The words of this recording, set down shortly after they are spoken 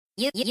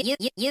You know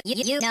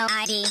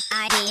ID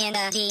in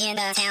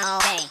the town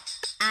all day.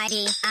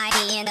 ID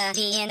in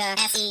the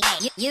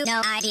SEA. You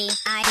know ID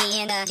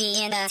in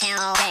the town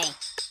all day.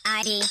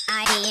 ID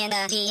in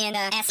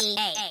the SEA.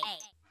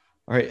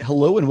 All right,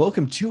 hello and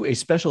welcome to a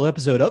special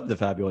episode of the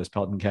Fabulous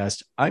Pelton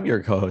Cast. I'm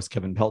your co-host,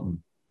 Kevin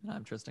Pelton.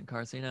 I'm Tristan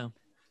Carcino.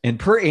 And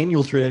per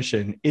annual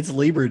tradition, it's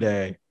Labor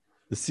Day.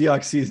 The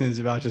Seahawks season is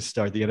about to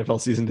start. The NFL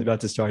season is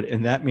about to start.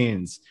 And that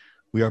means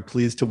we are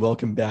pleased to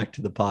welcome back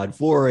to the pod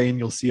for our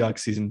annual Seahawks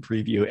season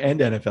preview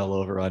and NFL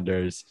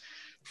over-unders,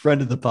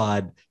 friend of the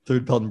pod,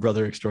 third Pelton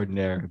brother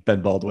extraordinaire,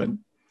 Ben Baldwin.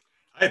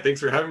 Hi,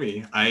 thanks for having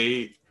me.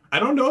 I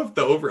don't know if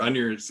the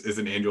over-unders is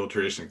an annual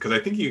tradition because I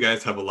think you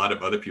guys have a lot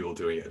of other people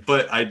doing it.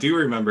 But I do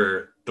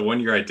remember the one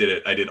year I did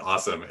it, I did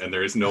awesome. And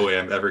there is no way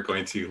I'm ever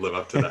going to live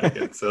up to that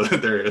again. So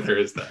there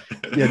is that.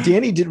 Yeah,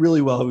 Danny did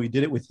really well. We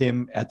did it with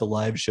him at the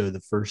live show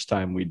the first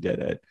time we did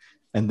it.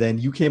 And then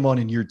you came on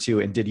in year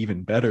two and did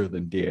even better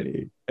than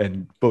Danny.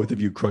 And both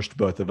of you crushed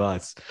both of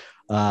us.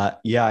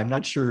 Yeah, I'm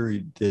not sure he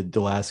did the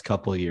last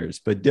couple of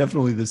years, but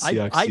definitely the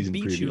Seahawks season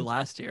preview. I beat you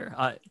last year.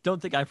 I don't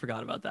think I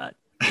forgot about that.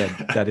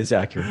 That is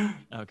accurate.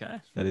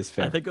 Okay. That is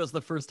fair. I think it was the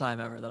first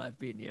time ever that I've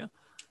beaten you.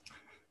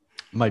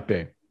 Might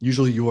be.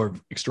 Usually you are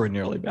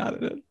extraordinarily bad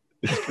at it.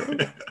 It's true.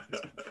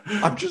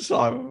 I'm just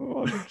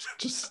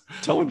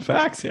telling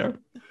facts here.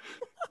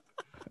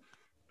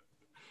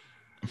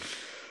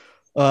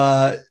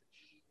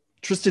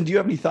 Tristan, do you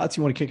have any thoughts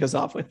you want to kick us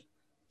off with?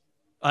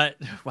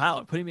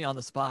 Wow, putting me on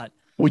the spot.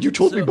 Well, you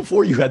told me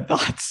before you had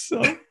thoughts.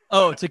 So.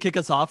 Oh, to kick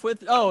us off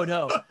with? Oh,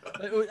 no.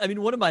 I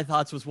mean, one of my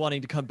thoughts was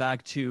wanting to come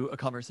back to a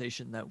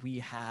conversation that we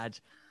had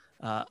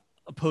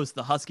post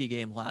the Husky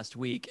game last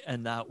week,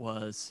 and that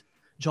was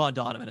John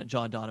Donovan and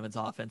John Donovan's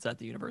offense at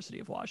the University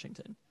of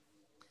Washington.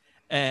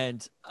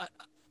 And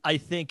I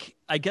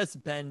guess,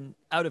 Ben,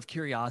 out of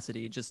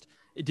curiosity,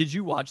 did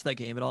you watch that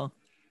game at all?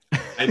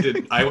 I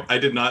did. I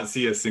did not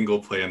see a single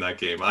play in that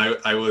game.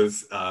 I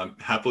was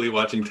happily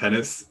watching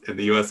tennis in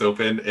the U.S.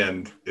 Open,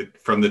 and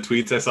from the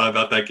tweets I saw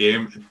about that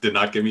game, it did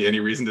not give me any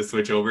reason to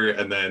switch over.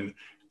 And then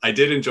I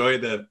did enjoy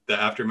the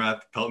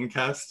aftermath Pelton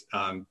cast,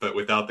 but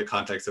without the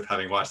context of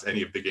having watched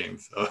any of the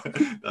games. So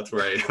that's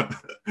where I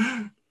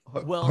am.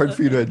 Well, hard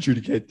for you to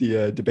adjudicate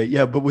the debate.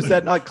 Yeah, but was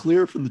that not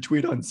clear from the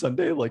tweet on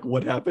Sunday? Like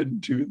what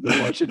happened to the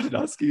Washington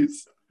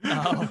Huskies?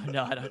 Oh,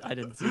 no, I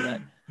didn't see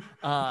that.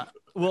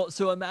 Well,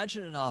 so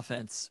imagine an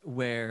offense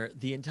where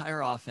the entire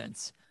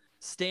offense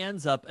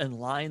stands up and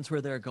lines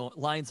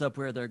up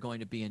where they're going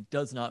to be and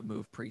does not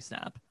move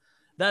pre-snap.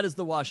 That is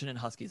the Washington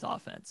Huskies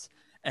offense.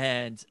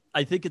 And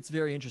I think it's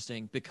very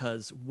interesting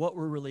because what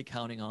we're really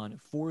counting on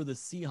for the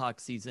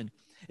Seahawks season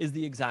is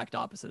the exact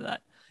opposite of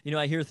that. You know,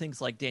 I hear things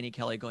like Danny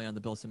Kelly going on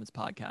the Bill Simmons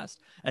podcast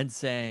and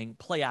saying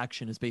play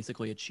action is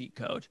basically a cheat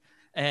code.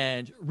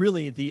 And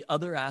really the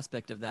other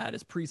aspect of that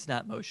is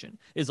pre-snap motion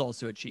is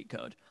also a cheat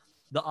code.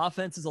 The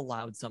offense is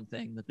allowed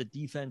something that the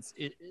defense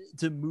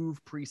to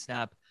move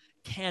pre-snap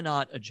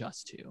cannot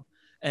adjust to.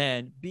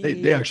 And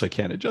they actually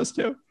can't adjust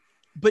to.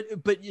 But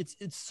it's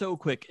so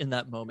quick in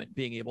that moment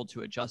being able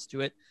to adjust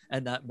to it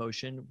and that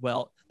motion.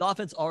 Well, the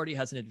offense already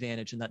has an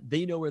advantage in that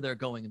they know where they're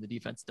going and the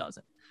defense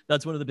doesn't.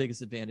 That's one of the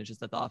biggest advantages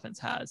that the offense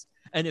has.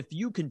 And if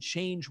you can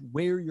change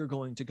where you're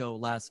going to go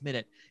last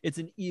minute, it's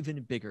an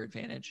even bigger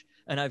advantage.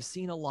 And I've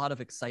seen a lot of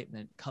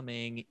excitement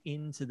coming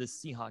into the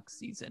Seahawks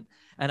season.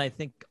 And I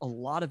think a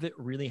lot of it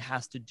really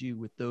has to do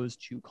with those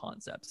two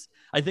concepts.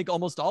 I think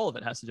almost all of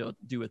it has to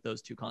do with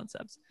those two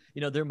concepts. You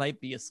know, there might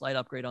be a slight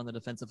upgrade on the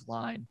defensive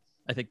line.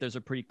 I think there's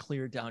a pretty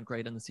clear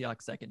downgrade in the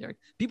Seahawks secondary.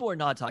 People are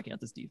not talking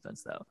about this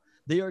defense, though.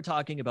 They are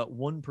talking about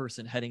one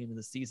person heading into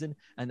the season,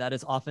 and that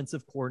is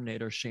offensive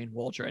coordinator Shane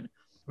Waldron,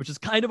 which is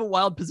kind of a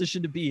wild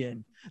position to be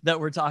in, that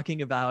we're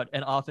talking about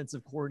an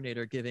offensive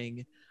coordinator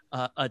giving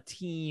a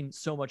team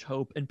so much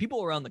hope and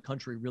people around the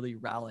country really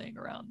rallying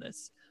around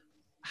this.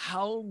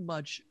 How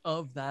much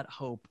of that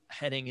hope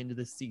heading into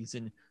the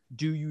season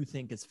do you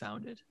think is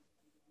founded?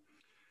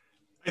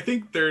 I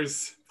think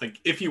there's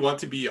if you want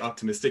to be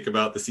optimistic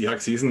about the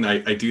Seahawks season,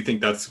 I do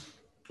think that's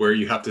where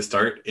you have to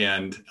start.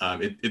 And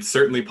it's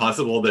certainly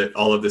possible that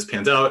all of this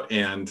pans out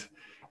and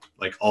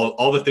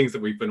all the things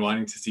that we've been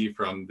wanting to see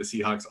from the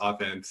Seahawks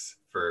offense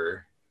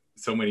for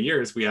so many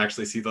years, we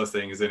actually see those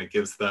things and it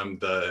gives them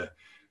the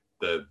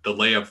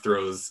layup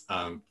throws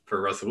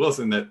for Russell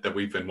Wilson that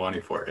we've been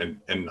wanting for.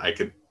 And I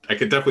could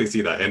definitely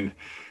see that. And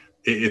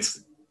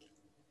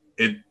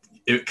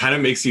it kind of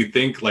makes you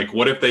think,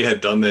 what if they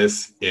had done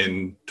this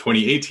in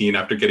 2018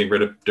 after getting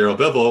rid of Darrell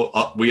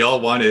Bevell? We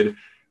all wanted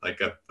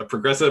a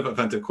progressive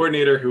offensive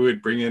coordinator who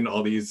would bring in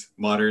all these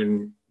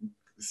modern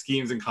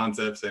schemes and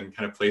concepts and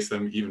kind of place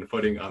them even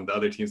footing on the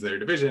other teams in their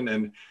division.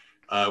 And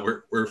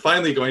we're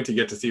finally going to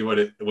get to see what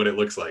it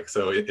looks like.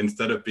 So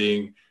instead of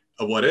being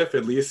a what if,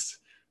 at least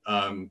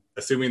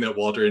assuming that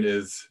Waldron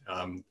is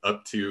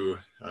up to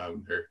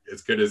or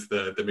as good as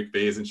the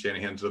McVays and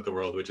Shanahans of the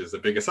world, which is a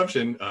big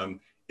assumption.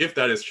 If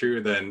that is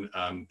true, then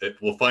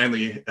we'll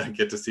finally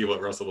get to see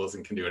what Russell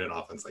Wilson can do in an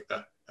offense like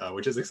that,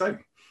 which is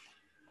exciting.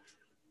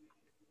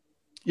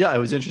 Yeah, it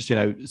was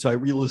interesting. So I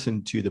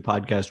re-listened to the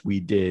podcast we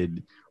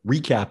did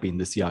recapping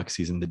the Seahawks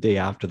season the day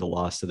after the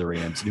loss to the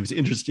Rams. And it was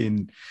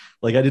interesting.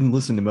 Like, I didn't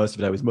listen to most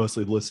of it. I was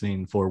mostly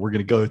listening for, we're going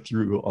to go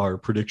through our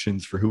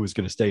predictions for who was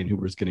going to stay and who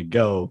was going to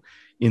go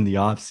in the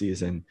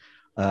offseason.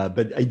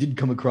 But I did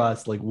come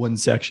across like one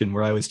section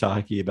where I was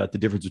talking about the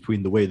difference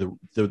between the way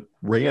the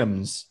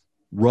Rams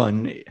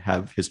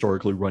have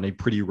historically run a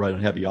pretty run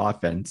heavy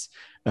offense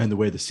and the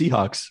way the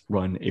Seahawks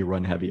run a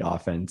run heavy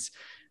offense.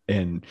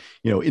 And,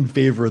 in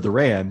favor of the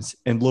Rams.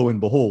 And lo and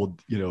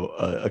behold,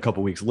 a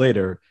couple weeks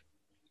later,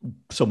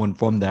 someone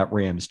from that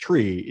Rams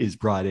tree is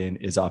brought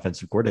in as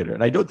offensive coordinator.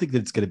 And I don't think that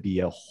it's going to be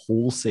a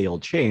wholesale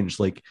change.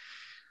 Like,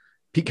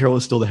 Pete Carroll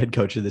is still the head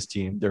coach of this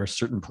team. There are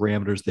certain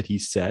parameters that he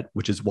set,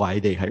 which is why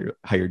they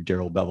hired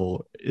Darrell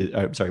Bevell.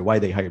 Why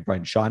they hired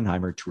Brian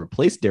Schottenheimer to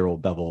replace Darrell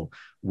Bevell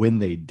when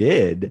they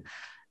did.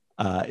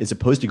 As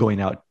opposed to going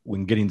out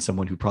when getting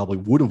someone who probably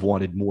would have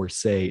wanted more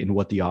say in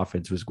what the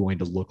offense was going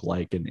to look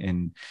like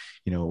and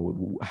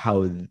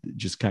how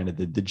just kind of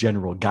the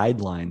general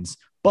guidelines.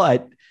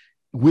 But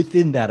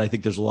within that, I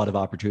think there's a lot of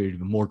opportunity to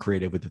be more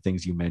creative with the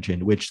things you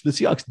mentioned, which the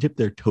Seahawks dipped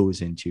their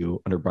toes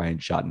into under Brian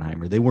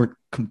Schottenheimer. They weren't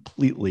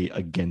completely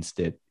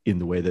against it in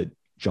the way that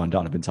John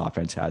Donovan's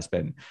offense has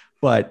been,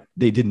 but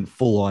they didn't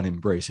full on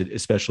embrace it,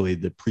 especially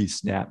the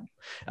pre-snap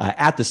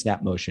at the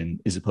snap motion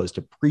as opposed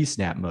to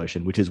pre-snap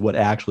motion, which is what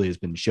actually has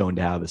been shown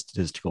to have a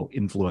statistical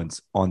influence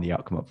on the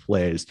outcome of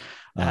plays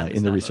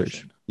in the research.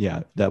 Motion.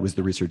 Yeah, that was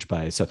the research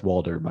by Seth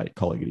Walder, my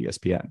colleague at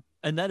ESPN.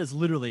 And that's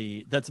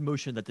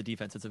motion that the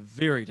defense has a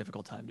very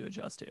difficult time to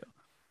adjust to.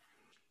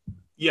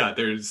 Yeah,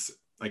 there's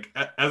like,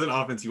 as an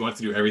offense, you want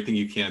to do everything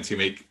you can to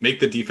make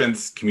the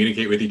defense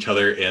communicate with each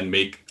other and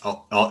make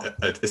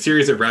a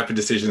series of rapid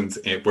decisions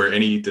where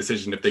any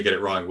decision, if they get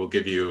it wrong, will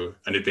give you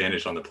an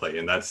advantage on the play.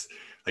 And that's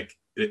like,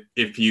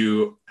 if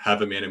you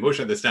have a man in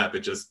motion at the snap,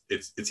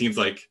 it seems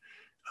like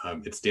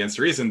it stands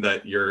to reason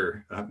that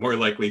you're more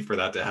likely for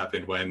that to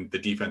happen when the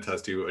defense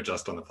has to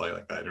adjust on the play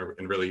like that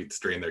and really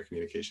strain their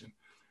communication.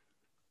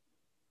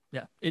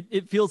 Yeah,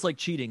 it feels like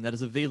cheating that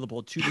is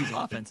available to these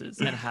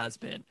offenses and has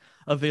been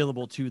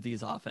available to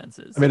these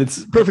offenses. I mean,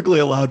 it's perfectly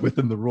allowed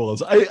within the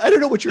rules. I don't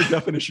know what your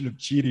definition of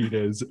cheating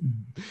is.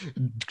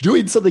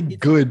 Doing something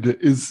good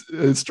is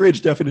a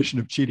strange definition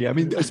of cheating. I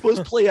mean, I suppose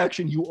play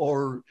action, you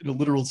are in a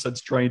literal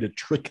sense trying to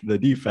trick the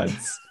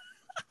defense.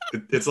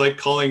 It's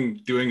like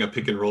doing a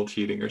pick and roll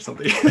cheating or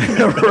something.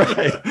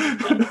 Right.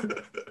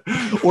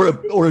 or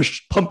a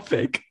pump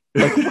fake.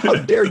 Like, how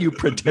dare you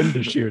pretend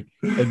to shoot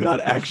and not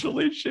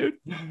actually shoot?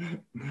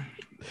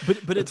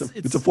 But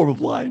it's a form of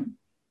lying.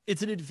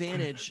 It's an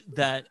advantage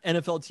that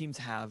NFL teams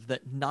have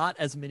that not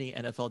as many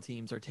NFL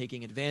teams are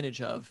taking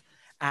advantage of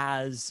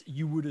as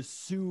you would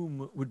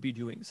assume would be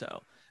doing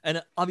so.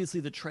 And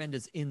obviously the trend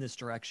is in this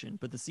direction,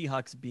 but the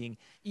Seahawks being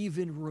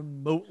even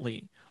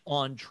remotely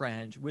on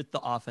trend with the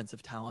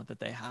offensive talent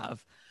that they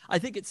have, I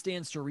think it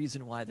stands to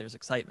reason why there's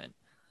excitement.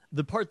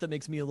 The part that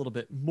makes me a little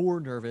bit more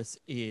nervous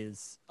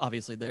is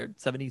obviously their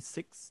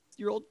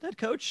 76-year-old head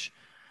coach.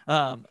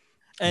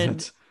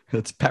 And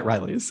that's Pat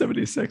Riley is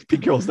 76.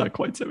 Pete Carroll's not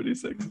quite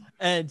 76.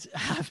 And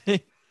having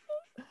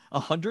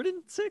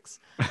 106?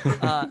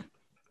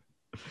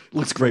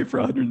 Looks great for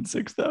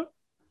 106, though.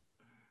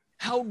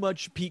 How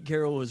much Pete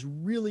Carroll is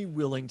really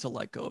willing to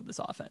let go of this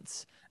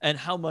offense and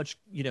how much,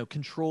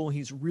 control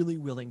he's really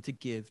willing to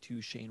give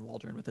to Shane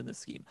Waldron within the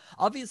scheme.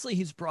 Obviously,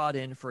 he's brought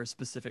in for a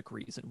specific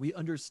reason. We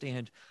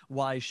understand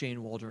why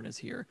Shane Waldron is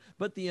here,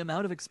 but the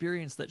amount of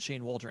experience that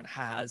Shane Waldron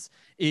has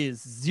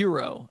is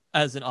zero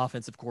as an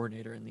offensive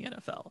coordinator in the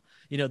NFL.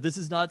 This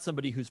is not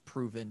somebody who's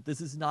proven. This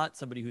is not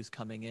somebody who's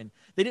coming in.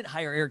 They didn't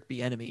hire Eric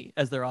Bieniemy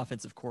as their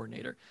offensive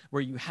coordinator,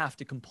 where you have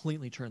to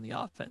completely turn the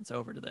offense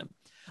over to them.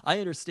 I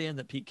understand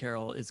that Pete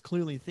Carroll is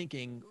clearly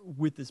thinking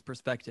with this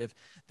perspective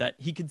that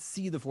he can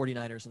see the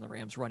 49ers and the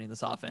Rams running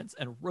this offense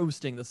and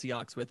roasting the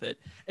Seahawks with it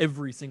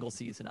every single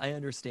season. I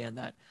understand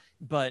that.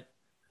 But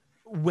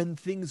when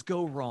things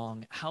go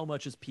wrong, how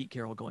much is Pete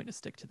Carroll going to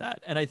stick to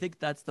that? And I think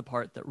that's the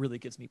part that really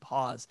gives me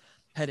pause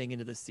heading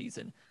into this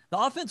season. The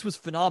offense was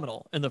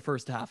phenomenal in the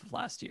first half of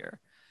last year.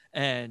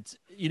 And,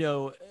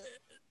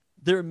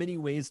 there are many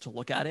ways to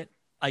look at it.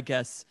 I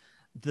guess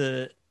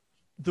the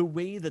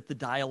way that the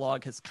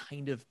dialogue has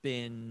kind of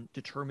been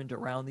determined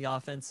around the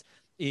offense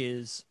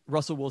is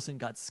Russell Wilson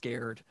got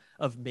scared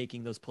of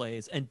making those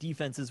plays and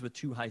defenses with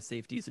too high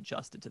safeties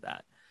adjusted to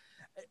that.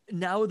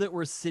 Now that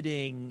we're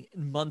sitting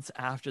months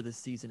after the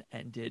season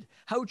ended,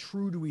 how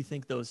true do we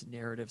think those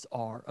narratives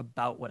are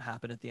about what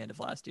happened at the end of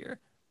last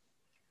year?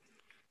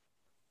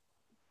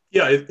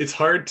 Yeah, it's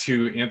hard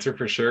to answer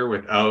for sure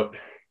without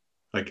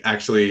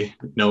actually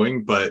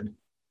knowing, but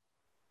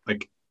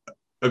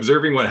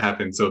observing what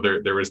happened. So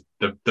there was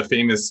the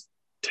famous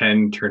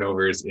 10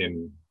 turnovers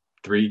in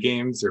 3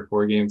 games or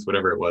 4 games,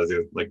 whatever it was. It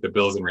was like the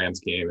Bills and Rams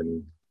game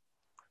and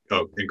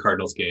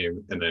Cardinals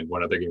game, and then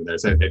one other game there.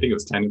 So I think it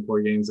was 10 in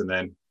 4 games. And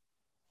then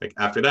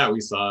after that,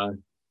 we saw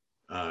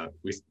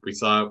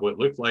what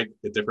looked like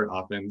a different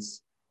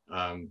offense.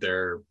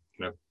 Their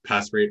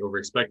pass rate over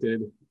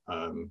expected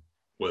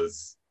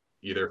was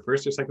either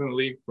first or second in the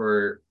league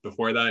for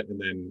before that, and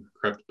then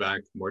crept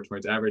back more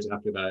towards average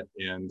after that.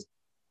 And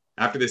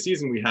after the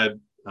season, we had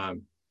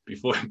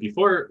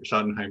before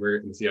Schottenheimer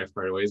and the Seahawks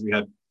parted ways, we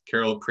had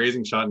Carroll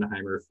praising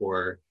Schottenheimer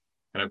for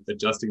kind of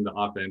adjusting the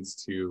offense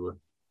to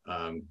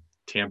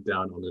tamp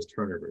down on those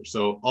turnovers.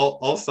 So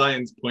all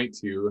signs point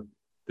to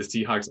the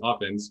Seahawks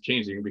offense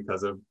changing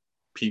because of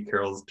Pete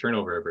Carroll's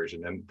turnover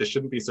aversion. And this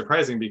shouldn't be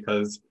surprising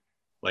because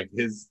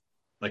his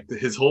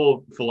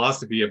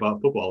philosophy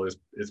about football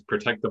is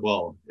protect the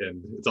ball,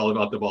 and it's all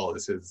about the ball.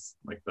 Is his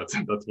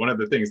that's one of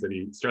the things that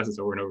he stresses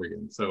over and over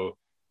again. So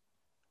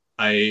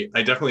I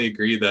definitely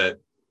agree that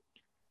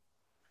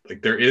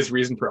there is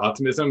reason for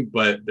optimism,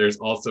 but there's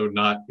also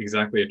not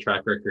exactly a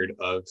track record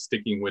of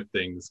sticking with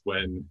things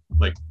when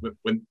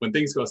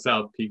things go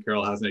south. Pete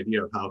Carroll has an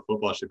idea of how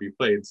football should be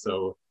played.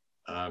 So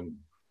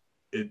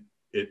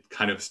it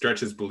kind of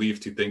stretches belief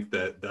to think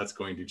that that's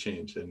going to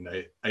change. And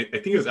I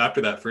think it was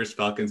after that first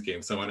Falcons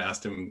game, someone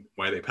asked him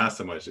why they passed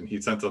so much. And he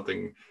said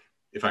something,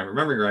 if I'm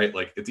remembering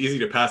right, it's easy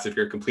to pass if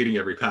you're completing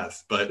every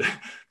pass. But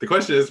the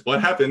question is,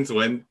 what happens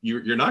when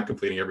you're not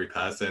completing every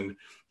pass and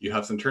you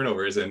have some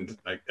turnovers? And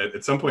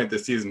at some point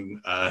this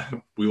season,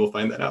 we will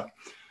find that out.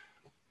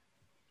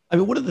 I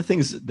mean, one of the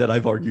things that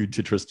I've argued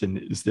to Tristan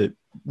is that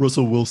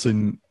Russell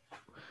Wilson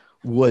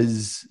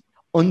was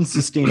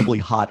unsustainably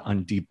hot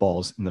on deep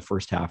balls in the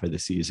first half of the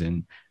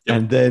season. Yep.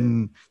 And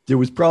then there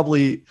was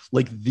probably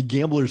the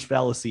gambler's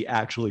fallacy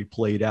actually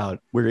played out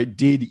where it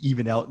did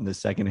even out in the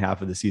second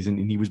half of the season.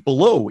 And he was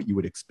below what you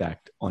would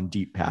expect on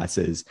deep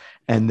passes.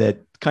 And that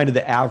kind of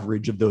the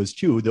average of those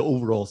two, the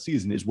overall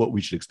season, is what we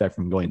should expect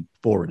from going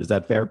forward. Is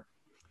that fair?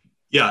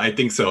 Yeah, I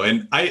think so.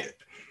 And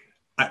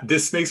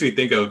this makes me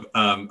think of,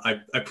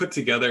 I put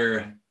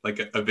together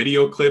a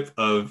video clip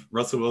of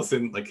Russell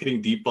Wilson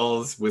hitting deep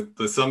balls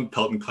with some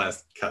Pelton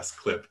cast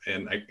clip,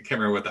 and I can't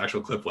remember what the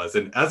actual clip was.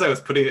 And as I was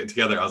putting it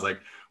together, I was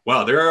like,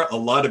 wow, there are a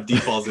lot of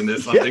deep balls in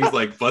this on things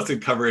like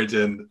busted coverage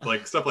and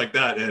stuff like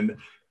that. And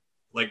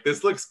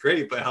this looks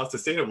great, but how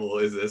sustainable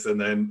is this? And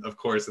then of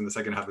course in the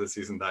second half of the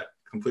season that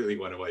completely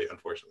went away,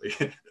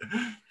 unfortunately.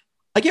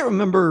 I can't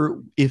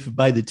remember if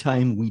by the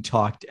time we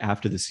talked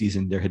after the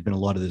season, there had been a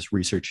lot of this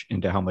research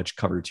into how much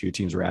cover two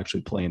teams were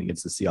actually playing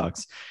against the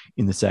Seahawks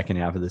in the second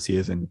half of the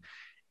season.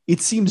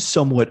 It seems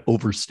somewhat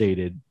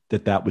overstated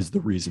that was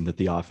the reason that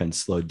the offense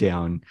slowed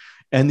down.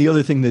 And the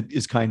other thing that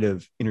is kind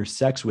of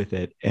intersects with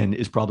it, and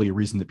is probably a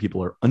reason that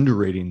people are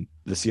underrating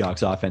the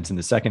Seahawks offense in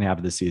the second half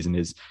of the season,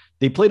 is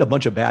they played a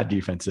bunch of bad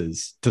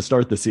defenses to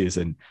start the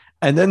season.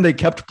 And then they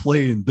kept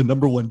playing the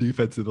number one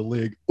defense in the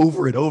league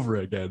over and over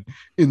again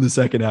in the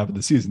second half of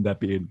the season, that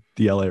being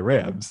the LA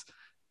Rams.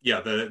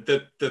 Yeah,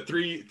 the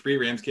three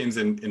Rams games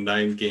in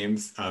 9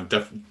 games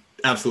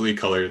absolutely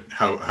colored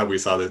how we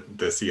saw the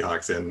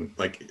Seahawks. And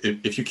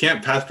if you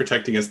can't pass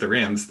protect against the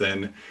Rams,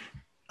 then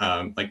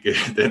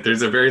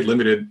there's a very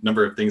limited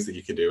number of things that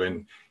you can do.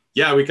 And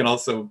yeah, we can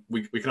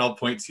all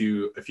point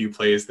to a few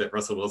plays that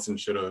Russell Wilson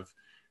should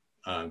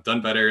have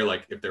done better,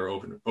 if there were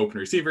open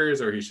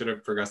receivers, or he should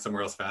have progressed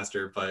somewhere else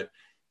faster. But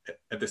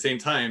at the same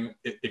time,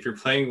 if you're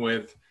playing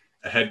with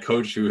a head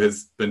coach who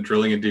has been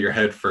drilling into your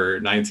head for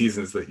 9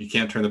 seasons that you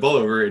can't turn the ball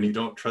over, and you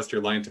don't trust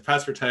your line to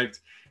pass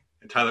protect,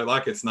 and Tyler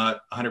Lockett's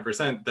not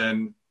 100%,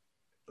 then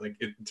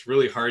it's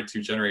really hard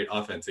to generate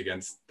offense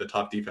against the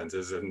top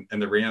defenses. And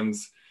the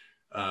Rams,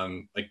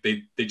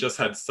 they just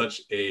had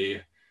such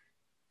a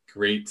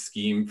great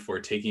scheme for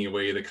taking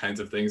away the kinds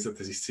of things that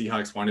the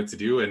Seahawks wanted to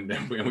do, and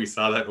we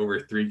saw that over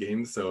 3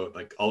 games. So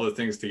all the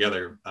things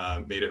together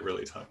made it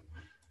really tough.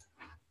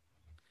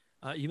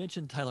 You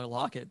mentioned Tyler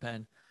Lockett,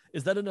 Ben.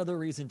 Is that another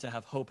reason to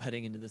have hope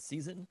heading into the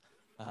season?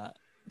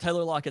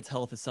 Tyler Lockett's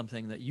health is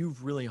something that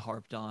you've really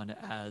harped on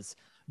as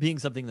being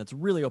something that's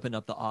really opened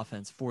up the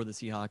offense for the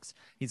Seahawks.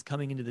 He's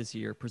coming into this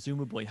year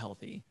presumably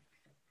healthy.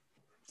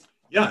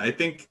 Yeah, I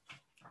think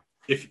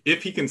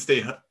if he can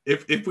stay,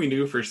 if we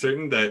knew for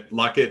certain that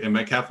Lockett and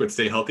Metcalf would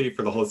stay healthy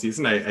for the whole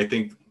season, I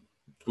think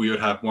we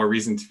would have more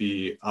reason to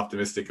be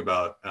optimistic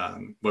about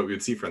what we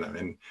would see from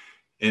them.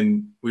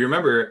 And we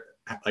remember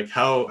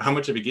how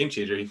much of a game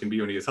changer he can be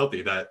when he is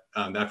healthy.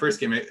 That first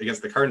game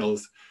against the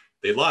Cardinals,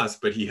 they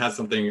lost, but he had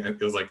something,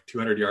 it was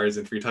 200 yards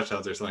and 3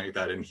 touchdowns or something like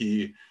that. And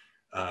he,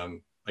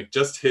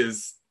 just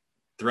his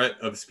threat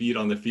of speed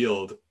on the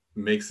field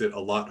makes it a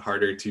lot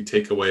harder to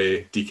take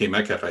away DK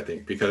Metcalf, I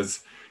think,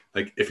 because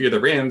if you're the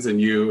Rams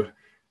and you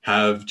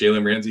have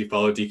Jalen Ramsey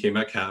follow DK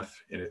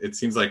Metcalf, and it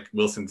seems like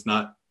Wilson's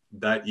not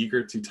that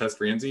eager to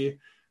test Ramsey,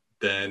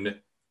 then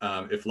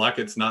if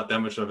Lockett's not that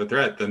much of a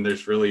threat, then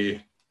there's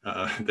really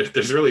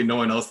no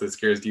one else that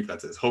scares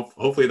defenses.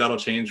 Hopefully that'll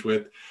change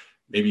with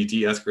maybe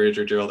D. Eskridge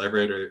or Gerald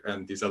Everett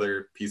and these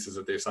other pieces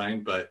that they've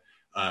signed. But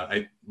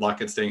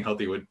Lockett staying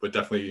healthy would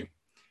definitely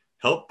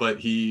help. But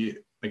he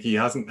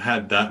hasn't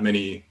had that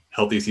many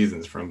healthy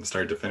seasons from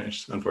start to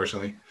finish,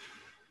 unfortunately.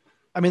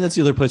 I mean, that's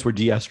the other place where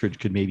D. Eskridge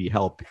could maybe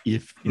help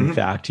if, in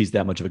fact, he's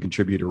that much of a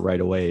contributor right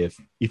away.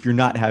 If you're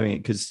not having it,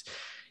 because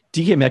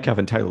DK Metcalf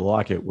and Tyler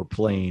Lockett were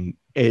playing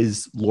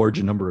as large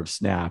a number of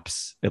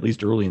snaps, at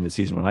least early in the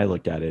season when I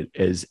looked at it,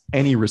 as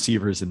any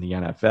receivers in the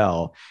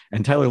NFL.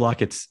 And Tyler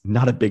Lockett's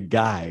not a big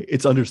guy.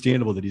 It's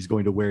understandable that he's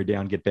going to wear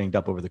down, get banged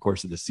up over the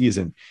course of the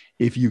season.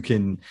 If you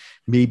can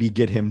maybe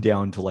get him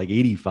down to like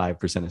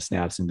 85% of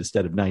snaps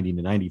instead of 90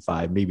 to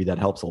 95, maybe that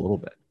helps a little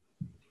bit.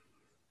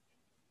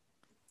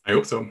 I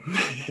hope so.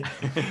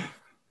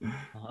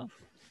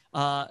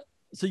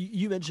 So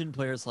you mentioned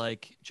players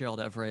like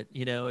Gerald Everett.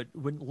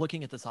 When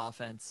looking at this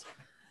offense,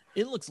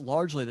 it looks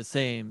largely the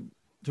same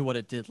to what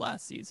it did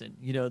last season.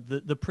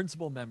 The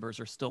principal members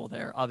are still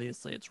there.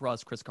 Obviously, it's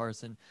Russ, Chris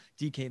Carson,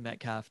 DK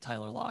Metcalf,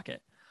 Tyler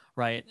Lockett,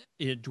 right?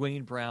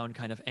 Dwayne Brown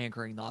kind of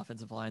anchoring the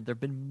offensive line. There have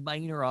been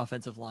minor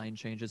offensive line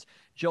changes.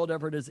 Gerald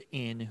Everett is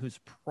who's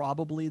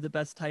probably the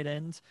best tight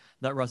end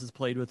that Russ has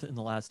played with in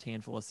the last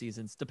handful of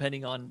seasons,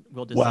 depending on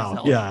Will Disley's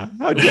health. Yeah,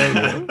 how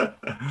dare you?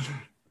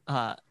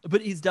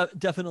 But he's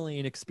definitely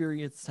an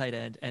experienced tight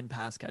end and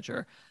pass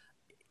catcher.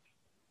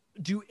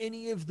 Do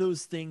any of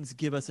those things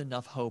give us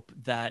enough hope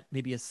that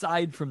maybe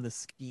aside from the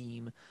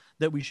scheme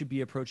that we should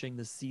be approaching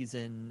this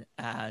season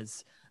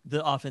as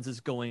the offense is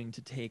going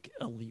to take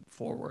a leap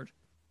forward?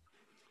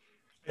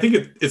 I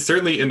think it's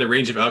certainly in the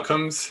range of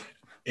outcomes,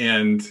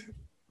 and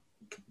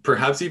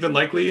perhaps even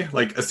likely,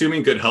 like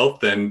assuming good health,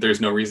 then there's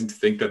no reason to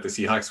think that the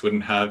Seahawks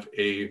wouldn't have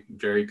a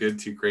very good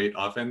to great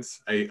offense.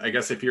 I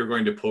guess if you're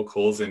going to poke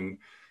holes in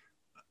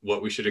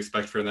what we should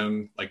expect from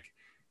them, like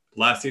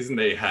last season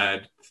they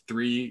had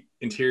 3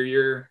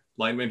 interior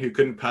linemen who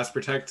couldn't pass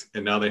protect,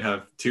 and now they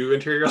have 2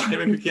 interior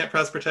linemen who can't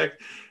pass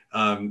protect,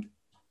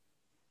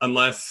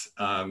 unless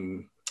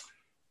Damian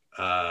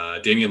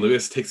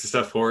Lewis takes the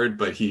step forward,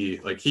 but he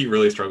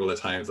really struggled at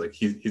times. Like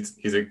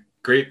he's a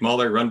great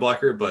mauler run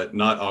blocker, but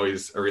not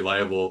always a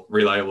reliable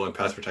in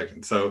pass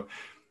protection. So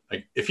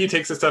like if he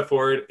takes a step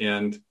forward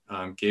and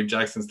Gabe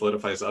Jackson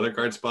solidifies the other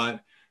guard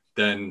spot,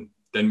 then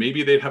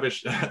maybe they'd have a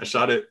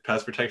shot at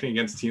pass protecting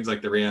against teams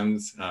like the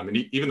Rams, and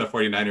even the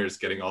 49ers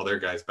getting all their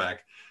guys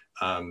back.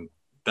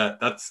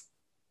 That's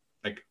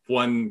like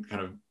one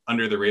kind of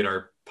under the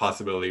radar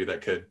possibility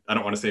that could, I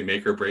don't want to say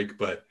make or break,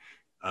 but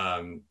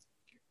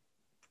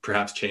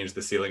perhaps change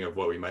the ceiling of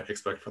what we might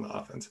expect from the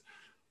offense.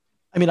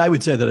 I mean, I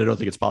would say that I don't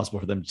think it's possible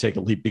for them to take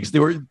a leap because they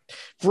were,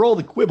 for all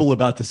the quibble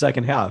about the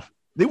second half,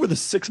 they were the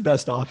 6th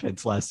best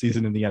offense last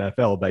season in the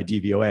NFL by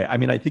DVOA. I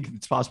mean, I think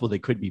it's possible they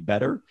could be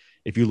better.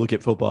 If you look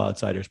at Football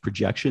Outsiders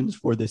projections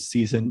for this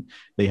season,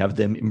 they have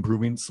them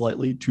improving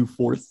slightly to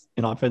 4th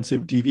in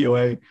offensive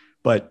DVOA,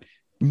 but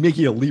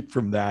making a leap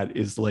from that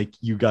is like,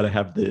 you got to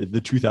have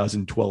the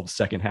 2012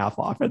 second half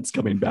offense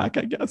coming back,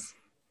 I guess.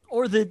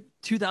 Or the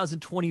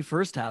 2020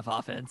 first half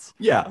offense.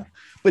 Yeah.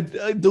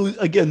 But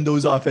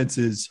those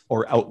offenses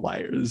are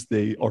outliers.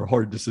 They are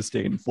hard to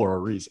sustain for a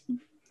reason.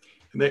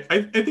 And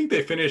I think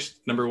they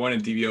finished number 1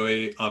 in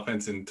DVOA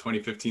offense in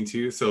 2015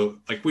 too. So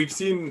like we've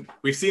seen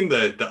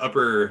the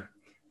upper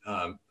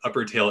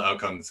tail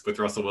outcomes with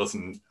Russell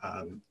Wilson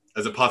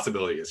as a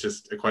possibility. It's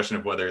just a question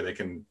of whether they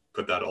can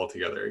put that all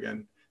together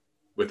again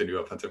with a new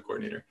offensive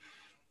coordinator.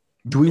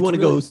 Do we want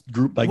to go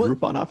group by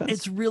group on offense?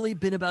 It's really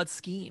been about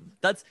scheme.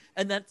 That's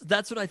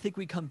what I think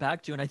we come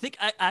back to. And I think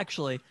I'm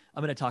going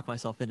to talk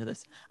myself into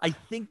this. I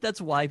think that's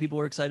why people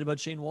are excited about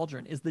Shane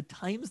Waldron is the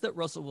times that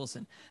Russell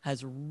Wilson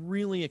has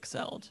really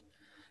excelled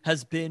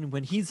has been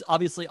when he's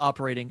obviously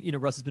operating,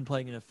 Russ has been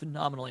playing at a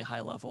phenomenally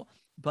high level,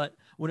 but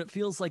when it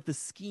feels like the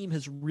scheme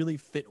has really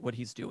fit what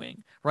he's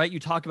doing, right? You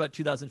talk about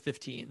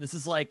 2015. This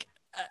is like,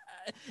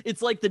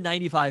 it's like the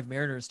 95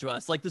 Mariners to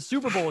us. Like the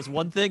Super Bowl is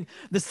one thing.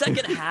 The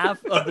second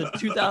half of the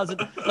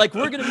 2000, like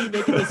we're going to be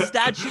making the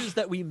statues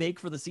that we make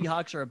for the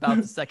Seahawks are about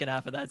the second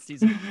half of that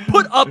season.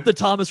 Put up the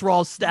Thomas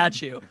Rawls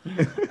statue.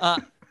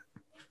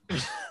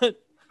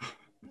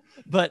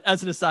 But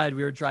as an aside,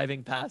 we were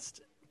driving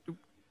past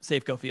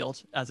Safeco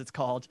Field, as it's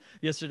called,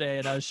 yesterday,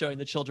 and I was showing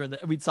the children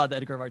that we saw the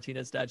Edgar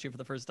Martinez statue for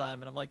the first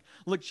time. And I'm like,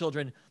 look,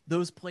 children,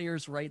 those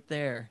players right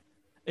there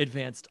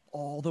advanced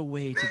all the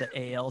way to the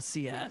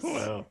ALCS.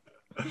 Wow.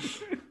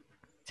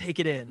 Take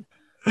it in.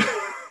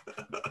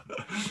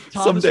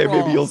 Someday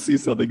maybe you'll see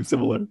something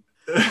similar.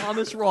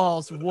 Thomas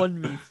Rawls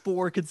won me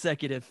 4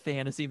 consecutive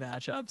fantasy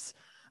matchups.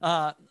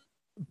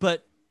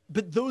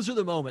 But those are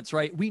the moments,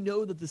 right? We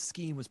know that the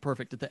scheme was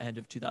perfect at the end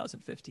of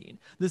 2015.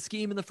 The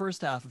scheme in the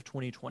first half of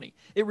 2020,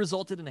 it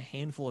resulted in a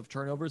handful of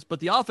turnovers, but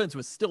the offense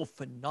was still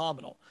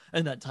phenomenal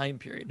in that time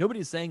period.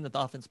 Nobody's saying that the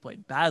offense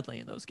played badly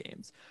in those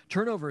games.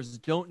 Turnovers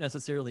don't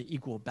necessarily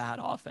equal bad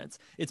offense.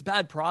 It's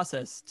bad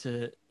process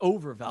to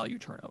overvalue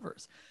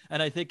turnovers.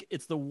 And I think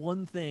it's the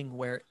one thing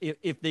where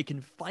if they can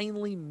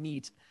finally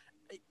meet,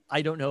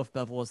 I don't know if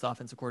Bevel is the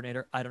offensive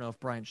coordinator. I don't know if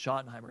Brian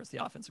Schottenheimer is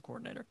the offensive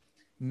coordinator.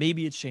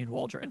 Maybe it's Shane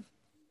Waldron.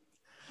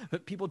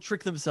 But people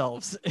trick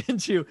themselves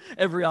into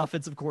every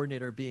offensive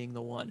coordinator being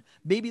the one.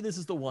 Maybe this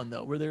is the one,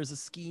 though, where there's a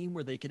scheme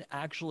where they can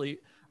actually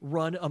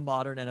run a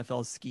modern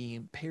NFL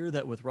scheme, pair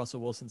that with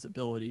Russell Wilson's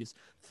abilities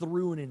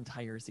through an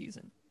entire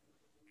season.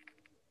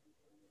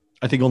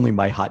 I think only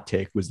my hot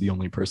take was the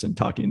only person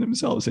talking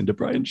themselves into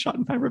Brian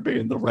Schottenheimer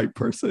being the right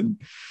person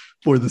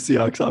for the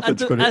Seahawks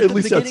offense coordinator, at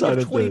least outside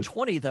of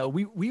 2020, though,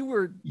 we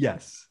were.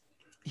 Yes.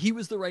 He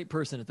was the right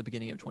person at the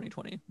beginning of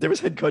 2020. There was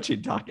head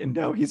coaching talk, and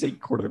now he's a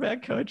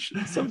quarterback coach.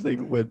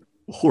 Something went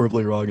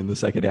horribly wrong in the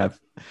second half.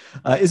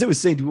 As I was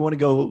saying, do we want to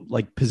go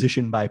like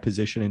position by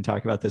position and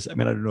talk about this? I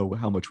mean, I don't know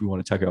how much we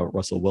want to talk about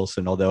Russell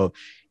Wilson, although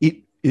it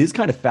is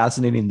kind of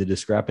fascinating, the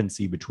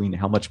discrepancy between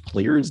how much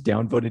players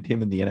downvoted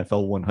him in the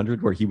NFL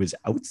 100, where he was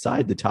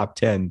outside the top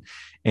 10.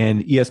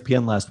 And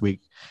ESPN last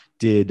week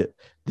did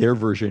their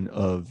version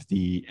of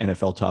the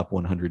NFL top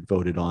 100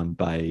 voted on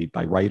by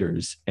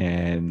writers,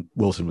 and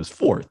Wilson was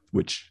fourth,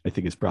 which I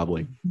think is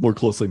probably more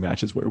closely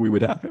matches where we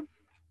would have him.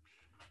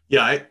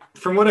 Yeah,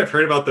 from what I've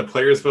heard about the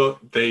players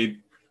vote, the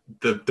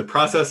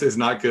process is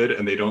not good,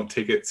 and they don't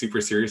take it super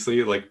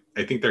seriously. Like,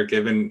 I think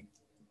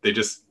they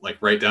just like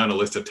write down a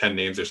list of 10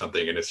 names or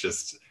something, and it's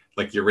just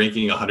like you're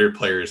ranking 100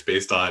 players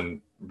based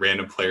on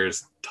random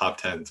players'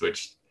 top 10s,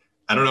 which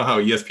I don't know how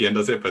ESPN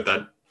does it, but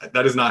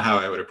that is not how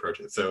I would approach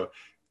it. So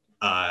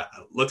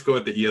let's go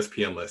with the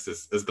ESPN list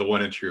as the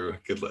one and true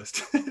good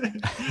list.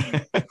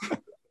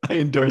 I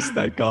endorse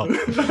that call.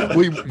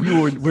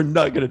 We're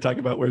not going to talk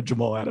about where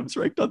Jamal Adams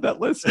ranked on that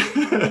list.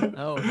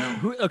 Oh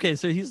no. Okay,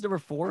 so he's number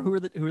 4. Who are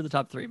the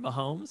top 3?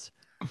 Mahomes?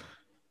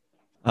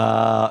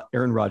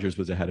 Aaron Rodgers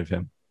was ahead of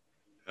him.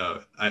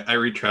 I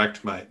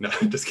retract my. No,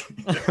 just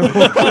kidding.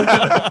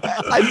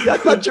 I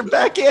thought you're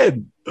back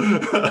in.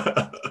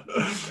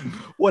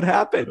 What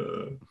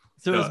happened?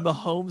 So it was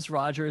Mahomes,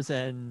 Rodgers,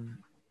 and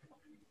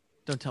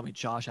don't tell me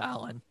Josh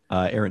Allen.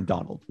 Aaron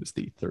Donald was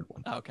the third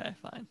one. Okay,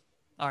 fine.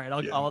 All right,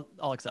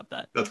 I'll accept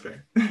that. That's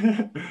fair.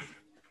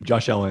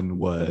 Josh Allen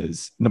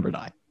was number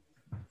 9.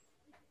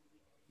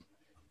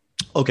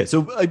 Okay,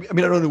 so I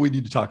mean, I don't know. We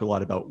need to talk a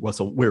lot about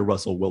where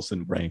Russell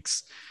Wilson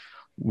ranks.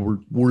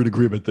 We're in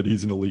agreement that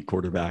he's an elite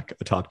quarterback,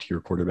 a top tier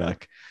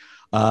quarterback.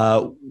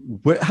 How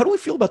do we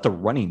feel about the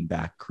running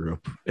back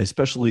group?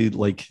 Especially,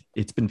 like,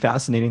 it's been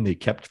fascinating. They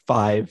kept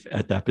 5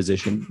 at that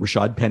position.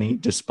 Rashad Penny,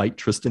 despite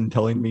Tristan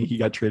telling me he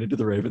got traded to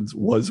the Ravens,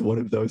 was one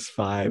of those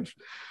 5.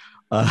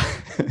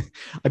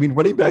 I mean,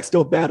 running backs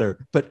don't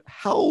matter, but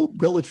how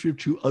relative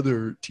to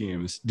other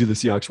teams do the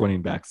Seahawks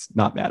running backs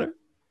not matter?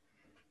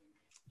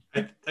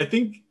 I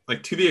think,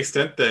 like, to the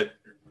extent that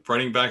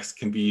running backs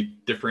can be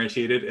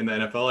differentiated in the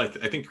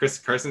NFL, I think Chris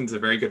Carson's a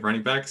very good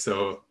running back.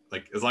 So,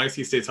 like, as long as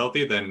he stays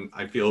healthy, then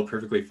I feel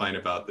perfectly fine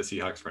about the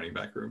Seahawks running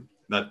back room.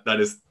 That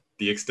is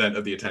the extent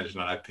of the attention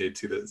that I've paid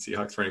to the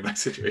Seahawks running back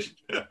situation.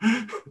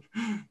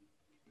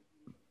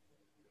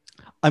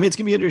 I mean, it's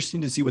going to be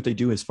interesting to see what they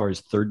do as far as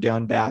third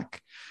down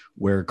back,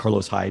 where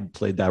Carlos Hyde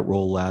played that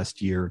role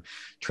last year.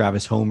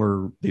 Travis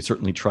Homer, they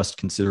certainly trust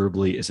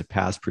considerably as a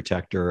pass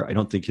protector. I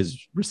don't think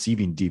his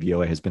receiving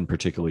DVOA has been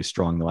particularly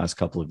strong the last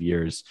couple of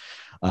years.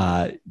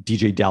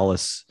 DJ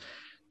Dallas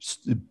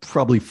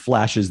probably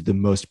flashes the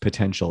most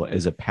potential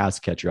as a pass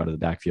catcher out of the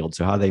backfield.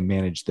 So how they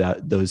manage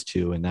those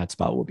two in that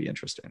spot will be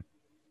interesting.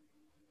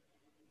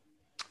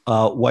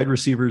 Wide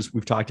receivers,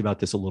 we've talked about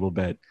this a little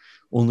bit.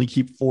 Only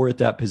keep 4 at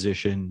that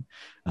position.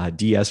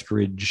 D.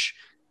 Eskridge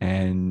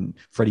and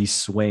Freddie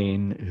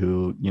Swain,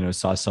 who,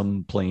 saw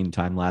some playing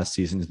time last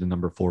season as the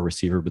number 4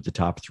 receiver, but the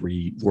top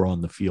 3 were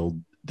on the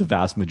field the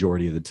vast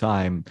majority of the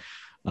time,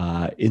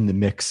 in the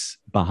mix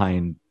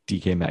behind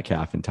DK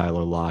Metcalf and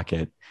Tyler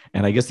Lockett.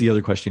 And I guess the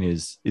other question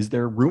is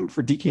there room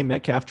for DK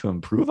Metcalf to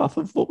improve off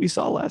of what we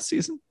saw last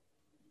season?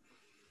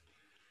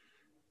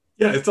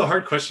 Yeah, it's a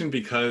hard question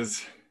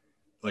because,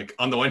 like,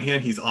 on the one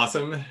hand, he's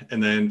awesome.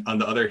 And then on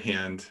the other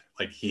hand,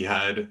 like, he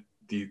had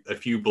a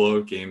few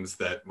blowout games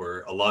that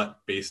were a lot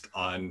based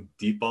on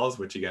deep balls,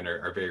 which again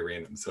are very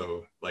random.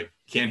 So, like,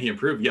 can he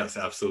improve? Yes,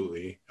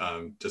 absolutely.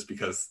 Just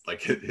because,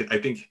 like, I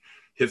think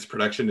his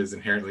production is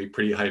inherently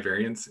pretty high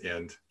variance.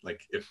 And,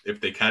 like,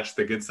 if they catch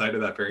the good side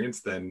of that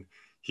variance, then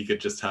he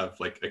could just have,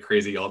 like, a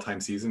crazy all-time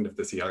season if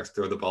the Seahawks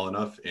throw the ball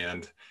enough.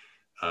 And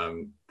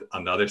on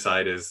the other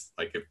side is,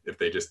 like, if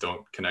they just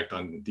don't connect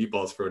on deep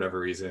balls for whatever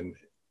reason,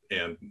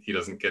 and he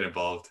doesn't get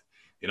involved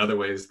in other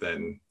ways,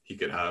 then he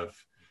could have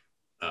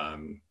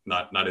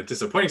not a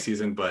disappointing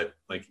season, but,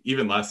 like,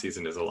 even last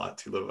season is a lot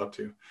to live up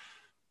to.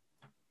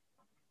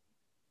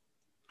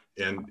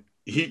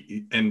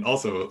 And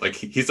also, like,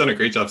 he's done a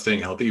great job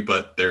staying healthy,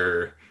 but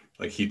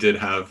he did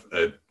have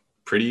a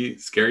pretty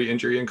scary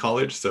injury in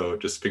college. So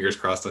just fingers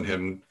crossed on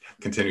him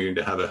continuing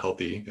to have a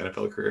healthy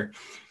NFL career.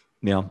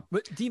 Yeah.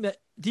 But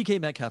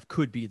DK Metcalf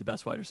could be the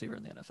best wide receiver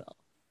in the NFL.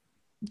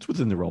 It's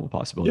within the realm of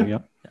possibility. Yeah.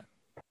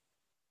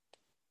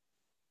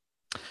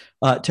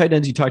 Tight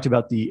ends, you talked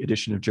about the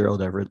addition of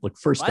Gerald Everett. Look,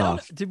 first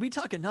off, did we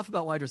talk enough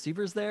about wide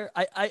receivers there?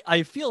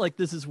 I feel like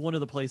this is one of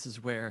the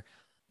places where,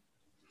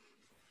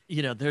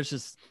 there's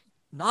just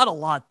not a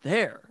lot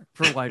there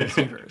for wide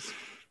receivers,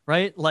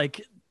 right?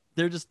 Like,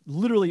 there just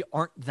literally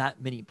aren't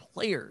that many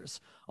players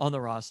on the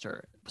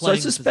roster. So I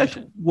suspect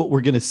what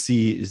we're going to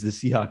see is the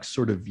Seahawks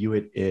sort of view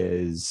it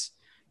as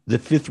The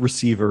fifth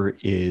receiver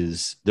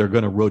is they're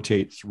going to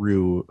rotate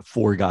through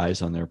 4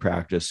 guys on their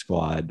practice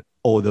squad.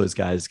 All of those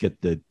guys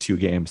get the 2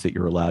 games that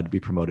you're allowed to be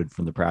promoted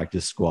from the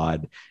practice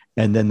squad.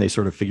 And then they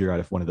sort of figure out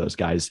if one of those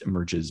guys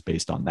emerges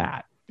based on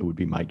that. It would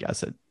be my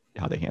guess at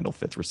how they handle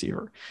fifth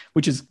receiver,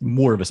 which is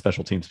more of a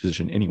special teams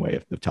position anyway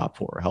if the top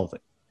 4 are healthy.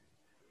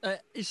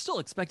 You're still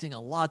expecting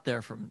a lot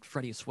there from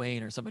Freddie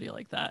Swain or somebody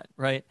like that,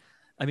 right?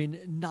 I mean,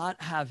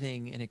 not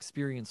having an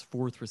experienced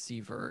 4th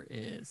receiver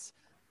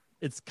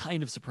it's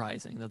kind of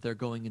surprising that they're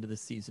going into the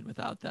season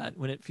without that,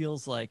 when it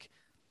feels like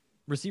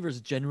receivers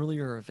generally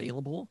are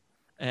available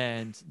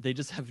and they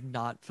just have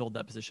not filled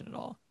that position at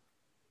all.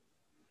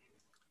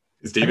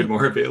 Is David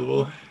Moore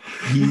available?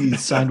 He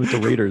signed with the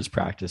Raiders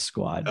practice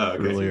squad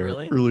earlier.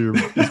 Really? Earlier,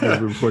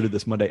 we reported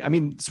this Monday. I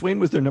mean, Swain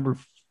was their number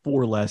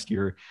 4 last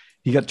year.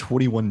 He got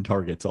 21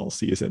 targets all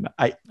season.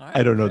 I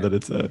don't know that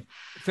it's a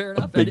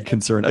big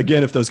concern.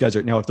 Again, if those guys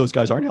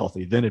aren't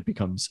healthy, then it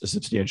becomes a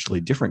substantially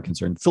different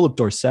concern. Philip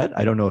Dorsett,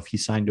 I don't know if he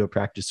signed to a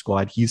practice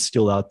squad. He's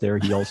still out there.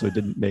 He also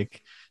didn't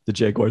make the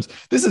Jaguars.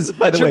 This is,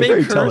 by the way,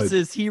 very telling.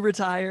 Is he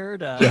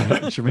retired? Yeah,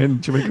 Jermaine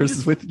Kearse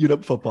is with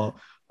UW football.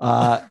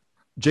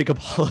 Jacob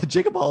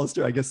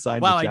Hollister, I guess,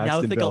 signed with Jacksonville.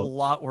 I now think a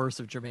lot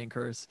worse of Jermaine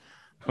Kearse.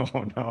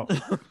 Oh, no.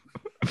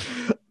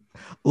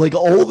 Like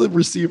all the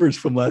receivers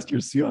from last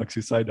year's Seahawks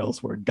who signed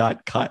elsewhere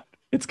got cut.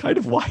 It's kind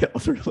of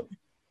wild, really.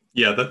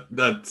 Yeah,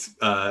 that's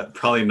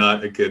probably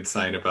not a good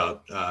sign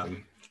about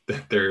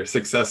their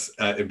success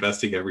at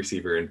investing at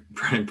receiver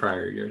in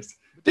prior years.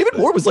 David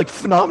Moore was like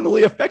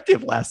phenomenally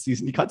effective last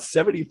season. He caught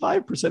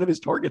 75% of his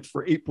targets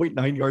for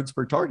 8.9 yards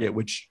per target,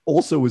 which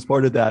also was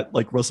part of that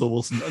like Russell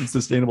Wilson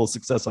unsustainable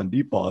success on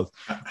deep balls.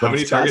 How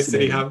many targets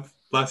did he have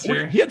last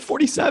year? He had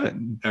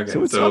 47. Okay,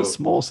 so it's not a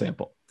small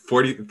sample.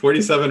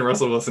 47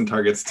 Russell Wilson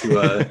targets to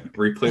a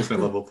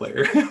replacement level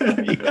player.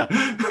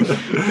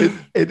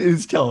 It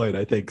is telling,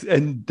 I think.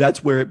 And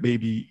that's where it may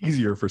be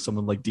easier for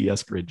someone like D.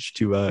 Eskridge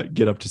to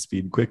get up to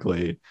speed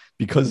quickly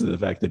because of the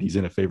fact that he's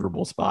in a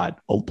favorable spot,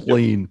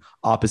 playing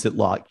opposite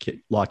Lockett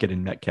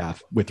and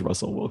Metcalf with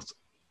Russell Wilson.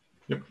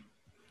 Yep.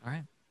 All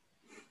right.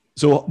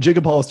 So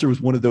Jacob Hollister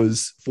was one of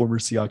those former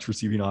Seahawks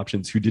receiving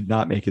options who did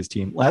not make his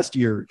team. Last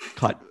year,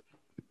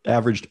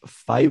 averaged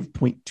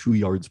 5.2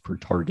 yards per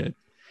target.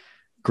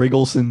 Greg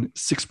Olsen,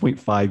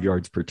 6.5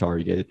 yards per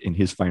target in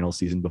his final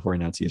season before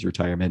announcing his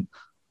retirement.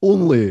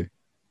 Only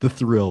the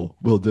thrill,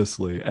 Will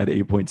Dissly, at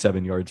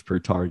 8.7 yards per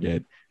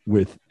target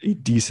with a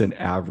decent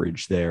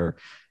average there.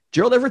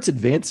 Gerald Everett's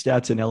advanced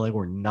stats in LA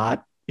were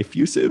not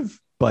effusive,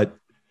 but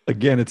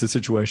again, it's a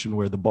situation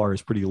where the bar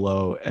is pretty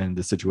low and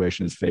the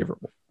situation is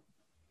favorable.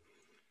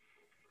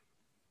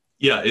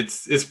 Yeah,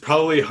 it's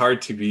probably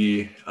hard to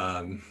be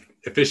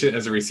efficient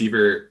as a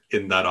receiver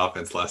in that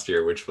offense last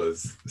year, which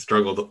was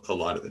struggled a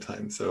lot of the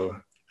time. So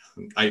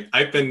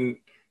I've been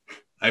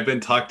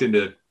talked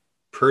into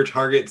per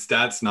target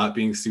stats not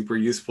being super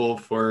useful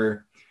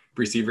for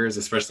receivers,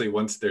 especially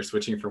once they're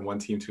switching from one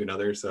team to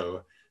another.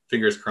 So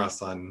fingers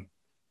crossed on,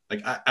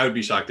 like, I would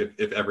be shocked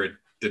if Everett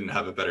didn't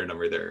have a better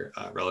number there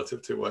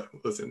relative to what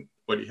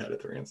he had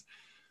at the Rams.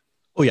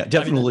 Oh yeah,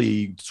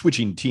 definitely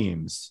switching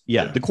teams.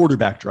 Yeah, the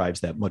quarterback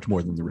drives that much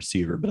more than the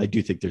receiver, but I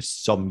do think there's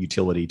some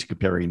utility to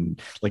comparing,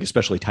 like,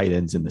 especially tight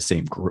ends in the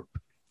same group.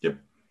 Yep.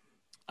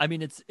 I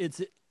mean, it's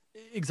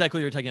exactly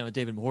what you're talking about with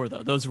David Moore,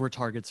 though. Those were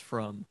targets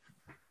from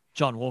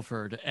John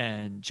Wolford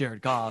and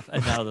Jared Goff,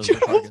 and now those are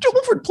targets. John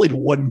Wolford played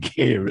one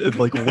game in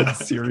like one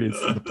series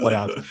in the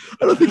playoffs.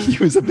 I don't think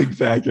he was a big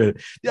factor.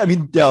 I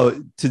mean, now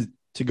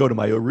to go to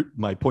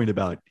my point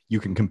about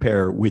you can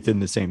compare within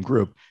the same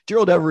group,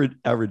 Gerald Everett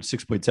averaged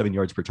 6.7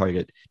 yards per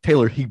target.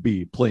 Taylor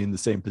Higbee playing the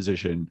same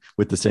position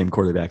with the same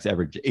quarterbacks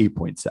averaged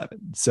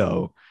 8.7.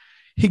 So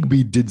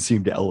Higbee did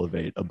seem to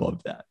elevate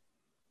above that.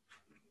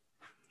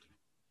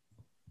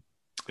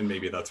 And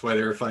maybe that's why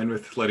they were fine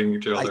with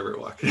letting Gerald Everett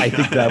walk. I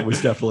think that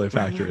was definitely a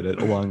factor in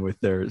it, along with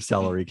their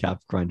salary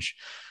cap crunch.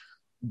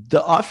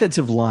 The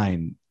offensive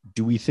line,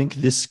 do we think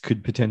this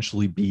could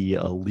potentially be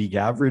a league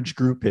average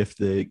group if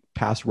the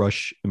pass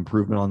rush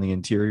improvement on the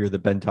interior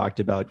that Ben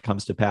talked about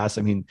comes to pass?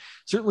 I mean,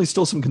 certainly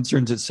still some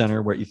concerns at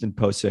center where Ethan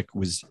Posick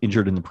was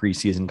injured in the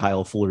preseason.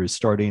 Kyle Fuller is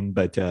starting,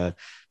 but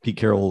Pete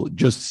Carroll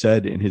just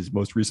said in his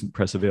most recent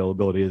press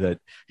availability that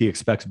he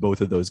expects both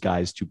of those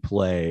guys to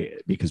play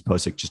because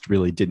Posick just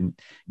really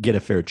didn't get a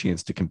fair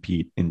chance to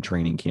compete in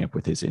training camp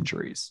with his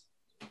injuries.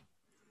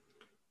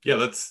 Yeah,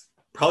 that's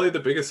probably the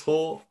biggest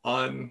hole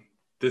on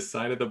this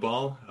side of the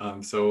ball.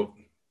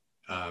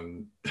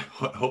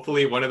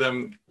 Hopefully one of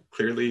them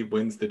clearly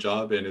wins the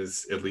job and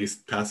is at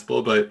least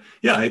passable. But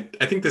yeah, I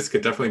think this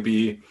could definitely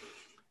be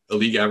a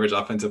league average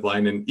offensive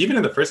line. And even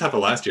in the first half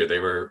of last year, they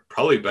were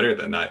probably better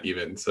than that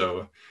even.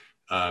 So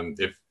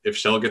if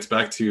Shell gets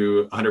back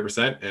to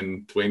 100%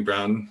 and Dwayne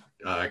Brown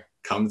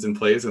comes and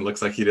plays and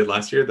looks like he did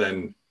last year,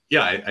 then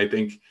yeah, I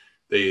think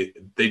they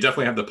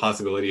definitely have the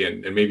possibility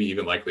and maybe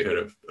even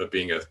likelihood of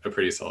being a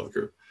pretty solid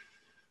group.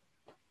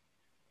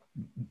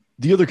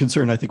 The other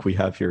concern I think we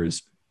have here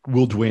is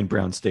will Dwayne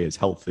Brown stay as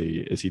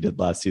healthy as he did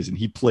last season?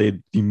 He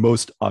played the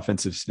most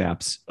offensive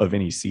snaps of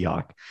any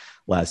Seahawk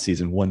last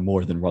season, one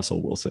more than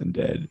Russell Wilson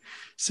did.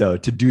 So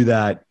to do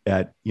that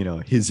at,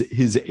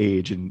 his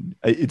age, and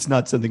it's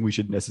not something we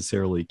should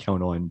necessarily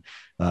count on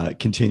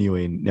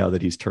continuing now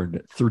that he's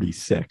turned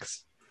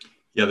 36.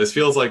 Yeah, this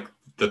feels like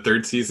the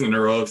third season in a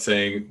row of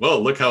saying, well,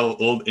 look how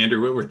old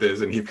Andrew Whitworth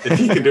is, and if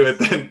he can do it,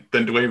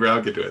 then Dwayne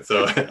Brown can do it.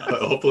 So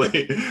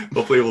hopefully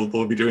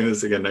we'll be doing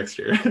this again next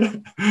year.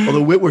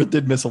 Although Whitworth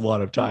did miss a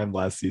lot of time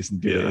last season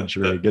due to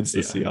injury against the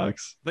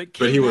Seahawks. But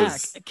came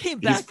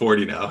back. He's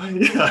 40 now.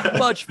 Yeah.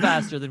 Much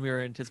faster than we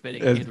were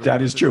anticipating.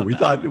 That is true. We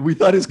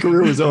thought his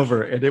career was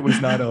over, and it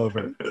was not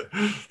over.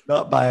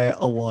 Not by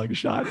a long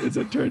shot, as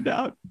it turned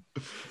out.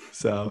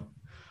 So,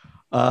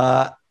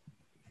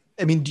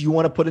 do you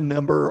want to put a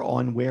number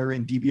on where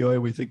in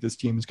DVOA we think this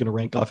team is going to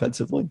rank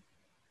offensively?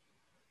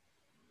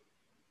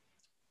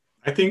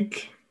 I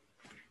think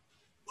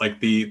like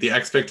the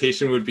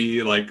expectation would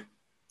be like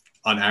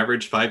on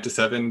average 5 to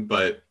 7,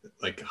 but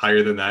like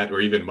higher than that, or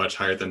even much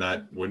higher than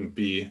that, wouldn't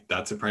be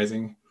that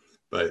surprising.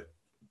 But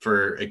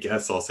for a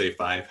guess, I'll say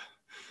 5.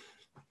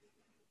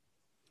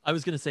 I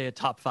was going to say a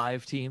top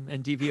 5 team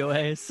in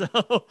DVOA.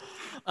 So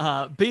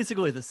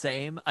basically the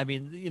same.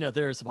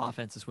 There are some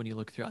offenses when you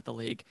look throughout the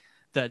league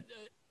that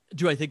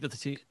do I think that the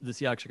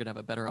Seahawks are going to have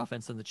a better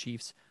offense than the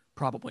Chiefs?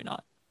 Probably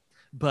not.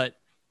 But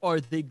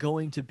are they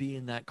going to be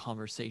in that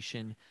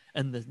conversation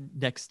and the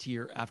next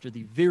tier after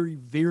the very,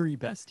 very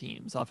best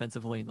teams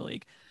offensively in the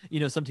league?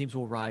 Some teams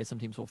will rise, some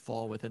teams will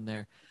fall within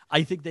there.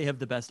 I think they have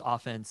the best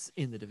offense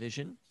in the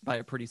division by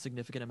a pretty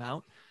significant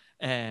amount.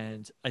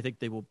 And I think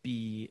they will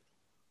be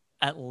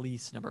at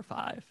least number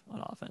 5 on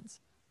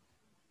offense.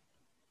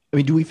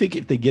 Do we think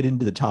if they get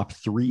into the top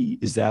 3,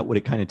 is that what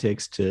it kind of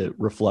takes to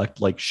reflect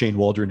like Shane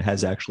Waldron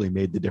has actually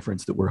made the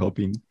difference that we're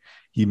hoping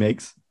he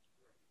makes?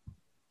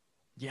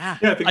 Yeah.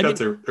 Yeah, I think that's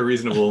a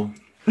reasonable.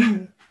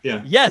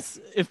 Yeah. Yes.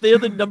 If they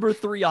have the number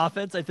 3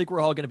 offense, I think we're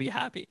all going to be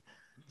happy.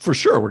 For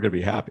sure, we're going to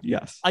be happy.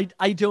 Yes.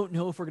 I don't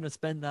know if we're going to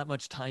spend that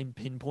much time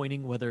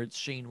pinpointing whether it's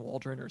Shane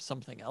Waldron or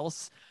something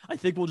else. I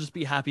think we'll just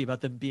be happy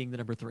about them being the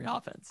number 3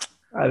 offense.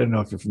 I don't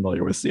know if you're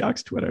familiar with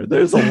Seahawks Twitter.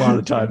 There's a lot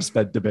of time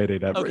spent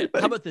debating everything. Okay,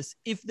 how about this?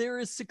 If there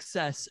is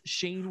success,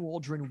 Shane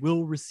Waldron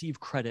will receive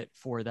credit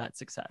for that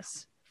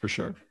success. For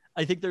sure.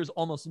 I think there's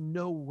almost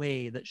no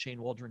way that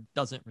Shane Waldron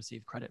doesn't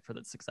receive credit for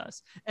that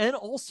success. And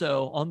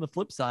also on the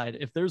flip side,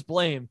 if there's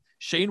blame,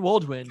 Shane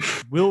Waldron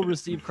will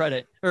receive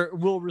credit or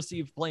will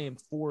receive blame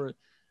for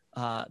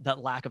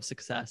that lack of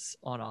success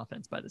on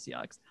offense by the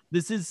Seahawks.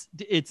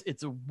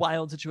 It's a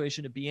wild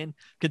situation to be in,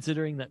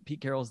 considering that Pete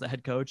Carroll is the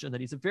head coach and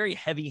that he's a very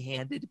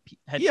heavy-handed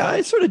head coach.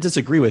 I sort of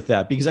disagree with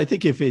that, because I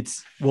think if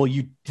it's, well,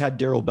 you had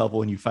Darrell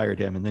Bevell and you fired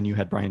him, and then you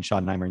had Brian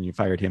Schottenheimer and you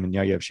fired him, and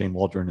now you have Shane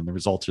Waldron and the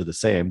results are the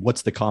same.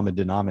 What's the common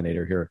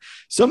denominator here?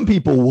 Some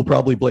people will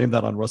probably blame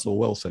that on Russell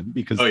Wilson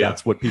because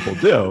that's what people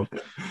do.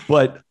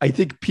 But I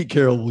think Pete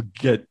Carroll will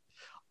get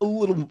a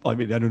little, I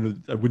don't know,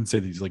 I wouldn't say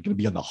that he's like going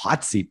to be on the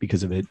hot seat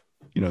because of it,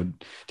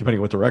 depending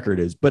on what the record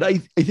is. But I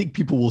think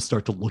people will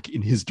start to look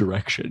in his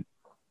direction.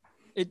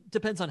 It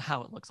depends on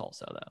how it looks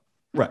also,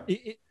 though.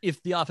 Right.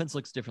 If the offense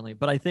looks differently.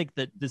 But I think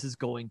that this is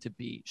going to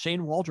be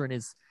Shane Waldron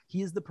is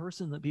the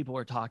person that people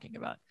are talking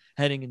about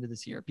heading into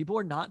this year. People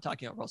are not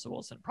talking about Russell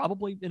Wilson,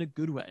 probably in a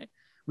good way.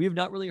 We have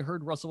not really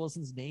heard Russell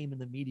Wilson's name in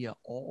the media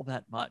all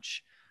that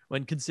much,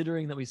 when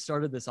considering that we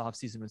started this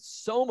offseason with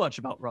so much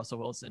about Russell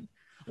Wilson.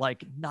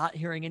 Like, not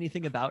hearing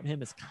anything about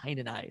him is kind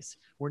of nice.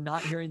 We're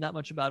not hearing that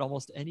much about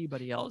almost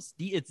anybody else.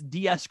 It's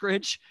D.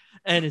 Eskridge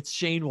and it's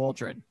Shane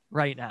Waldron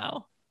right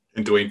now.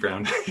 And Dwayne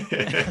Brown.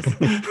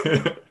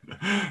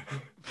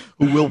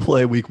 Who will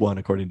play week 1,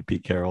 according to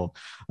Pete Carroll.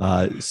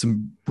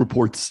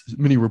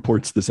 Many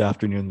reports this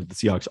afternoon that the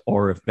Seahawks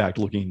are, in fact,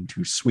 looking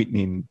to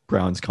sweetening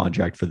Brown's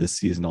contract for this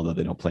season, although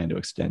they don't plan to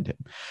extend him.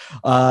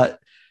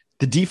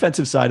 The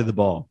defensive side of the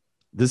ball,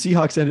 the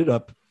Seahawks ended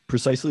up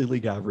precisely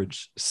league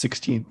average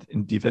 16th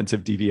in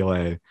defensive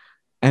DVOA.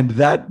 And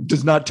that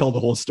does not tell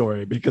the whole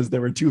story, because there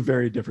were 2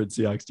 very different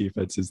Seahawks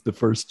defenses. The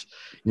first,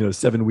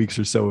 7 weeks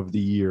or so of the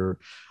year,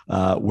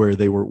 where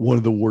they were one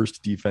of the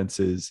worst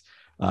defenses,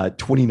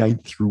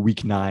 29th through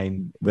week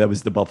 9. That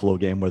was the Buffalo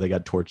game where they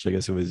got torched. I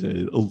guess it was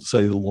a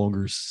slightly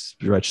longer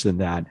stretch than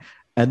that.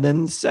 And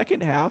then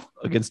second half,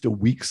 against a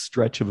weak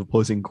stretch of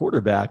opposing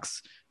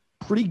quarterbacks,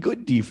 pretty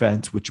good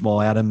defense with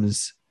Jamal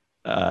Adams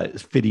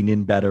fitting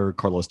in better,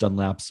 Carlos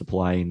Dunlap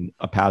supplying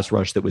a pass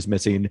rush that was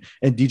missing,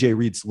 and DJ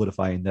Reed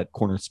solidifying that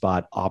corner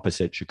spot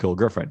opposite Shaquille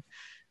Griffin.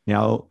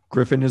 Now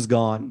Griffin is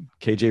gone.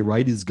 KJ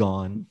Wright is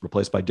gone,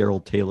 replaced by Darrell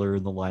Taylor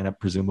in the lineup,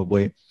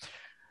 presumably.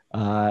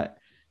 The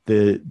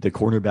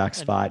cornerback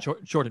spot.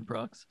 Jordan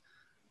Brooks.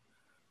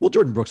 Well,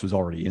 Jordan Brooks was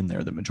already in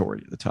there the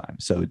majority of the time.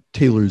 So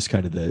Taylor's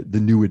kind of the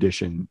new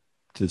addition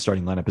to the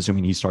starting lineup,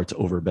 assuming he starts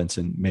over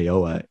Benson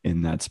Mayoa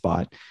in that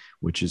spot,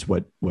 which is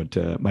what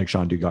Mike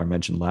Sean Dugar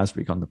mentioned last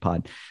week on the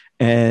pod.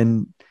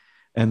 And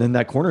then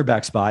that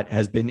cornerback spot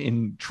has been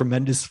in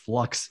tremendous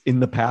flux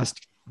in the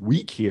past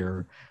week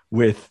here,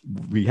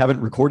 we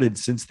haven't recorded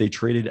since they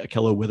traded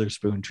Akello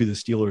Witherspoon to the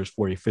Steelers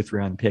for a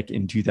 5th-round pick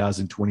in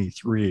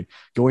 2023,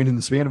 going in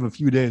the span of a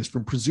few days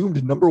from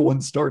presumed number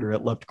 1 starter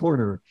at left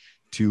corner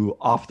to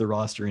off the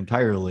roster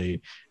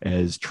entirely,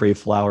 as Trey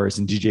Flowers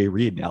and DJ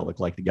Reed now look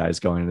like the guys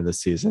going into this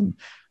season.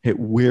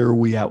 Where are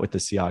we at with the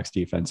Seahawks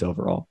defense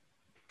overall?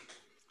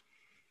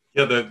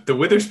 Yeah, the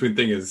Witherspoon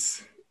thing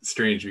is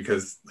strange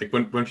because like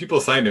when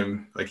people signed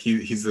him, like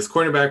he's this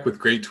cornerback with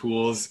great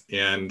tools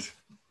and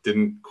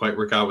didn't quite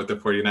work out with the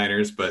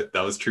 49ers, but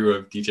that was true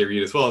of DJ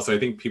Reed as well. So I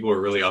think people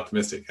were really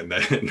optimistic, and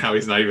then now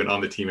he's not even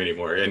on the team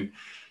anymore. And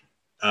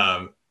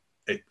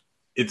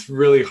it's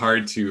really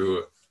hard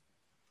to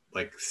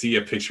like see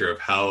a picture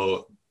of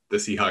how the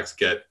Seahawks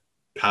get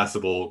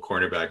passable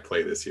cornerback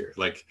play this year.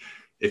 Like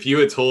if you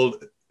had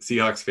told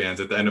Seahawks fans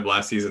at the end of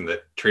last season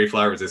that Trey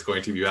Flowers is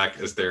going to be back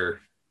as their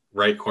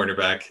right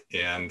cornerback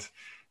and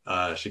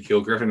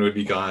Shaquille Griffin would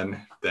be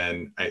gone,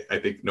 then I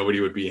think nobody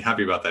would be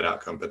happy about that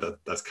outcome. But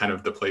that's kind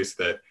of the place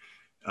that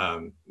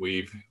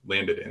we've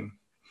landed in.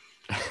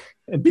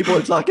 And people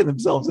are talking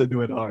themselves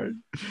into it hard.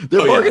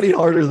 They're bargaining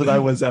harder than I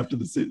was after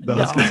the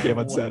Huskies game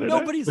on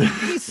Saturday.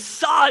 We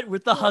saw it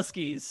with the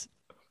Huskies.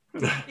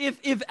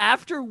 If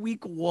after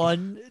week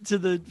 1 to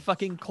the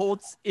fucking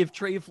Colts, if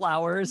Trey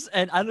Flowers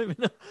and I don't even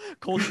know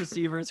Colts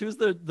receivers, who's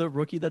the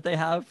rookie that they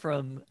have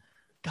from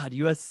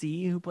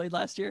USC who played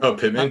last year? Oh,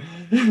 Pittman.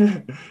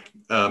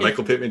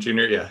 Michael Pittman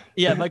Jr.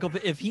 Yeah, Michael.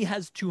 If he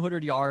has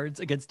 200 yards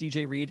against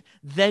DJ Reed,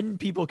 then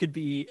people could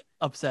be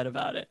upset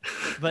about it.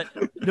 But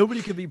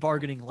nobody could be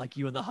bargaining like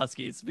you and the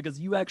Huskies because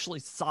you actually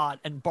saw it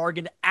and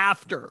bargained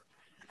after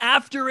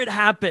it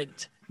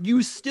happened.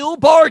 You still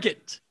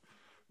bargained.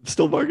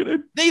 Still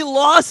bargaining. They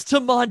lost to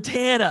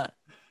Montana.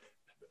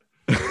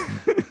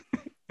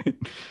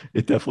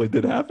 It definitely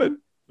did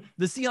happen.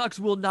 The Seahawks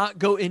will not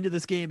go into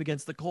this game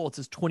against the Colts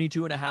as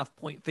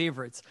 22.5-point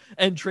favorites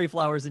and Trey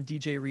Flowers and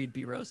DJ Reed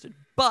be roasted.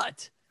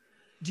 But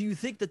do you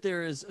think that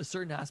there is a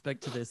certain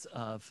aspect to this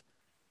of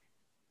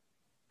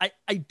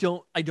I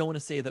don't want to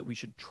say that we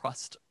should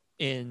trust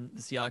in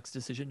the Seahawks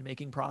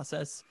decision-making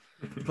process,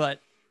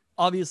 but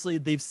obviously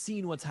they've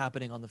seen what's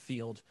happening on the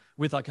field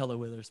with Akello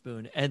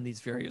Witherspoon and these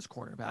various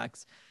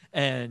cornerbacks.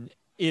 And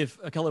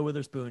if Akello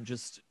Witherspoon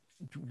just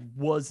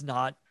was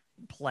not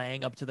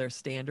playing up to their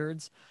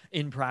standards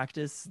in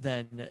practice,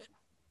 then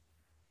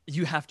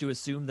you have to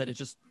assume that it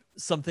just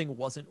something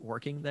wasn't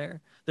working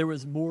there. There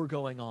was more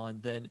going on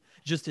than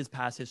just his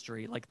past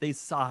history. Like they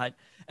saw it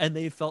and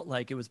they felt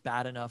like it was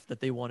bad enough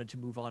that they wanted to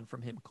move on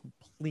from him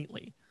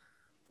completely.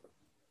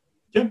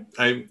 Yeah,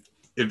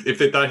 if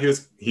they thought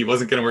he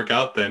wasn't going to work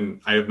out, then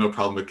I have no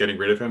problem with getting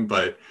rid of him.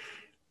 But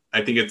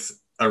I think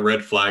it's a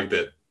red flag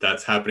that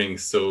that's happening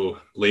so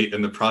late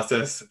in the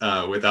process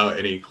without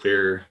any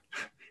clear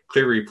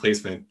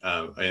replacement,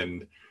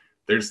 and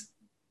there's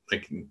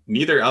like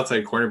neither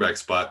outside cornerback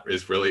spot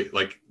is really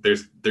like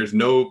there's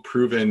no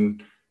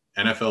proven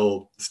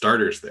NFL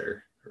starters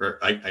there. Or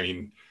I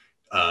mean,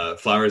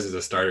 Flowers is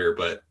a starter,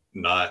 but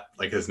not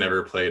like has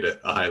never played at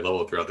a high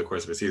level throughout the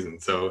course of a season.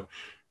 So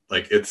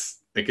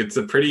it's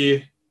a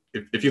pretty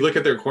if you look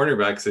at their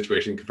cornerback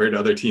situation compared to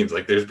other teams,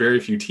 like there's very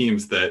few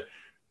teams that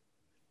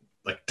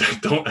like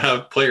don't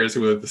have players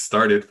who have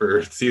started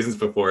for seasons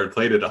before and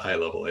played at a high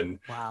level. And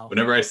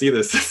whenever I see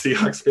this,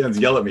 Seahawks fans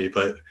yell at me,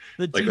 but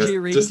the like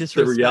DJ Reed just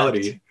disrespect. The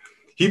reality.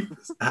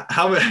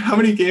 How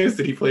many games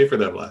did he play for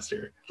them last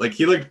year? Like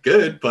he looked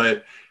good,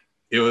 but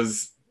it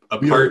was a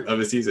part of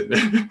a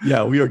season.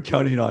 Yeah, we are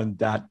counting on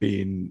that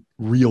being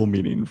real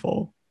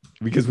meaningful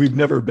because we've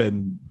never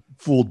been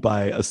fooled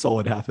by a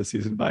solid half a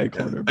season by a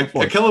corner.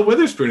 Akello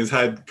Witherspoon has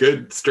had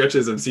good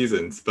stretches of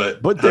seasons,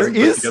 but there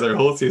is together a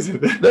whole season.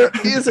 There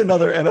is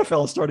another veteran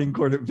NFL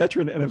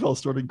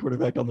starting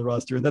quarterback on the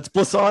roster, and that's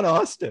Blasson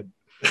Austin,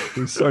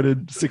 who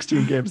started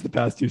 16 games the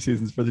past 2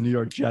 seasons for the New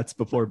York Jets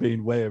before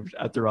being waived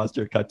at the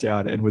roster cut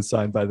down and was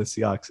signed by the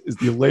Seahawks. Is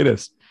the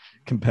latest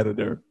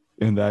competitor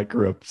in that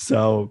group.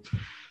 So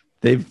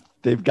they've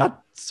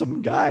got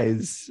some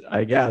guys,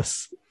 I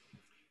guess.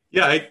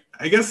 Yeah,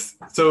 I guess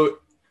so.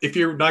 If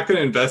you're not going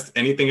to invest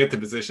anything at the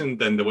position,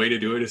 then the way to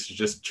do it is to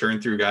just churn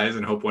through guys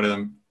and hope one of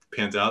them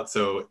pans out.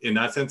 So in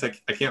that sense,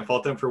 I can't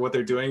fault them for what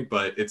they're doing,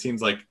 but it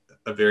seems like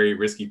a very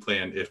risky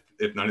plan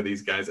if none of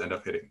these guys end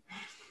up hitting.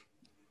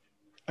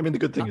 I mean, the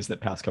good thing is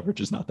that pass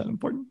coverage is not that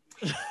important.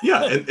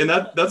 Yeah, and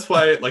that's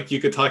why like you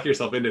could talk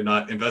yourself into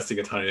not investing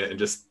a ton in it and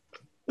just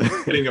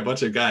hitting a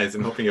bunch of guys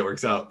and hoping it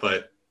works out.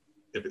 But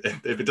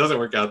if it doesn't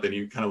work out, then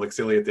you kind of look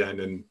silly at the end,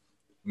 and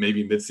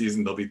maybe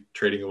mid-season they'll be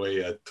trading away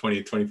a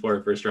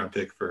 2024 first-round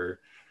pick for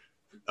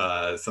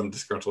some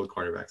disgruntled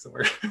cornerback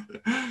somewhere.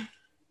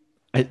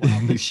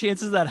 The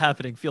chances of that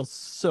happening feel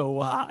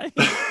so high.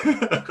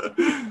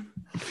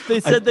 They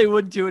said they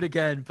wouldn't do it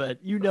again,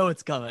 but you know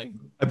it's coming.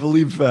 I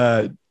believe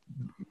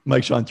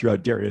Mike Sean threw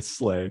out Darius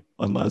Slay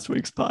on last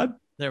week's pod.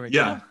 There we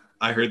go.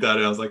 I heard that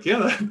and I was like,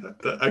 yeah,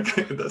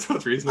 that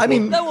sounds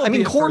reasonable. That will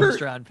be a corner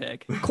first-round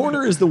pick.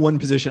 Corner is the one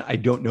position I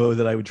don't know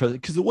that I would trust,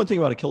 because the one thing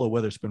about Ahkello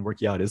Witherspoon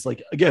working out is,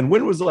 like, again,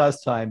 when was the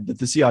last time that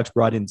the Seahawks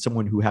brought in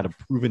someone who had a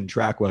proven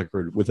track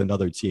record with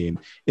another team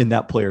and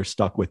that player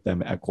stuck with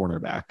them at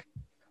cornerback?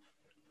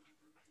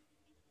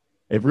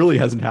 It really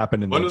hasn't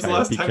happened in when was the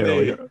last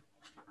time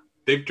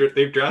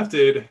they've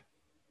drafted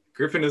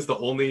Griffin is the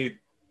only.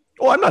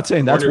 Oh, I'm not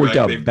saying that's worked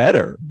out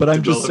better, but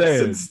I'm just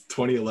saying since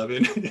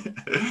 2011.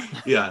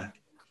 Yeah.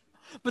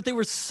 But they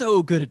were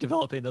so good at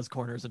developing those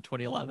corners in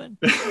 2011.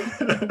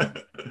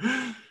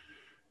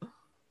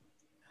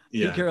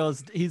 Yeah.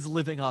 He's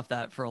living off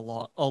that for a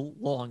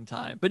long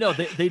time. But no,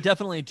 they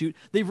definitely do.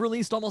 They've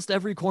released almost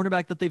every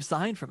cornerback that they've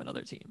signed from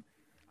another team.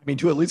 I mean,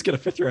 to at least get a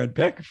 5th-round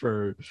pick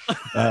for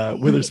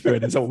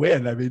Witherspoon is a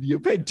win. I mean, you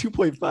paid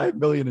 $2.5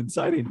 million in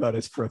signing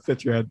bonus for a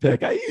 5th-round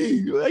pick.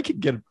 I could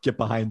get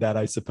behind that,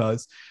 I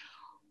suppose.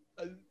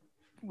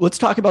 Let's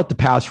talk about the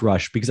pass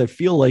rush, because I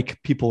feel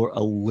like people are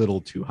a little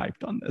too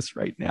hyped on this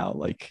right now.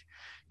 Like,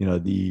 you know,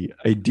 the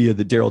idea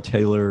that Darrell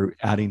Taylor,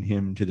 adding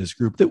him to this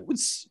group that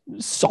was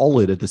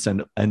solid at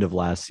the end of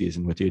last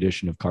season with the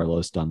addition of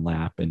Carlos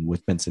Dunlap and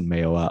with Benson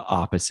Mayo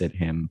opposite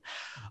him.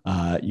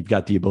 You've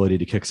got the ability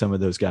to kick some of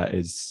those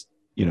guys,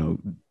 you know,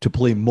 to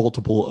play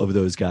multiple of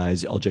those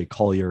guys, LJ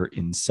Collier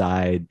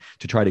inside,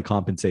 to try to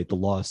compensate the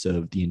loss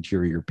of the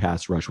interior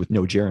pass rush with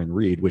no Jaron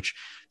Reed, which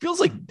feels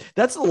like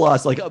that's the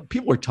loss. Like,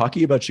 people are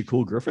talking about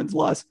Shaquille Griffin's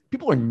loss.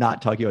 People are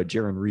not talking about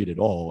Jaron Reed at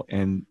all.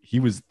 And he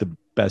was the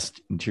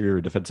best interior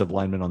defensive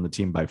lineman on the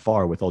team by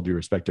far, with all due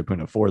respect to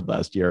Puna Ford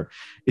last year.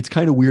 It's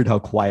kind of weird how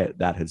quiet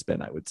that has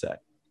been, I would say.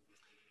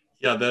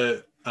 Yeah.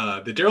 The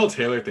Darrell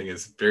Taylor thing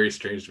is very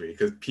strange to me,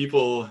 because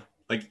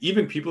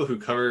even people who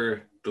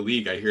cover the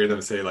league, I hear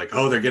them say, like,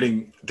 oh, they're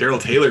getting Darrell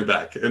Taylor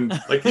back. And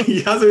like,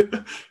 he hasn't,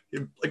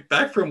 like,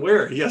 back from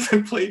where? He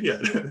hasn't played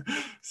yet.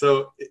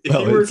 So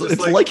it's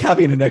like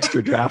having an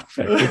extra draft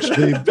pick, which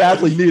they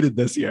badly needed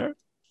this year.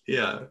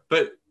 Yeah.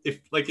 But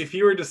if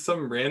he were just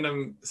some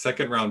random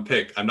 2nd-round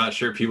pick, I'm not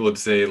sure people would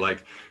say,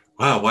 like,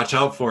 wow, watch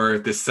out for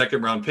this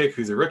 2nd-round pick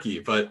who's a rookie.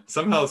 But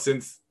somehow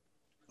since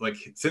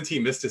he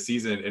missed a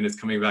season and is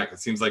coming back, it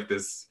seems like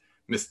this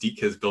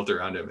mystique has built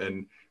around him.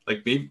 And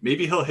like,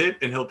 maybe he'll hit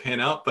and he'll pan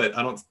out, but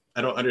I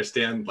don't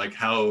understand, like,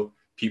 how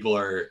people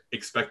are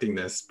expecting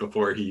this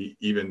before he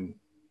even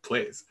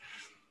plays.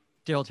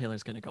 Darrell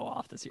Taylor's going to go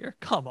off this year.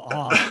 Come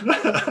on.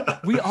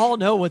 We all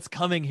know what's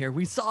coming here.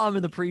 We saw him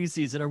in the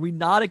preseason. Are we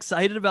not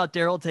excited about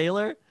Darrell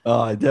Taylor?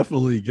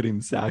 Definitely getting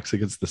sacks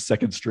against the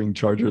 2nd-string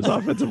Chargers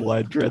offensive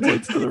line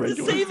translates to the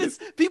regular. Same as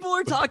people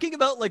are talking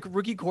about, like,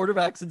 rookie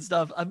quarterbacks and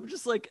stuff. I'm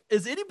just like,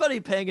 is anybody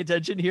paying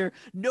attention here?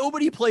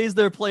 Nobody plays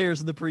their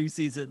players in the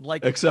preseason.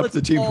 Like, except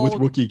the teams with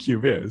rookie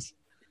QBs.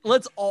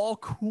 Let's all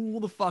cool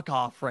the fuck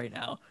off right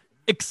now,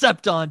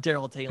 except on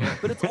Darrell Taylor.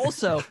 But it's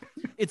also,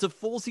 it's a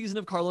full season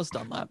of Carlos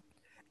Dunlap.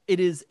 It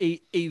is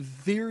a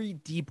very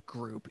deep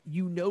group.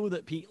 You know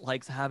that Pete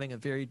likes having a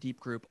very deep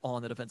group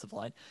on the defensive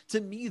line. To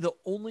me, the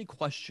only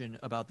question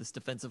about this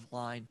defensive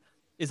line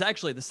is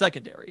actually the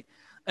secondary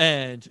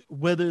and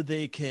whether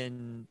they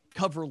can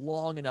cover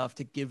long enough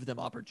to give them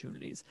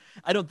opportunities.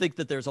 I don't think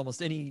that there's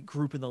almost any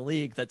group in the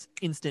league that's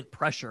instant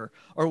pressure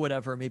or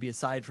whatever, maybe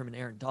aside from an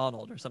Aaron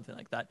Donald or something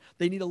like that.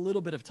 They need a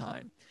little bit of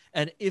time.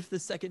 And if the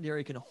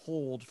secondary can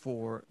hold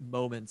for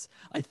moments,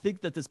 I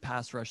think that this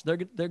pass rush, they're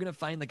going to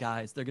find the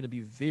guys. They're going to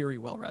be very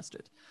well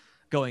rested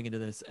going into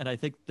this. And I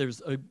think there's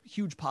a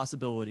huge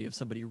possibility of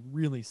somebody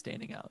really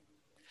standing out.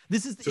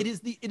 It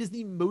is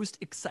the most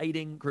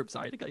exciting group,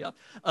 sorry to cut you off,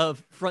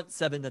 of front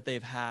 7 that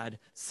they've had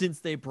since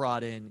they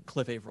brought in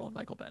Cliff Averill and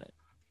Michael Bennett.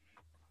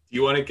 Do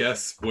you want to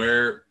guess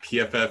where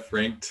PFF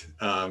ranked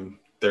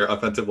their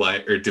offensive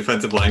line or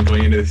defensive line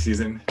going into the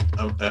season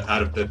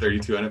out of the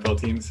 32 NFL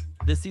teams?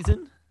 This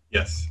season?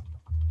 Yes.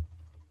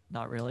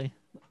 Not really.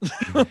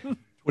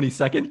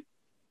 22nd?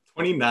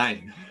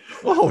 29.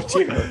 Oh,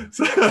 dear.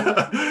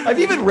 I've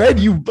even read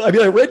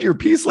I read your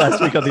piece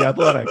last week on The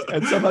Athletic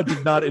and somehow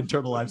did not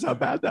internalize how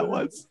bad that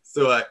was.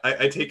 So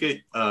I take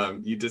it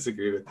you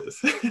disagree with this.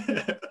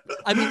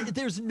 I mean,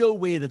 there's no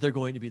way that they're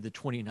going to be the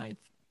 29th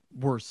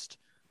worst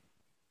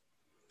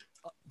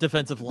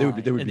defensive line.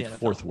 They would be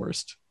 4th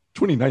worst.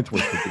 29th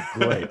worst would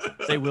be great.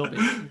 They will be.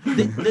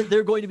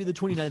 They're going to be the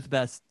 29th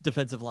best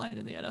defensive line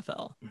in the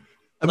NFL.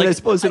 I mean, I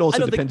suppose it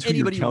also depends who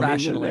you're anybody counting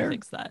rationally in there.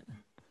 thinks that.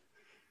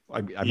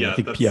 I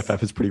think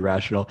PFF is pretty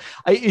rational.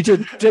 It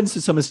depends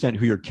to some extent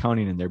who you're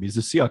counting in there, because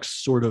the Seahawks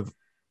sort of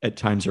at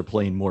times are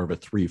playing more of a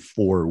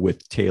 3-4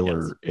 with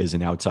Taylor as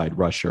an outside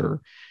rusher,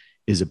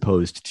 as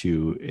opposed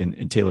to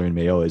and Taylor and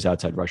Mayo as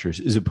outside rushers,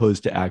 as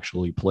opposed to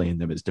actually playing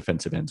them as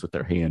defensive ends with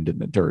their hand in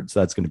the dirt.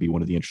 So that's going to be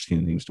one of the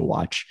interesting things to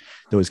watch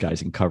those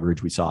guys in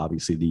coverage. We saw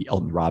obviously the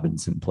Elton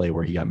Robinson play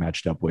where he got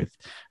matched up with,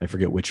 I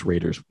forget which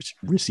Raiders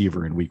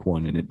receiver in week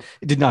 1. And it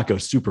did not go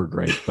super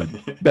great, but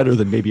better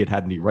than maybe it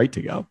had any right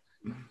to go.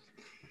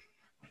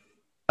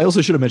 I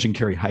also should have mentioned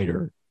Kerry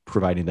Hyder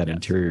providing that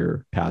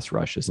interior pass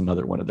rush is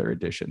another one of their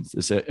additions.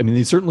 I mean,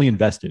 they certainly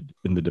invested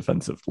in the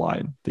defensive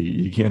line.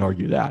 You can't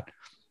argue that.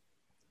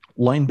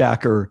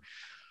 Linebacker,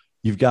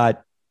 you've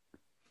got,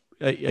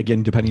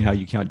 again, depending how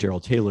you count Darrell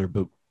Taylor,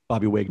 but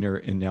Bobby Wagner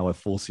and now a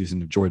full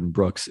season of Jordan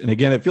Brooks. And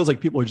again, it feels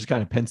like people are just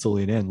kind of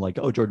penciling in like,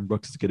 oh, Jordan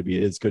Brooks is going to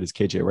be as good as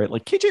KJ Wright.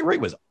 Like KJ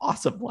Wright was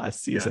awesome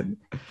last season.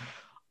 Yeah.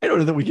 I don't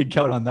know that we can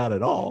count on that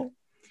at all.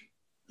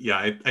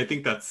 Yeah, I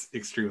think that's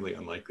extremely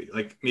unlikely.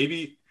 Like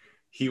maybe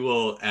he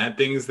will add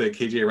things that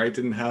KJ Wright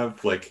didn't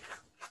have. Like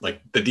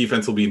the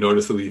defense will be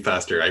noticeably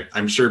faster.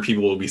 I'm sure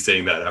people will be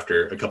saying that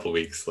after a couple of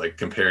weeks, like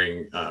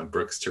comparing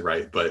Brooks to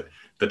Wright, but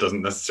that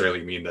doesn't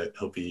necessarily mean that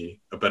he'll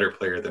be a better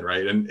player than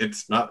Wright. And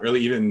it's not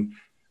really even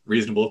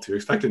reasonable to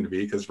expect him to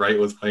be, because Wright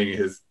was playing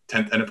his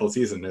 10th NFL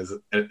season as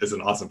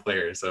an awesome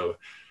player. So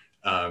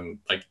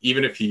like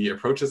even if he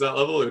approaches that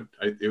level,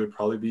 it would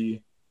probably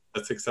be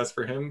a success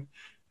for him.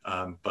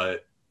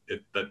 But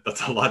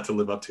that's a lot to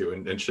live up to,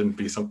 and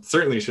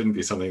certainly shouldn't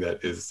be something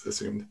that is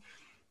assumed.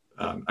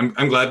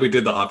 I'm glad we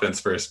did the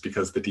offense first,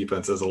 because the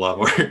defense is a lot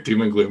more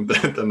doom and gloom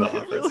than the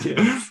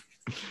offense.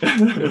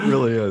 It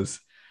really is.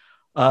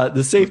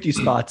 The safety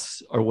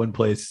spots are one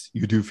place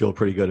you do feel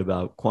pretty good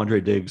about.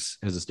 Quandre Diggs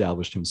has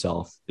established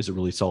himself as a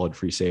really solid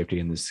free safety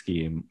in this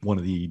scheme, one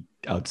of the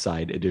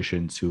outside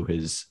additions who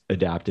has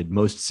adapted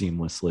most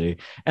seamlessly.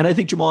 And I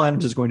think Jamal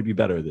Adams is going to be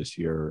better this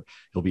year.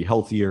 He'll be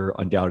healthier,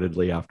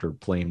 undoubtedly, after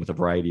playing with a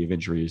variety of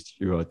injuries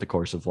throughout the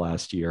course of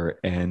last year.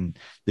 And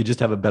they just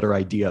have a better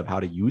idea of how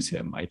to use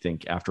him, I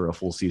think, after a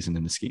full season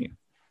in the scheme.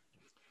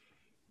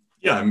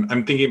 Yeah,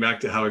 I'm thinking back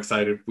to how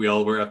excited we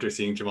all were after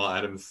seeing Jamal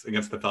Adams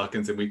against the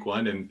Falcons in week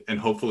 1. And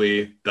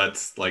hopefully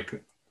that's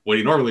like what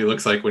he normally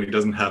looks like when he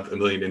doesn't have a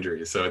million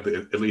injuries. So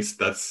at least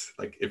that's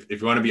like, if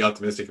you want to be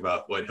optimistic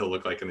about what he'll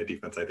look like in the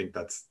defense, I think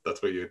that's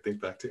what you would think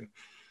back to.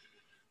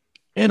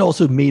 And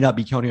also may not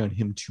be counting on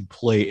him to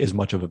play as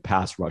much of a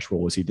pass rush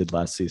role as he did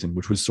last season,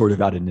 which was sort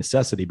of out of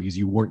necessity because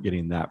you weren't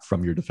getting that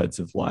from your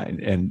defensive line.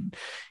 And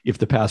if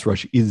the pass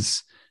rush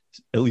is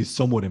at least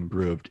somewhat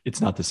improved,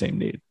 it's not the same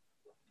need.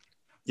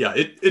 Yeah,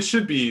 it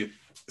should be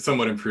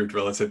somewhat improved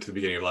relative to the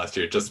beginning of last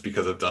year, just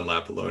because of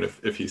Dunlap alone.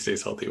 If he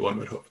stays healthy, one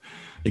would hope.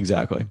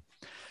 Exactly.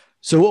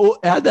 So we'll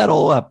add that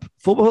all up.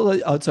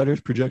 Football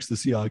Outsiders projects the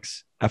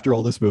Seahawks, after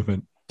all this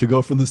movement, to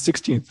go from the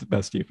 16th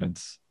best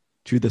defense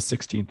to the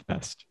 16th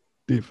best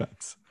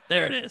defense.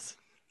 There it is.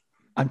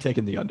 I'm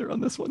taking the under on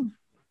this one.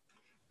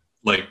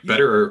 Like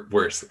better or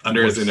worse?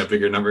 Under Worse. Is in a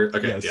bigger number?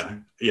 Okay, Yes.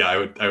 Yeah,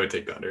 I would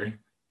take the under.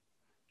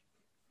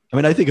 I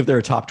mean, I think if they're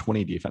a top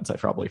 20 defense, I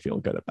probably feel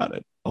good about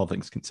it, all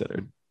things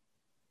considered.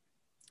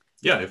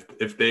 Yeah,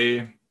 if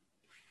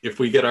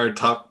we get our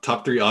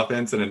top 3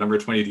 offense and a number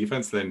 20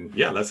 defense, then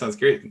yeah, that sounds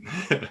great.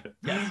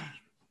 Yeah,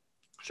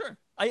 sure.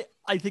 I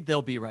think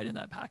they'll be right in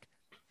that pack.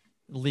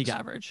 League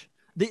average.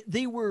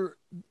 They were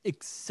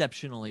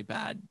exceptionally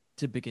bad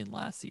to begin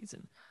last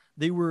season.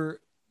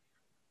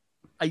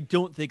 I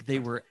don't think they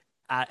were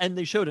and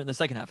they showed it in the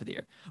second half of the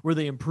year where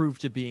they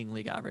improved to being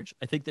league average.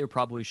 I think they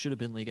probably should have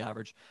been league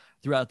average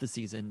throughout the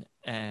season.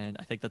 And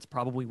I think that's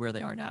probably where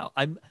they are now.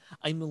 I'm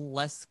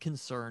less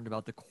concerned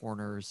about the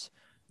corners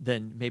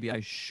than maybe I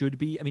should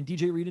be. I mean,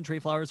 DJ Reed and Trey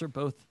Flowers are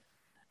both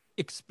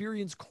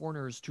experienced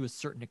corners to a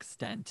certain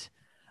extent.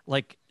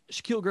 Like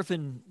Shaquille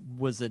Griffin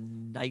was a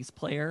nice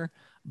player,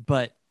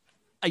 but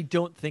I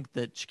don't think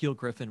that Shaquille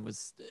Griffin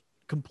was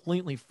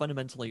completely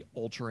fundamentally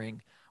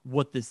altering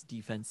what this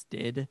defense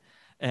did.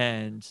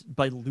 And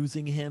by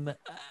losing him,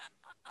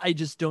 I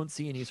just don't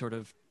see any sort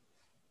of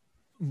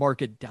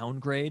market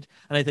downgrade.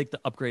 And I think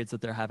the upgrades that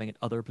they're having at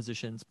other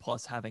positions,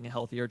 plus having a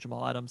healthier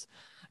Jamal Adams,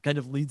 kind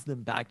of leads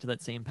them back to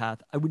that same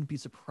path. I wouldn't be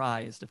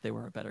surprised if they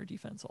were a better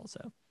defense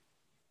also.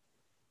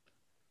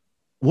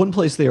 One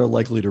place they are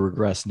likely to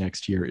regress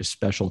next year is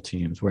special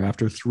teams, where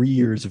after 3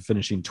 years of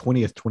finishing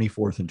 20th,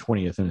 24th, and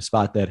 20th in a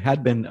spot that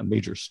had been a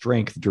major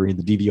strength during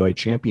the DVOA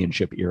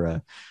championship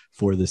era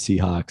for the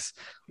Seahawks,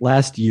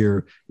 last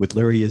year with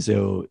Larry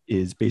Izzo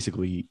is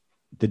basically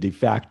the de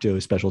facto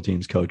special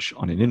teams coach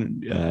on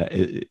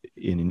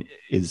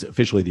is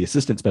officially the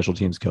assistant special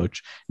teams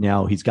coach.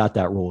 Now he's got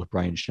that role with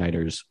Brian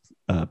Schneider's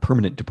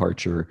permanent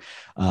departure.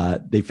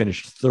 They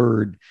finished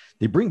 3rd.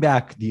 They bring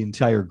back the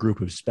entire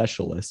group of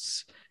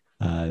specialists.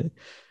 Not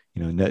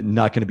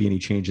going to be any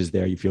changes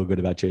there. You feel good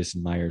about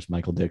Jason Myers,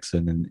 Michael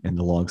Dixon, and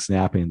the long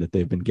snapping that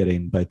they've been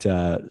getting, but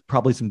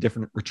probably some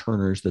different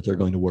returners that they're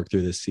going to work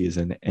through this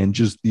season. And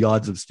just the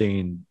odds of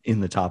staying in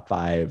the top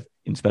 5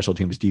 in special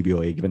teams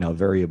DVOA, given how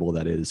variable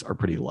that is, are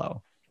pretty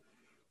low.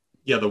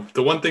 Yeah,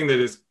 the one thing that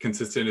is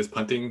consistent is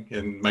punting,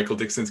 and Michael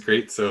Dixon's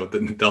great, so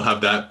they'll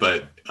have that.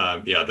 But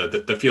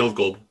the field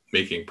goal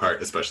making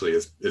part especially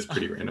is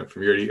pretty random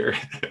from year to year.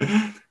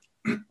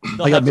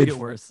 They'll have to get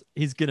worse.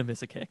 He's gonna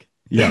miss a kick.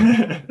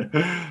 Yeah.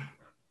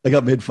 I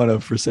got made fun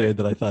of for saying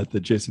that I thought that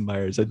Jason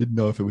Myers, I didn't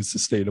know if it was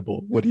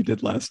sustainable what he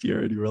did last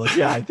year. And you were like,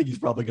 yeah, I think he's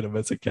probably going to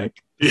miss a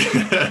kick.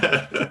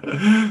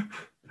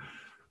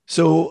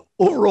 So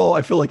overall,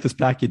 I feel like this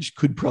package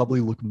could probably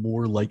look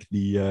more like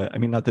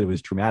not that it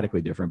was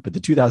dramatically different, but the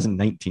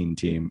 2019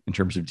 team in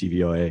terms of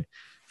DVOA,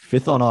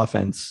 5th on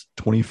offense,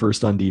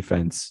 21st on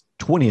defense,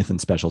 20th in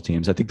special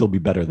teams. I think they'll be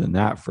better than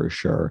that for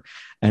sure.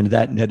 And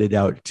that netted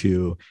out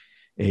to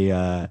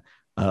a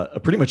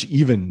pretty much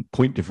even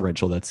point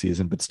differential that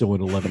season, but still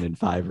an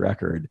 11-5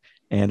 record.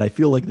 And I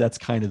feel like that's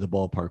kind of the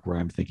ballpark where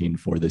I'm thinking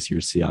for this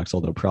year's Seahawks,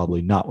 although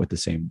probably not with the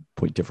same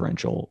point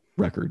differential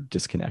record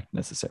disconnect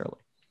necessarily.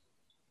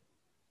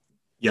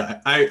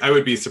 Yeah, I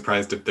would be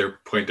surprised if their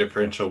point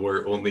differential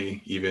were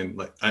only even.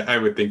 Like I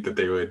would think that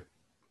they would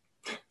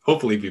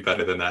hopefully be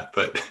better than that,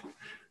 but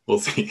we'll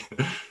see.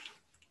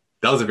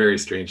 That was a very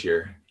strange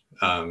year.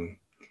 I'm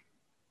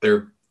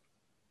trying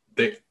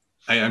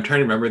to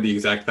remember the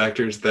exact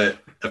factors that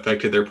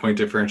affected their point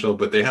differential,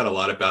 but they had a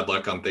lot of bad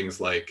luck on things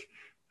like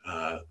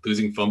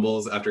losing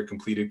fumbles after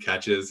completed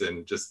catches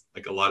and just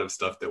like a lot of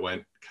stuff that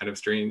went kind of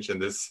strange.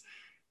 And this,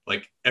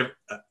 like,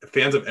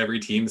 fans of every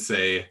team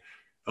say,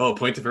 oh,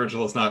 point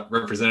differential is not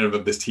representative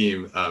of this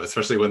team,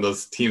 especially when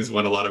those teams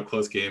won a lot of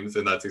close games.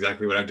 And that's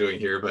exactly what I'm doing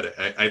here. But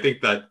I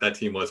think that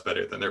team was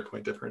better than their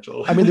point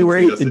differential. I mean, they were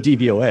 8th in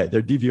DVOA.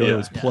 Their DVOA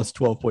was plus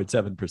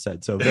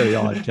 12.7%. So very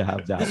odd to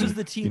have that. This was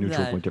the team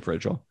neutral point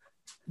differential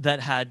that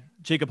had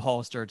Jacob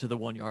Hollister to the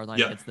 1 yard line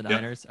against the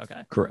Niners.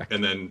 Okay. Correct.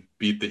 And then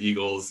beat the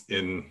Eagles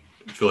in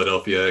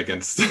Philadelphia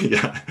against,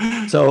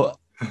 So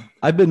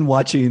I've been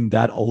watching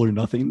that all or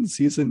nothing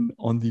season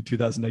on the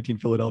 2019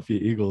 Philadelphia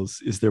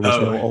Eagles. There was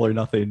no all or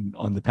nothing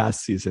on the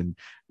past season.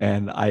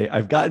 And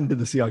I've gotten to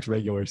the Seahawks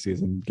regular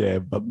season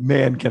game, but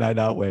man, can I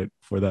not wait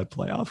for that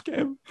playoff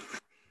game.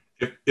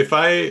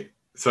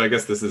 So I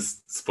guess this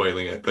is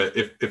spoiling it, but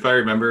if I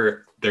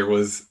remember, there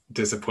was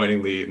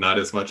disappointingly not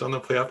as much on the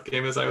playoff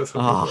game as I was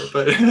hoping for,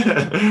 but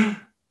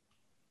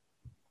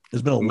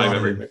there's been a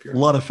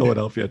lot of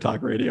Philadelphia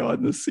talk radio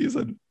on this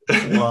season.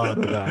 A lot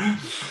of that.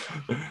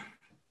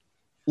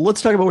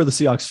 Let's talk about where the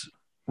Seahawks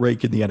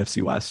rank in the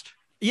NFC West.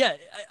 Yeah,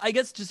 I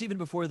guess just even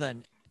before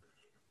then,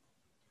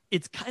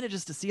 it's kind of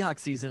just a Seahawks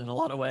season in a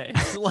lot of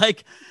ways.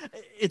 Like,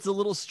 it's a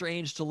little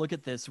strange to look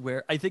at this,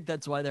 where I think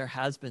that's why there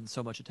has been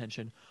so much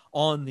attention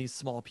on these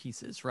small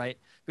pieces, right?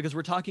 Because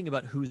we're talking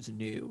about who's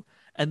new,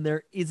 and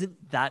there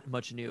isn't that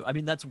much new. I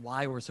mean, that's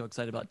why we're so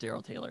excited about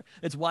Darrell Taylor.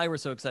 It's why we're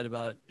so excited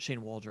about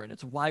Shane Waldron.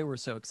 It's why we're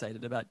so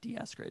excited about D.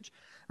 Eskridge,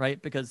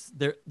 right? Because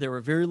there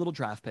were very little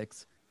draft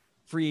picks.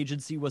 Free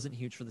agency wasn't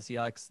huge for the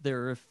Seahawks.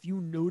 There are a few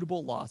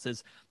notable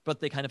losses,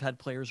 but they kind of had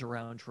players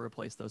around to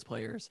replace those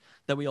players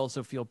that we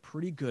also feel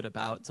pretty good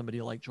about.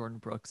 Somebody like Jordan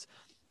Brooks.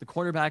 The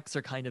cornerbacks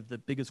are kind of the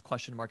biggest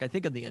question mark, I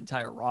think, of the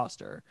entire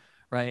roster,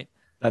 right?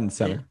 That and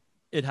center.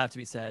 It'd have to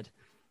be said.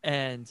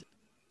 And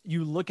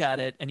you look at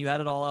it and you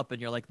add it all up and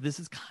you're like, this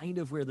is kind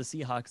of where the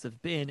Seahawks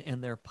have been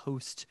in their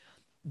post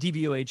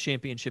DVOA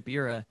championship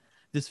era.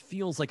 This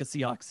feels like a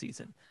Seahawks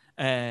season.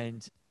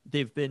 And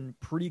they've been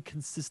pretty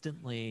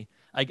consistently,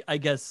 I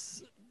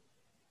guess,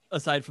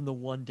 aside from the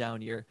one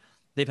down year,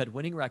 they've had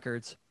winning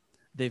records.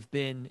 They've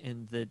been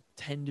in the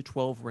 10 to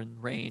 12 win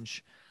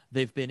range.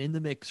 They've been in the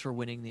mix for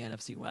winning the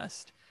NFC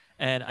West.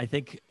 And I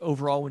think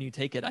overall, when you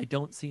take it, I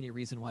don't see any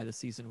reason why the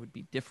season would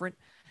be different.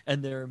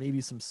 And there are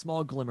maybe some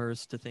small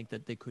glimmers to think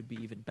that they could be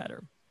even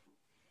better.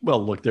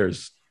 Well, look,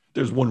 there's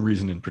one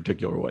reason in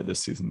particular why this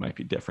season might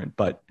be different,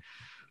 but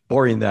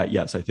barring that,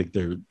 yes, I think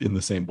they're in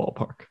the same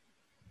ballpark.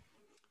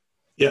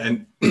 Yeah,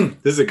 and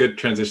this is a good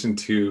transition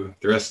to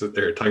the rest of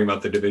they're talking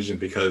about the division,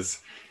 because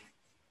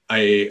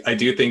I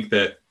do think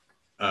that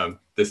the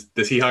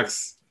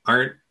Seahawks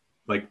aren't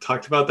like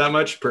talked about that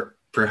much,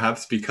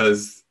 perhaps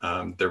because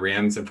the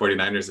Rams and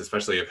 49ers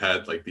especially have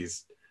had like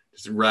these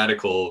just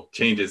radical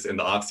changes in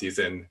the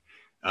offseason.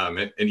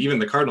 And even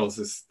the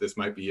Cardinals, this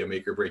might be a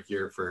make or break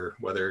year for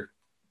whether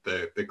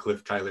the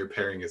Cliff Kyler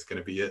pairing is going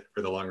to be it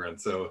for the long run.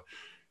 So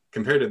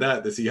compared to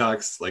that, the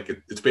Seahawks, like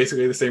it's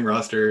basically the same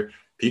roster.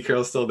 Pete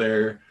Carroll's still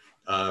there.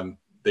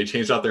 They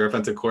changed out their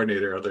offensive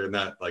coordinator. Other than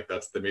that, like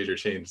that's the major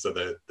change. So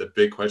the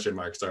big question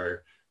marks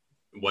are,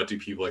 what do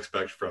people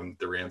expect from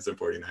the Rams and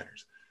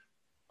 49ers?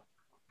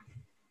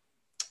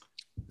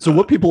 So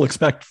what people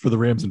expect for the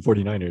Rams and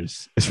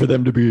 49ers is for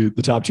them to be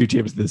the top two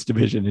teams in this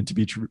division and to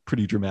be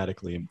pretty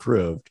dramatically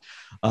improved.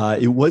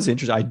 It was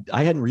interesting.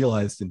 I hadn't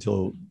realized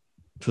until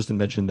Tristan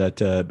mentioned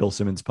that Bill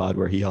Simmons pod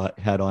where he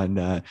had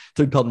on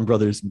three Pelton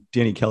brothers,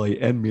 Danny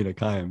Kelly and Mina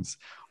Kimes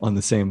on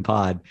the same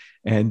pod,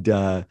 and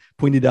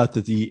pointed out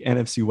that the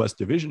NFC West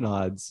division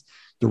odds,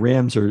 the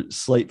Rams are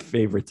slight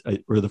favorites,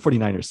 or the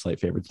 49ers slight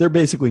favorites. They're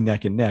basically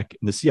neck and neck.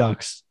 And the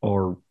Seahawks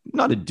are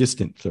not a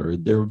distant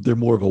third. They're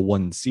more of a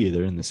 1C.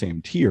 They're in the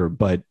same tier,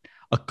 but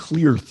a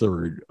clear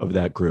third of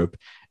that group.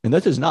 And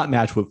that does not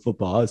match what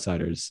Football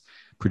Outsiders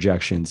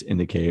projections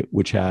indicate,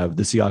 which have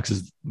the Seahawks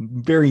as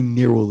very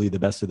narrowly the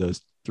best of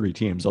those three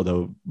teams,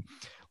 although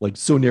like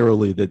so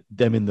narrowly that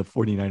them and the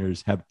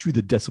 49ers have to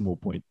the decimal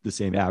point the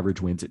same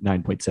average wins at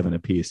 9.7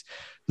 apiece.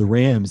 The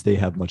Rams, they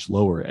have much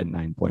lower at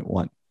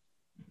 9.1.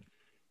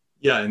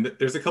 Yeah, and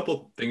there's a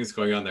couple things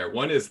going on there.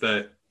 One is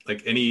that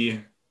like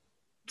any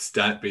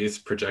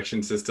stat-based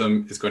projection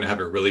system is going to have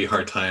a really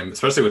hard time,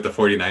 especially with the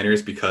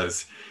 49ers,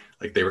 because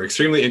like they were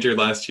extremely injured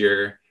last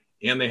year,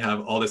 and they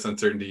have all this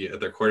uncertainty at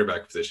their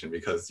quarterback position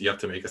because you have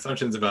to make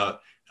assumptions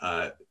about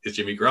is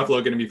Jimmy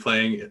Garoppolo going to be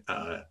playing?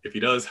 If he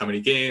does, how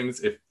many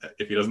games? If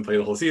he doesn't play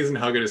the whole season,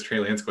 how good is Trey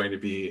Lance going to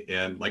be?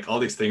 And like all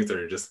these things that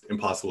are just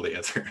impossible to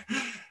answer.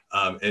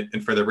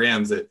 And for the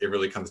Rams, it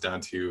really comes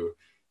down to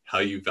how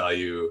you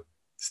value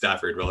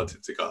Stafford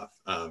relative to Goff.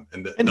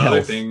 And the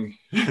other thing,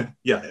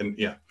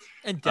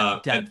 and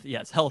depth,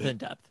 yes, health and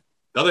depth.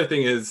 The other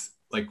thing is,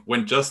 like,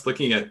 when just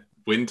looking at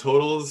win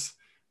totals,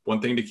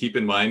 one thing to keep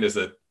in mind is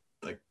that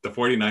like the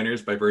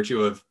 49ers, by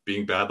virtue of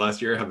being bad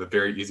last year, have a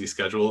very easy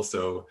schedule.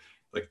 So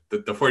like the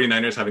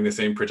 49ers having the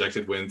same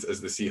projected wins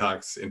as the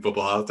Seahawks in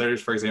Football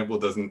Outsiders, for example,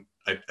 doesn't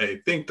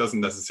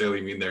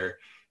necessarily mean they're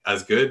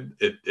as good.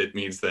 It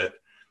means that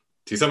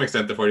to some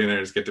extent, the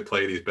 49ers get to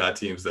play these bad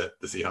teams that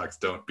the Seahawks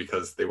don't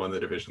because they won the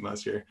division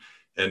last year.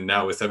 And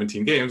now with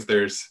 17 games,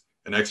 there's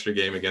an extra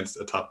game against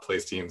a top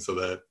place team, so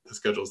that the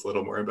schedule is a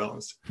little more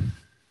imbalanced.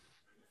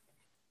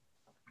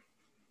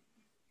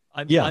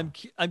 I'm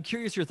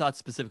curious your thoughts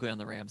specifically on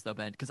the Rams though,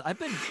 Ben, because I've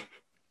been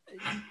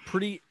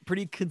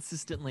pretty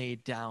consistently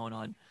down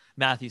on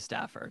Matthew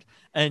Stafford,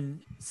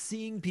 and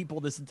seeing people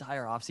this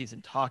entire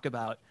offseason talk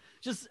about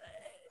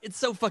it's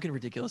so fucking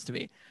ridiculous to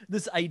me.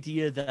 This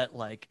idea that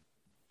like,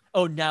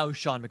 oh, now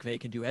Sean McVay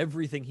can do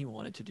everything he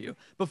wanted to do.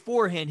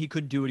 Beforehand, he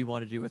couldn't do what he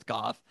wanted to do with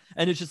Goff.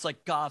 And it's just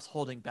like Goff's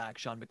holding back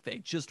Sean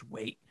McVay. Just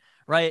wait,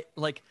 right?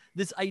 Like,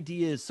 this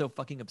idea is so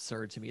fucking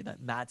absurd to me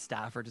that Matt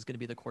Stafford is going to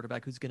be the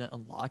quarterback who's going to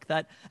unlock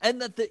that.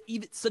 And that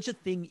such a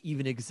thing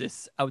even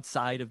exists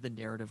outside of the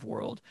narrative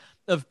world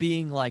of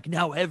being like,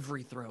 now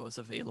every throw is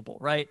available,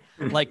 right?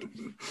 Like,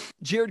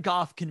 Jared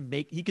Goff can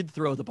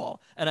throw the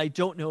ball. And I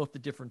don't know if the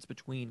difference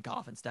between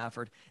Goff and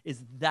Stafford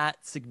is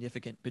that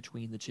significant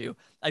between the two.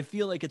 I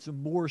feel like it's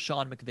more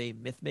Sean McVay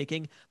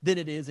myth-making than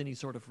it is any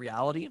sort of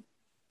reality.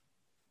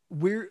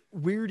 Where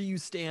do you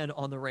stand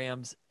on the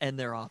Rams and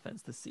their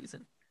offense this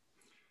season?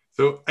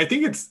 So I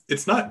think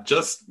it's not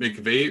just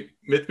McVay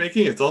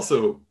myth-making, it's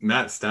also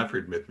Matt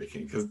Stafford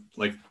myth-making, because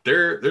like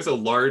there's a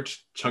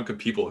large chunk of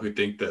people who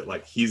think that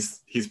like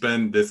he's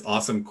been this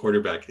awesome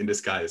quarterback in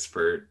disguise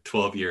for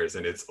 12 years,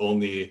 and it's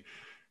only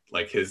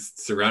like his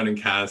surrounding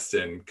cast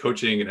and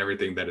coaching and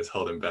everything that has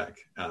held him back.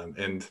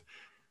 And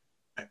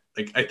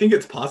I think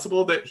it's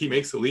possible that he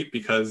makes a leap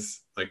because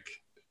like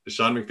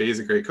Sean McVay is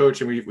a great coach,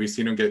 and we've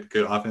seen him get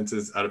good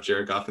offenses out of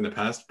Jared Goff in the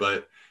past.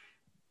 But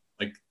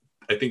like,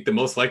 I think the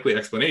most likely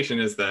explanation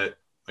is that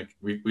like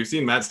we've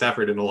seen Matt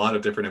Stafford in a lot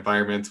of different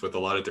environments with a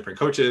lot of different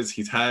coaches.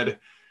 He's had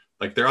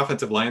like their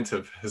offensive lines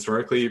have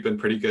historically been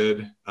pretty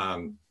good.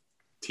 Timo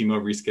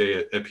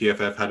Riske at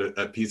PFF had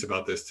a piece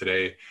about this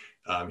today.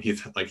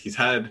 He's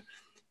had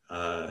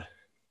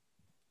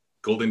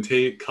Golden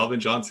Tate, Calvin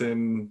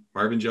Johnson,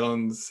 Marvin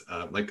Jones,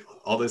 like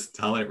all this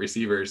talent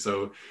receiver.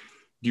 So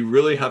you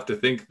really have to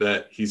think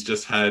that he's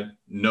just had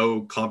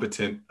no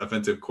competent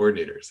offensive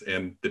coordinators.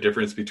 And the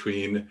difference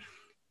between,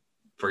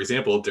 for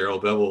example, Darrell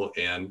Bevell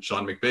and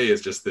Sean McVay is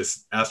just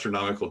this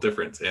astronomical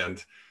difference.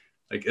 And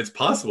like, it's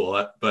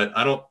possible, but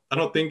I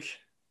don't think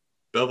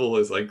Bevell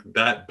is like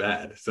that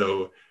bad.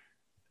 So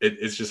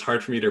it's just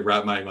hard for me to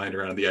wrap my mind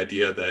around the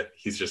idea that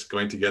he's just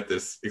going to get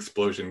this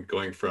explosion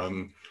going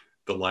from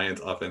the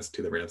Lions offense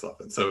to the Rams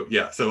offense. So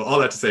yeah, so all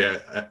that to say,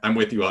 I'm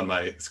with you on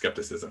my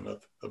skepticism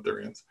of the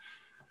Rams.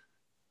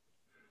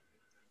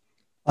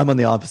 I'm on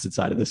the opposite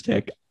side of this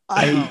take.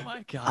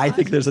 I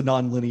think there's a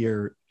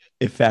nonlinear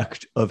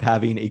effect of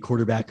having a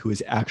quarterback who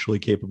is actually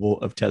capable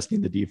of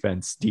testing the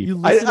defense deep. You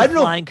listen to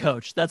Flying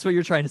Coach. That's what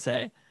you're trying to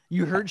say.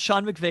 You heard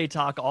Sean McVay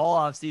talk all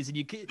offseason.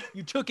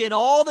 You took in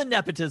all the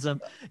nepotism.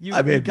 You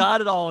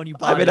got it all, and you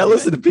bought it. I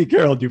listened to Pete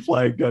Carroll do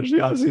Flying Coach the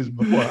offseason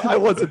before. I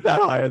wasn't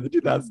that high on the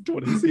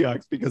 2020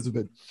 Seahawks because of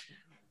it.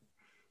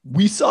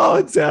 We saw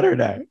on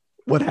Saturday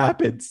what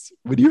happens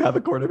when you have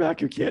a quarterback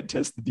who can't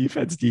test the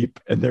defense deep,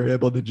 and they're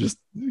able to just,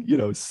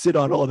 sit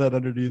on all that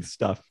underneath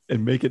stuff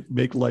and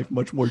make life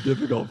much more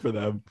difficult for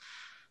them.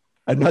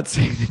 I'm not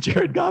saying that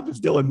Jared Goff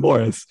is Dylan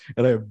Morris,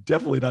 and I am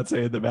definitely not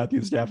saying that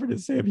Matthew Stafford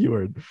is Sam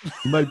Heward.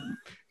 He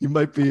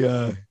might be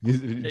Jacob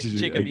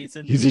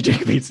Eason. He's a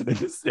Jacob Eason in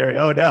this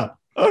scenario.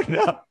 Oh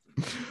no.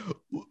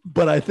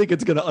 But I think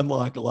it's going to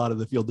unlock a lot of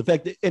the field. The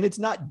fact that, and it's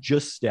not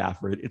just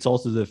Stafford, it's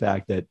also the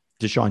fact that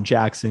Deshaun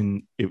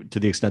Jackson, to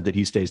the extent that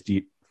he stays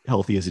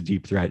healthy as a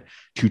deep threat,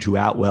 Tutu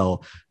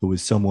Atwell, who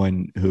is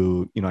someone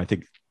who, I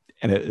think,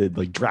 and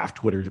like draft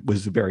Twitter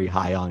was very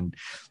high on,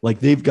 like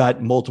they've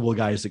got multiple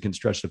guys that can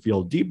stretch the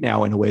field deep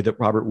now in a way that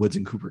Robert Woods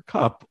and Cooper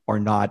Kupp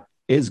are not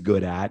as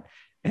good at.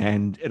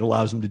 And it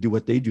allows them to do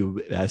what they do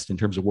best in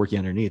terms of working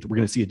underneath. We're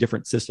going to see a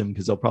different system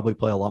because they'll probably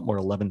play a lot more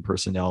 11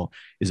 personnel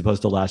as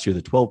opposed to last year,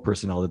 the 12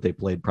 personnel that they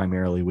played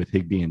primarily with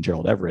Higbee and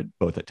Gerald Everett,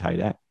 both at tight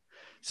end.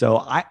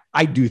 So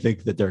I do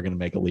think that they're going to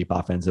make a leap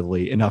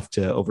offensively, enough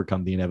to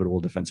overcome the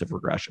inevitable defensive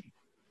regression.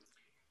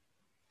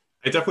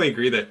 I definitely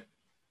agree that,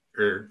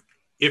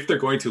 if they're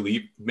going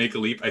to make a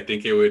leap, I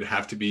think it would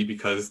have to be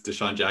because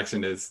Deshaun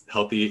Jackson is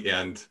healthy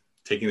and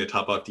taking the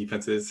top off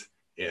defenses.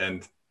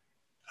 And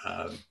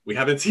we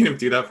haven't seen him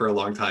do that for a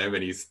long time,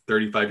 and he's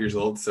 35 years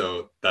old.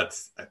 So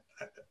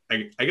I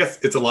I guess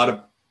it's a lot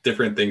of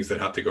different things that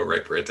have to go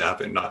right for it to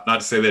happen. Not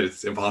to say that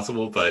it's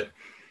impossible, but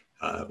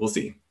we'll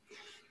see.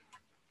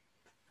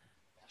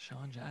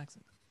 Sean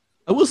Jackson.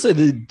 I will say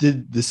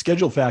the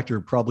schedule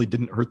factor probably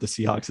didn't hurt the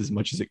Seahawks as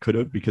much as it could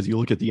have, because you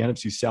look at the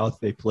NFC South,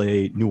 they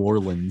play New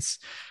Orleans,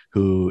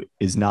 who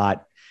is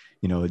not,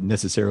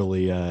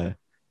 necessarily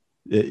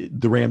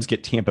the Rams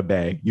get Tampa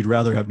Bay. You'd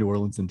rather have New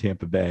Orleans than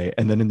Tampa Bay.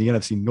 And then in the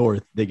NFC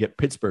North, they get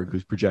Pittsburgh,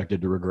 who's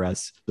projected to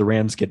regress. The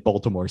Rams get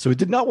Baltimore. So it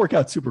did not work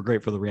out super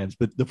great for the Rams,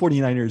 but the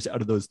 49ers, out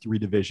of those three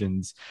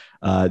divisions,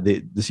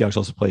 the Seahawks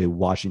also play a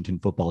Washington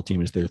football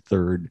team as their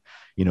third,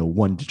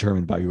 one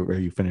determined by where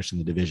you finish in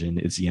the division.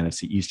 It's the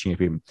NFC East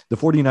champion. The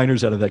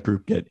 49ers out of that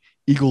group get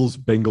Eagles,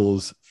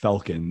 Bengals,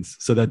 Falcons.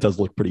 So that does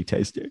look pretty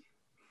tasty.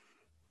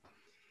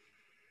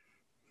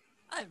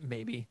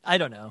 Maybe. I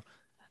don't know.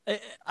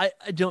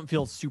 I don't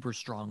feel super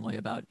strongly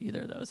about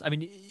either of those. I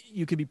mean,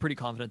 you could be pretty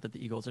confident that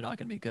the Eagles are not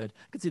going to be good.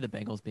 I could see the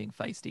Bengals being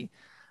feisty.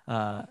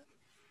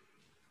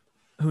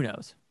 Who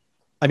knows?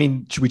 I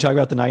mean, should we talk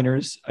about the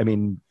Niners? I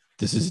mean,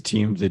 this is a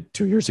team that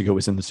 2 years ago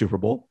was in the Super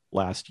Bowl.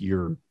 Last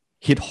year,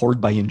 hit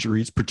hard by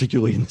injuries,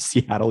 particularly in the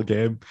Seattle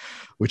game,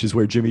 which is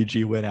where Jimmy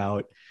G went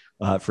out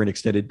for an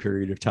extended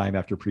period of time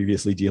after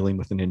previously dealing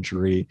with an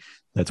injury.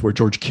 That's where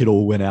George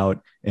Kittle went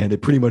out, and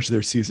it pretty much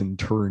their season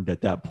turned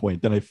at that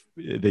point. Then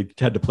they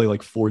had to play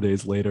like 4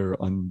 days later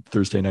on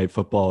Thursday Night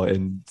Football,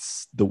 and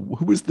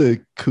who was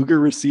the Cougar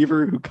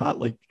receiver who caught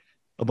like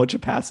a bunch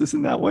of passes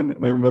in that one?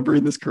 Am I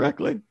remembering this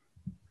correctly?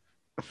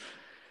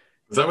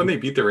 Was that when they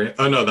beat the Rams?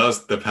 Oh no, that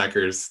was the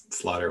Packers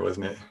slaughter,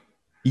 wasn't it?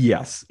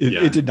 Yes,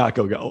 it did not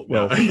go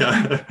well.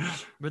 Yeah.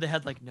 Where they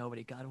had like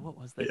nobody. God, what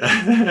was that?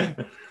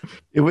 Yeah.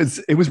 It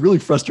was really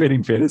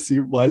frustrating fantasy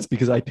wise,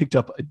 because I picked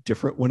up a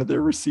different one of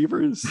their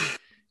receivers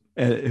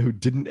who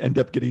didn't end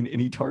up getting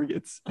any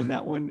targets in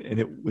that one, and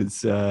it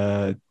was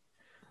let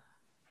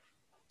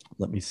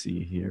me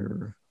see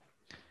here.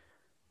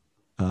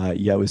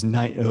 It was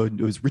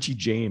it was Richie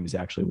James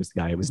actually was the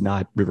guy. It was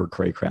not River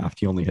Craycraft.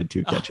 He only had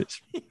 2 catches.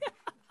 Yeah.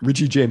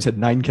 Richie James had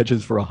 9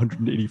 catches for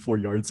 184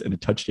 yards and a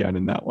touchdown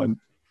in that one.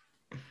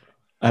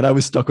 And I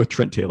was stuck with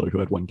Trent Taylor, who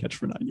had 1 catch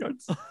for 9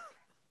 yards.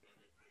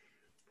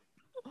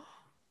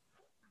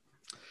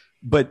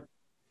 But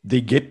they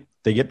get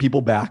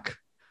people back.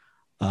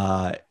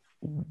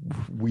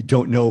 We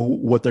don't know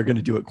what they're going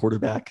to do at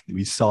quarterback.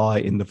 We saw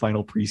in the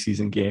final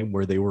preseason game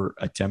where they were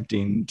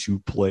attempting to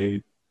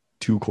play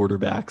 2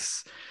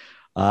 quarterbacks.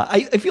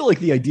 I feel like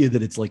the idea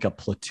that it's like a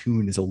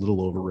platoon is a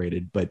little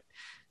overrated, but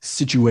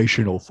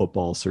situational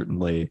football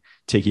certainly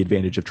taking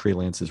advantage of Trey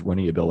Lance's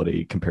running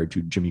ability compared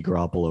to Jimmy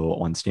Garoppolo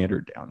on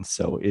standard downs.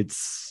 So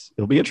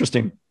it'll be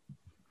interesting.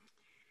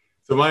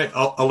 So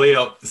I'll lay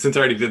out, since I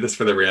already did this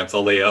for the Rams,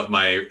 I'll lay out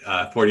my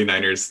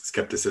 49ers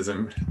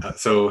skepticism.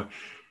 So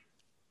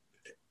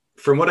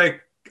from what I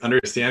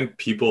understand,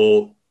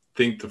 people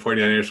think the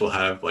 49ers will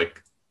have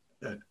like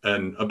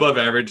an above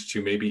average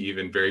to maybe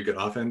even very good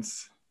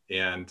offense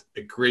and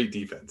a great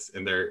defense.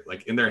 And they're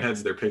like, in their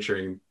heads, they're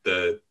picturing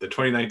the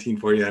 2019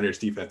 49ers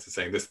defense is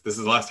saying this is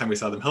the last time we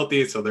saw them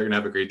healthy, so they're going to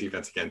have a great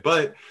defense again.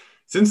 But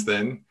since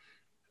then,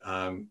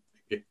 in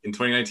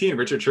 2019,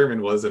 Richard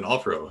Sherman was an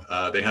all-pro.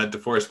 They had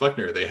DeForest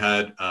Buckner. They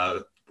had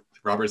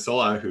Robert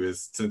Saleh, who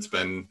has since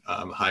been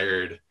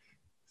hired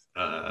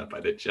by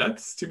the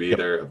Jets to be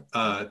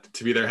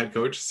their head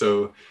coach.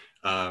 So,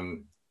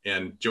 and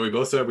Joey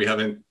Bosa, we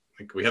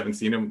haven't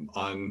seen him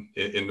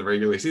in the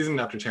regular season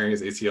after tearing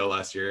his ACL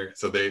last year.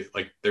 So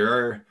there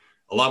are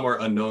a lot more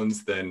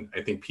unknowns than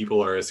I think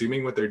people are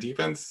assuming with their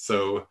defense.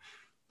 So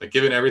like,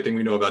 given everything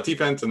we know about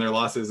defense and their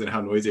losses and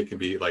how noisy it can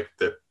be, like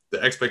the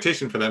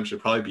expectation for them should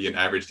probably be an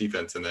average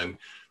defense. And then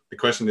the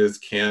question is,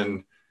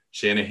 can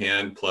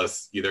Shanahan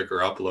plus either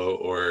Garoppolo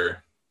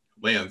or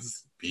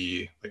Lance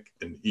be like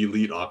an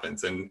elite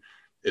offense? And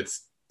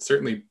it's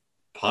certainly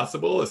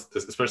possible,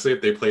 especially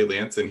if they play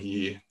Lance and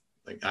he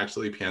like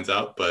actually pans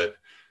out, but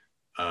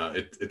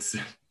it's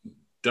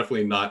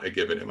definitely not a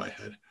given in my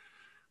head.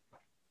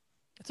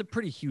 It's a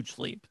pretty huge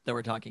leap that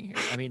we're talking here.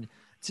 I mean,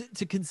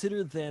 to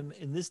consider them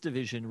in this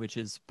division, which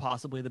is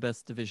possibly the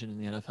best division in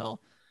the NFL,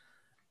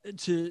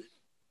 to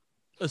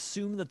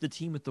assume that the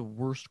team with the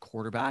worst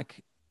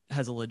quarterback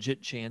has a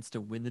legit chance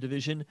to win the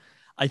division,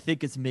 I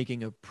think is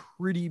making a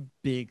pretty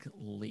big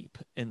leap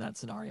in that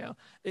scenario,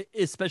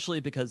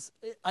 especially because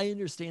I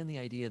understand the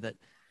idea that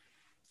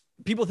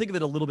people think of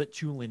it a little bit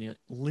too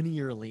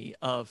linearly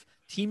of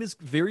team is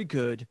very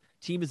good,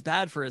 team is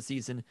bad for a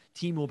season,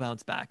 team will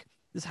bounce back.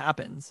 This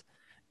happens,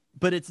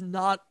 but it's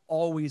not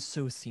always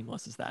so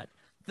seamless as that.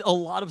 A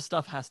lot of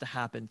stuff has to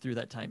happen through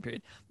that time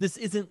period. This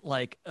isn't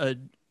like a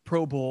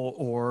Pro Bowl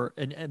or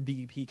an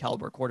MVP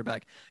caliber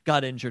quarterback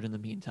got injured in the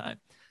meantime.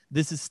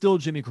 This is still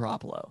Jimmy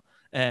Garoppolo,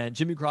 and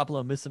Jimmy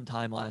Garoppolo missed some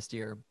time last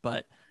year,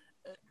 but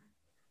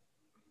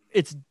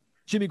it's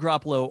Jimmy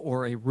Garoppolo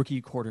or a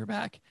rookie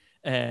quarterback,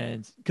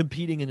 and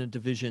competing in a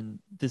division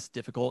this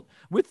difficult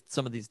with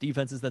some of these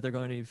defenses that they're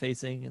going to be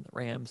facing, and the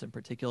Rams in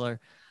particular,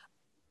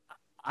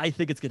 I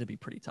think it's going to be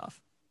pretty tough.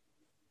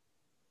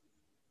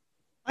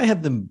 I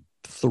have them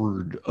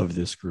third of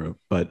this group,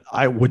 but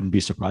I wouldn't be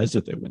surprised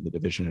if they win the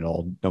division at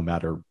all, no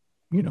matter,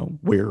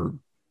 where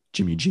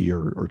Jimmy G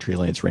or Trey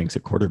Lance ranks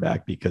at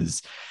quarterback,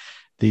 because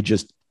they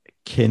just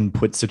can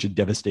put such a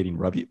devastating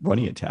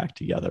running attack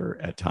together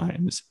at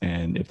times.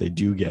 And if they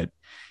do get,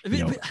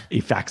 a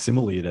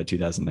facsimile of that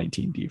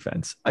 2019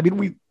 defense, I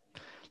mean,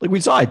 we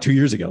saw it 2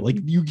 years ago. Like,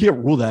 you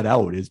can't rule that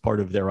out as part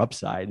of their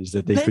upside, is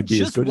that they could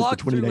be as good as the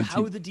 2019.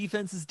 How the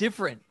defense is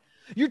different.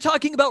 You're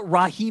talking about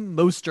Raheem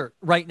Mostert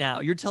right now.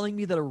 You're telling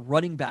me that a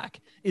running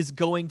back is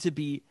going to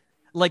be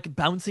like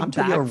bouncing I'm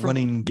back from a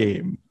running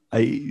game.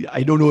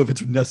 I don't know if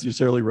it's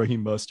necessarily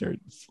Raheem Mostert.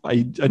 I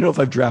don't know if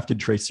I've drafted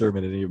Trey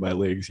Sermon in any of my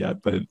leagues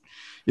yet, but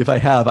if I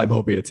have, I'm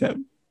hoping it's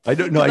him. I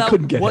don't know. I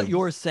couldn't get what him.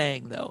 You're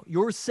saying, though.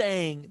 You're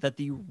saying that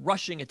the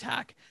rushing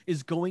attack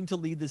is going to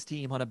lead this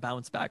team on a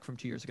bounce back from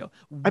 2 years ago.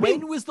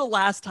 When was the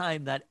last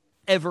time that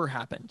ever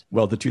happened?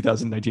 Well, the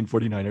 2019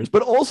 49ers,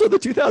 but also the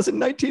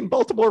 2019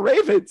 Baltimore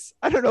Ravens.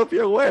 I don't know if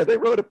you're aware. They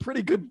rode a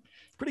pretty good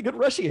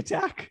rushing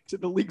attack to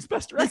the league's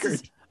best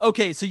record.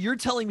 Okay, so you're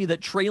telling me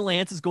that Trey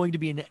Lance is going to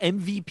be an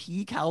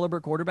MVP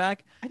caliber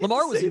quarterback?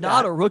 Lamar was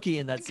not a rookie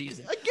in that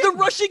season. The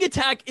rushing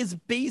attack is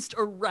based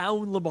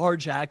around Lamar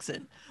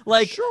Jackson.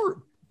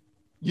 Sure.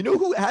 You know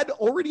who had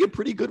already a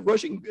pretty good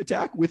rushing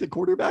attack with a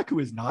quarterback who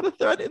is not a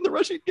threat in the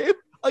rushing game?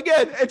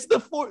 Again, it's the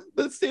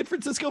San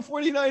Francisco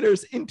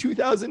 49ers in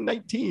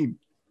 2019.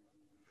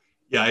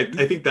 Yeah, I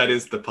think that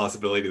is the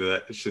possibility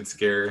that should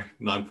scare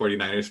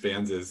non-49ers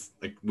fans, is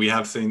like, we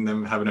have seen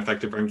them have an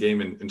effective run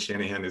game, and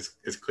Shanahan is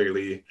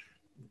clearly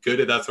good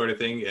at that sort of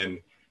thing. And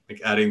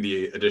like, adding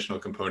the additional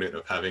component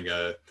of having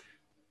a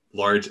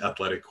large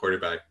athletic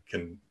quarterback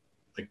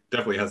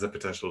definitely has the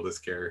potential to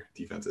scare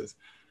defenses.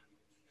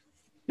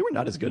 They were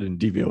not as good in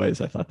DVOA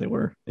as I thought they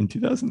were in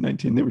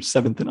 2019. They were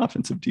 7th in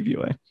offensive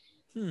DVOA.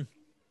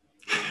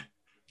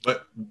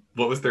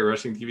 What was their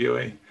rushing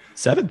DVOA?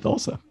 7th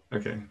also.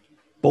 Okay.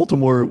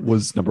 Baltimore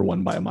was number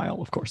 1 by a mile,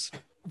 of course.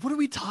 What are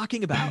we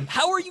talking about?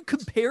 How are you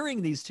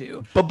comparing these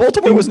two? But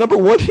Baltimore was number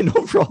 1 in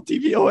overall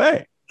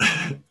DVOA.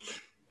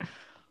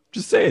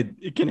 Just saying,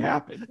 it can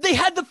happen. They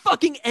had the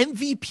fucking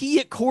MVP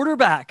at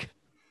quarterback.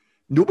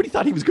 Nobody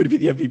thought he was going to be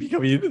the MVP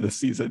coming into this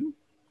season.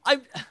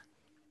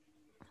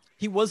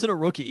 He wasn't a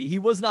rookie. He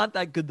was not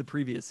that good the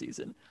previous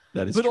season.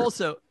 That is true. But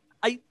also,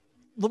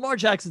 Lamar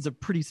Jackson's a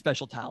pretty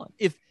special talent.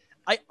 If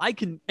I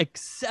can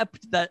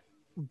accept that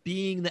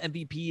being the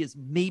MVP is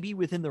maybe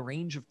within the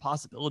range of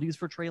possibilities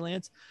for Trey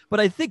Lance, but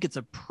I think it's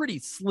a pretty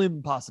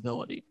slim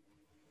possibility.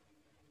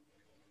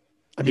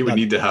 He would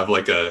need to have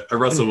like a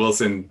Russell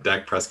Wilson,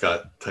 Dak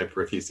Prescott type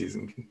rookie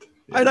season.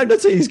 Yeah. I'm not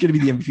saying he's going to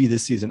be the MVP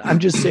this season. I'm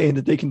just saying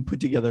that they can put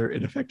together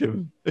an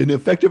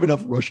effective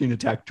enough rushing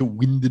attack to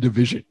win the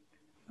division.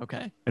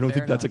 Okay. I don't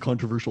think that's a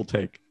controversial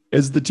take,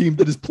 as the team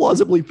that is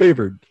plausibly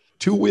favored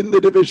to win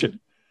the division.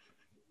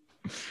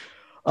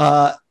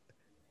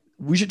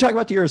 We should talk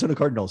about the Arizona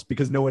Cardinals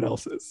because no one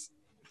else is.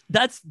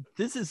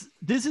 This is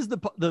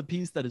the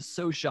piece that is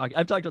so shocking.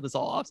 I've talked about this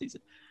all offseason.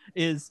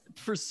 Is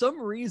for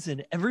some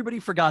reason everybody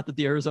forgot that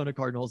the Arizona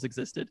Cardinals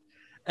existed,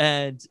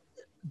 and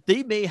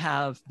they may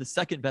have the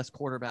second best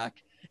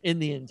quarterback in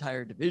the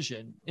entire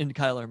division in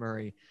Kyler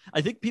Murray.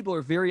 I think people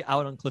are very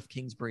out on Cliff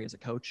Kingsbury as a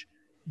coach.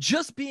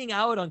 Just being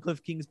out on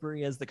Cliff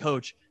Kingsbury as the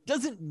coach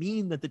doesn't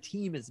mean that the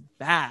team is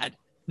bad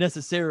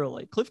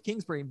necessarily. Cliff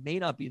Kingsbury may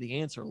not be the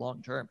answer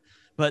long term,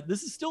 but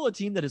this is still a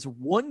team that is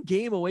one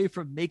game away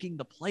from making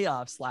the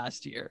playoffs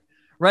last year,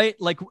 right?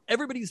 Like,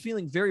 everybody's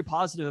feeling very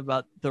positive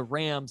about the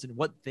Rams and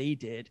what they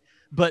did,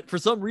 but for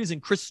some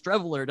reason, Chris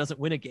Streveler doesn't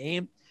win a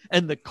game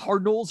and the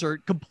Cardinals are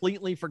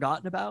completely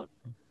forgotten about.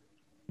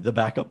 The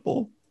backup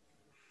bowl.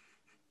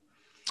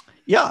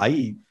 Yeah,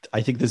 I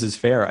think this is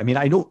fair. I mean,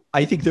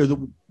 I think they're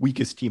the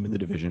weakest team in the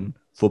division.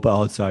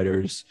 Football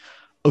Outsiders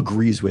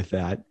agrees with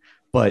that,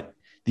 but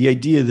the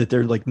idea that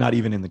they're like not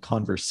even in the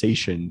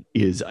conversation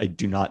is, I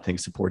do not think,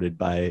 supported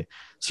by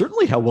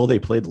certainly how well they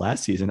played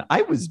last season.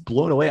 I was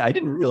blown away. I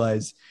didn't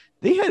realize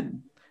they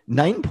had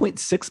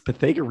 9.6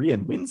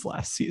 Pythagorean wins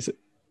last season,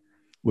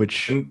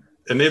 which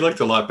and they looked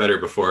a lot better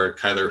before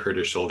Kyler hurt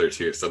his shoulder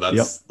too. So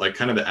that's like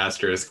kind of the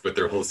asterisk with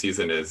their whole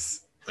season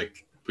is,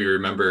 like, we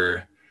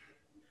remember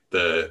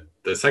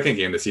the second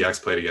game the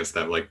Seahawks played against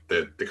them, like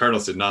the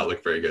Cardinals did not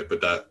look very good,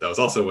 but that was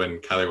also when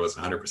Kyler was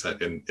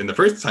 100%. In the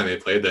first time they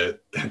played, the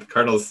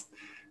Cardinals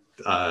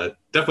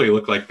definitely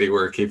looked like they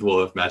were capable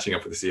of matching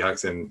up with the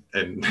Seahawks, and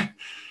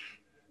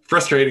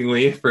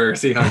frustratingly for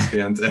Seahawks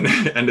fans, and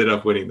ended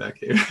up winning that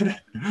game.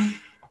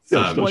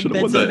 One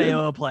Benson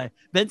Mayoa play.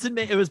 Benson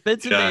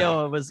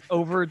Mayoa was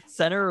over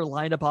center or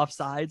lined up off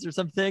sides or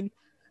something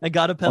and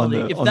got a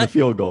penalty. On the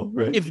field goal,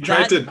 right?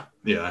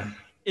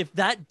 If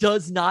that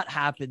does not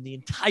happen, the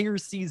entire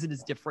season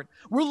is different.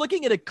 We're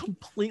looking at a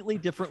completely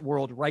different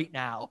world right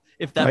now.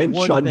 If that Ryan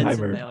one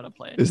Benson Mayoa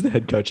play is the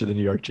head coach of the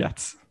New York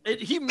Jets.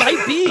 He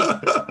might be.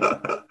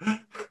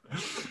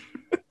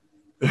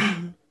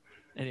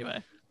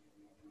 Anyway.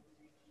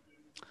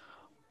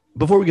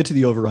 Before we get to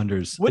the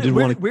over-unders,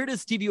 where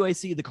does TVOA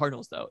see the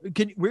Cardinals, though?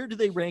 Where do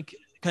they rank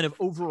kind of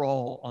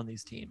overall on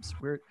these teams?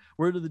 Where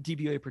are the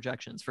DVOA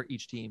projections for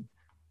each team?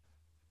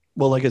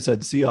 Well, like I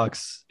said,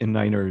 Seahawks and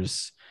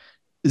Niners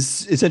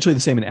is essentially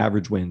the same in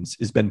average wins.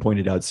 As Ben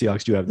pointed out,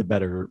 Seahawks do have the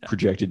better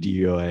projected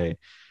DVOA.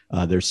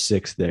 They're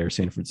sixth there.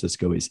 San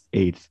Francisco is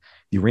eighth.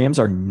 The Rams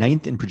are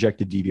ninth in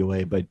projected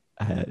DVOA, but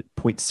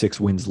 0.6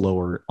 wins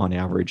lower on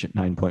average at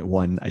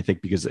 9.1. I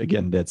think because,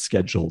 again, that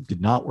schedule did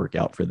not work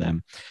out for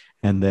them.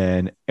 And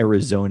then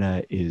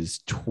Arizona is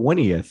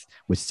 20th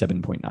with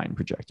 7.9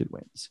 projected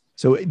wins.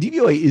 So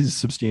DVOA is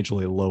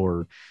substantially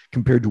lower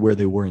compared to where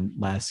they were in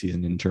last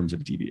season in terms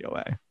of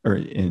DVOA, or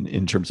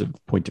in terms of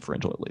point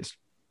differential, at least.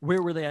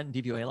 Where were they at in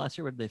DVOA last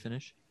year? Where did they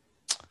finish?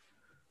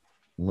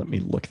 Let me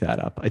look that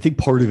up. I think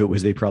part of it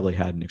was they probably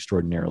had an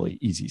extraordinarily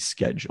easy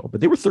schedule, but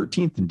they were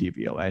 13th in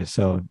DVOA.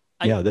 So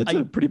yeah, that's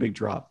a pretty big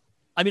drop.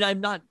 I mean, I'm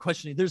not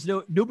questioning. There's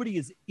nobody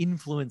is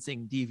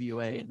influencing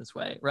DVOA in this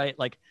way, right?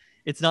 Like,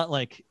 it's not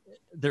like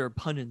there are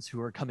pundits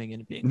who are coming in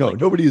and being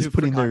nobody is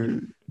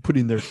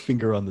putting their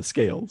finger on the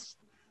scales.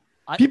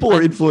 People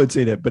are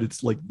influencing it, but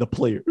it's like the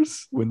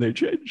players when they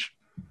change.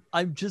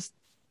 I'm just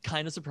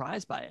kind of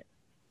surprised by it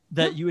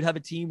that you would have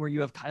a team where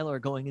you have Kyler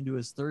going into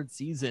his third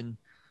season.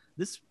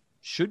 This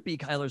should be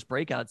Kyler's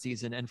breakout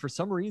season, and for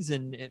some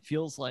reason it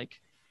feels like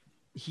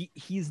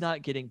he's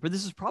not getting, but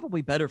this is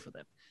probably better for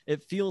them.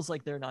 It feels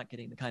like they're not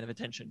getting the kind of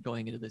attention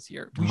going into this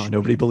year.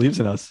 Nobody believes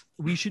in us.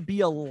 We should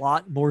be a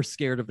lot more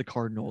scared of the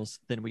Cardinals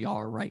than we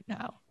are right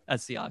now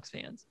as Seahawks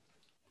fans.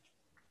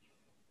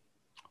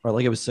 All right,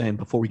 like I was saying,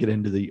 before we get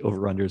into the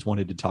over-unders,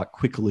 wanted to talk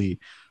quickly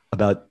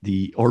about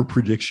our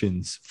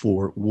predictions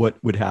for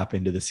what would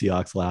happen to the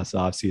Seahawks last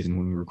offseason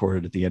when we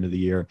recorded at the end of the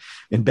year.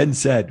 And Ben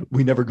said,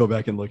 we never go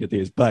back and look at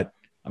these, but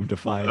I'm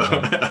defying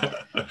that.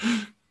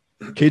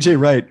 KJ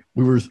Wright,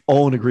 we were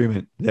all in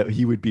agreement that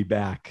he would be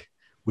back,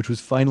 which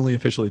was finally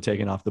officially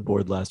taken off the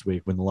board last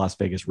week when the Las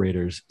Vegas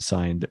Raiders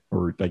signed,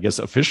 or I guess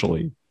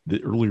officially,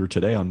 earlier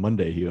today on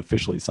Monday, he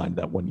officially signed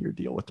that one-year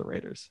deal with the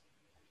Raiders.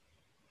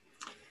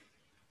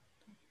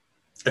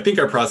 I think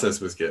our process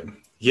was good.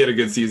 He had a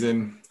good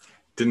season,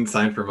 didn't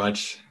sign for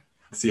much.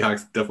 The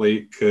Seahawks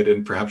definitely could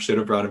and perhaps should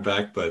have brought him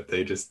back, but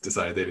they just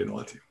decided they didn't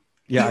want to.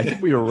 Yeah, I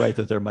think we were right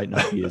that there might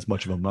not be as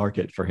much of a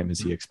market for him as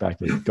he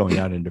expected going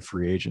out into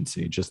free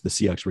agency. Just the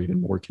Seahawks were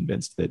even more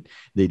convinced that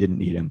they didn't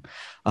need him.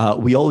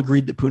 We all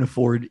agreed that Poona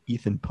Ford,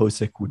 Ethan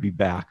Posick would be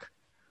back.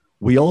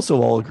 We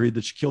also all agreed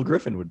that Shaquille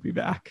Griffin would be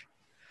back.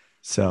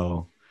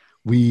 So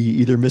we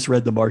either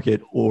misread the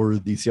market or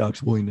the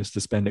Seahawks' willingness to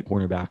spend at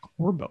cornerback,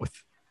 or both.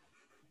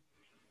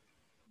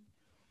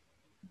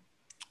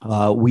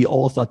 We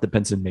all thought that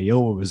Benson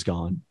Mayowa was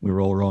gone. We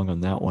were all wrong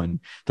on that one.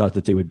 Thought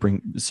that they would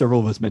several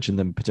of us mentioned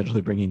them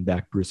potentially bringing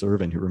back Bruce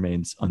Irvin, who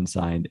remains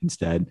unsigned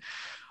instead.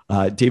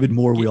 David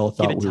Moore, we all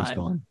thought was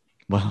gone.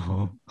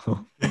 Wow.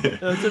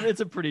 It's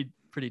a pretty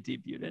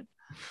deep unit.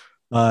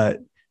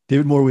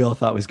 David Moore, we all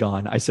thought was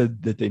gone. I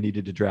said that they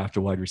needed to draft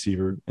a wide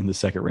receiver in the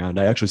second round.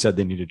 I actually said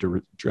they needed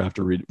to draft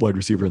a wide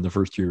receiver in the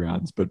first 2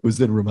 rounds, but was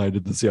then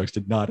reminded the Seahawks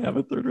did not have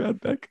a third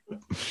round pick.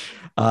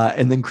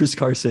 And then Chris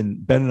Carson,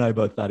 Ben and I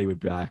both thought he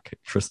would be back.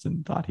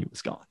 Tristan thought he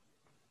was gone.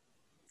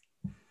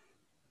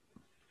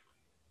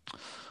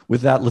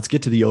 With that, let's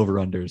get to the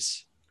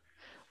over-unders.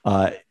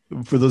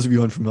 For those of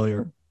you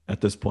unfamiliar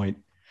at this point,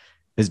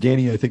 as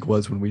Danny, I think,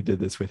 was when we did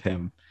this with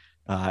him,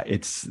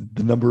 it's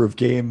the number of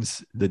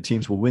games the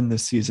teams will win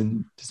this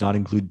season, does not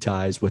include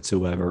ties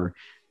whatsoever.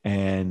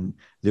 And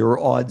there are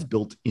odds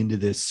built into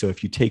this. So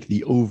if you take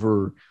the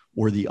over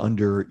or the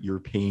under, you're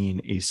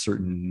paying a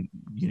certain,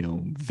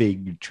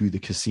 vig to the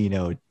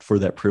casino for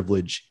that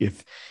privilege.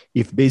 If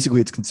basically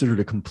it's considered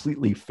a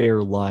completely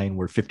fair line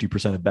where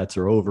 50% of bets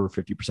are over,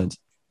 50%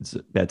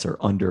 bets are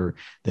under,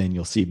 then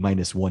you'll see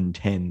minus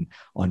 110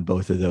 on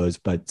both of those.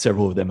 But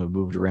several of them have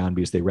moved around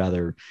because they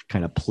rather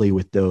kind of play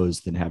with those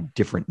than have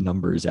different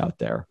numbers out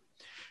there.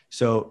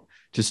 So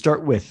to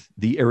start with,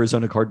 the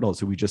Arizona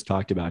Cardinals, who we just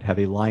talked about, have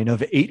a line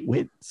of 8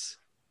 wins.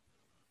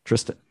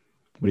 Tristan,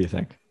 what do you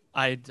think?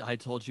 I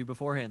told you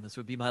beforehand this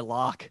would be my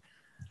lock.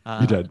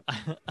 You did.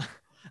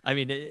 I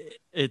mean,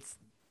 it's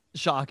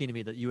shocking to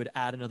me that you would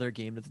add another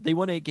game. They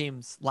won 8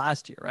 games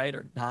last year, right?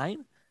 Or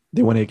 9?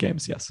 They won 8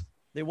 games, yes.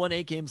 They won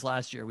 8 games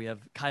last year. We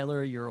have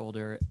Kyler a year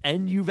older,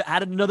 and you've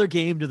added another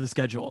game to the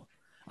schedule.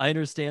 I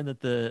understand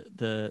that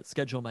the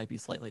schedule might be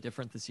slightly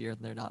different this year, and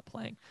they're not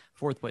playing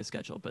fourth place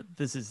schedule, but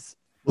this is...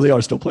 Well, they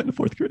are still playing the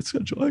fourth grade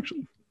schedule,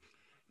 actually.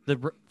 The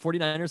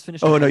 49ers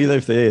finished... Oh, no,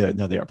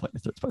 they are playing the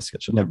third place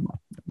schedule. Never mind.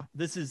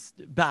 This is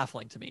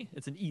baffling to me.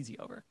 It's an easy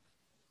over.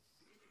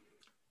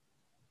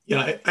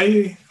 Yeah,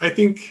 I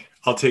think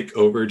I'll take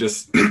over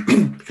just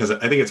because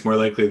I think it's more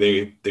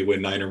likely they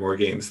win 9 or more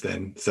games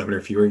than 7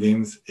 or fewer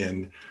games.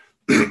 And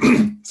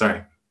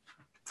sorry,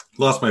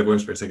 lost my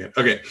voice for a second.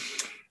 Okay.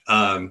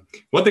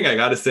 One thing I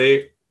got to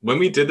say, when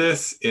we did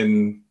this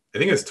in, I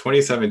think it was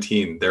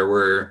 2017, there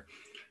were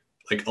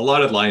like a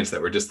lot of lines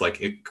that were just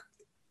like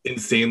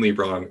insanely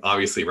wrong,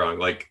 obviously wrong.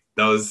 Like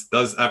that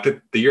was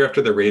after the year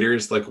after the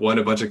Raiders like won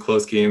a bunch of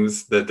close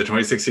games, the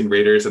 2016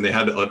 Raiders, and they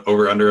had an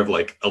over under of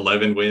like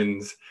 11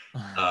 wins.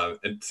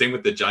 And same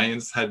with the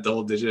Giants had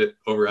double digit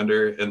over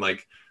under, and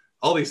like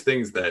all these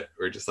things that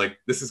were just like,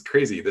 this is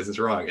crazy, this is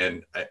wrong.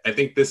 And I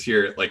think this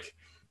year, like,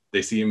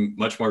 they seem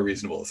much more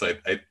reasonable. So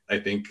I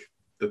think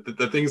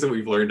the things that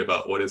we've learned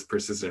about what is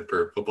persistent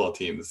for football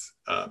teams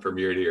from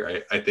year to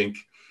year, I think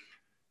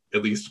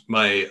at least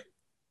my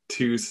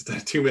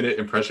 2-minute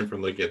impression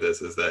from looking at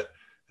this is that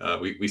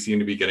we seem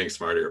to be getting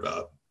smarter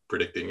about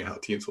predicting how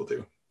teams will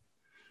do.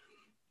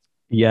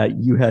 Yeah,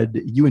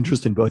 you and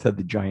Tristan both had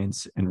the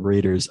Giants and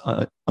Raiders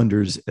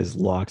unders as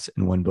locks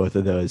and won both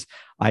of those.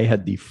 I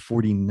had the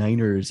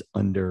 49ers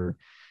under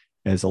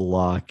as a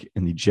lock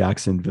and the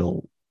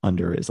Jacksonville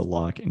under as a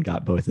lock and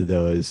got both of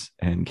those.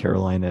 And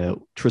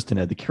Tristan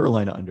had the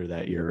Carolina under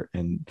that year.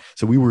 And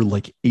so we were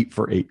like 8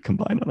 for 8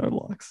 combined on our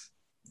locks.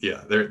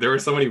 Yeah, there were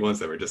so many ones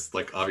that were just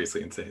like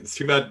obviously insane. It's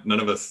too bad none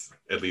of us,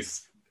 at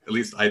least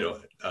I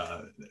don't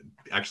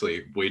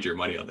actually wager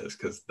money on this,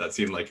 because that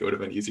seemed like it would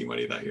have been easy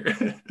money that year.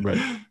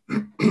 Right.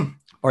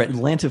 All right,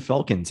 Atlanta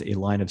Falcons, a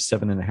line of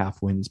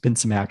 7.5 wins. Been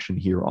some action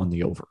here on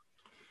the over.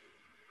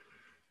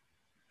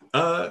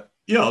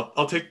 Yeah,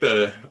 I'll take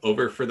the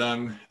over for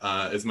them,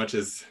 as much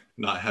as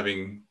not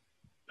having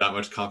that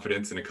much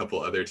confidence in a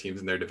couple other teams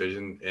in their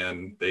division,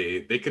 and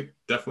they could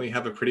definitely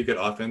have a pretty good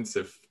offense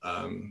if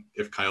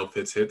Kyle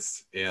Pitts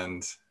hits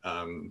and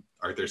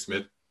Arthur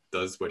Smith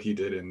does what he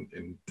did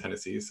in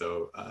Tennessee.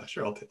 So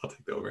sure, I'll take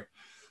the over.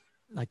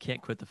 I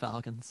can't quit the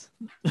Falcons.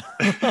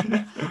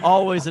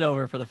 Always an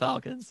over for the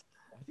Falcons.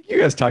 I think you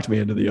guys talked me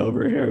into the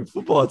over here.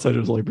 Football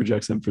Outsiders only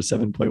projects them for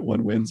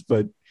 7.1 wins,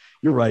 but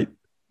you're right.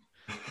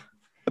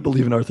 I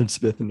believe in Arthur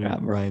Smith and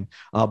Matt Ryan.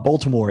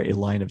 Baltimore, a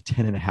line of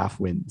 10.5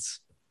 wins.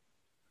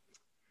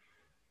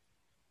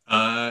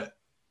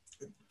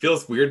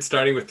 Feels weird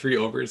starting with 3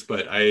 overs,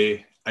 but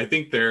I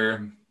think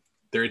they're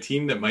a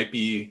team that might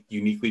be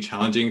uniquely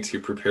challenging to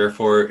prepare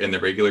for in the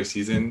regular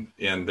season.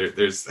 And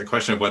there's a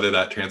question of whether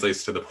that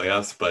translates to the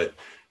playoffs, but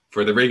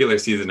for the regular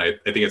season, I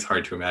think it's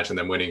hard to imagine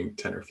them winning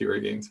 10 or fewer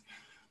games.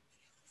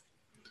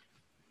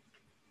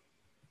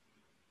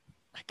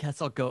 I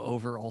guess I'll go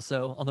over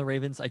also on the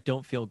Ravens. I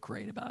don't feel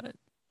great about it,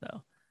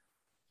 though.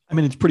 I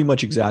mean, it's pretty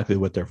much exactly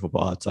what their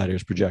Football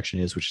Outsiders projection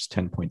is, which is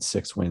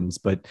 10.6 wins.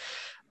 But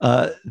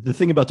the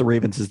thing about the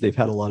Ravens is they've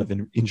had a lot of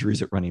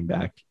injuries at running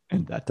back,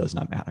 and that does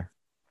not matter.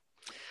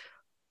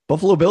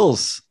 Buffalo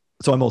Bills.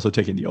 So I'm also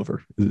taking the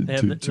over. They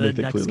have the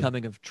next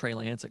coming of Trey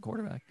Lance at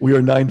quarterback. We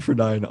are 9 for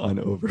 9 on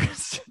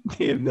overs.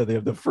 They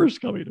have the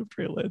first coming of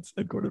Trey Lance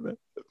at quarterback.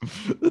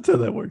 That's how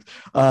that works.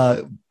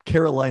 Buffalo,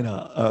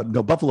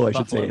 I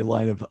should say, a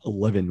line of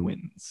 11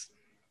 wins.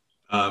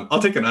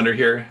 I'll take an under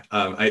here.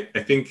 I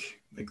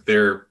think like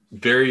they're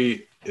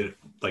very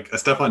like a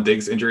Stephon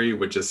Diggs injury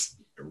would just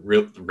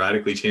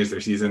radically change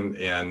their season.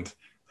 And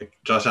like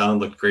Josh Allen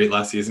looked great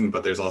last season,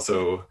 but there's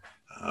also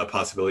a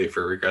possibility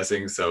for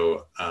regressing.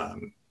 So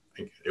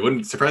it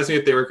wouldn't surprise me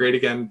if they were great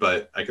again,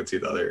 but I could see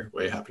the other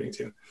way happening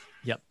too.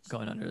 Yep,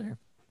 going under there.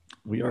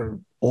 We are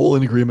all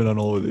in agreement on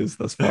all of this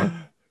thus far.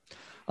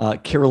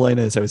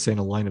 Carolina, as I was saying,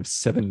 a line of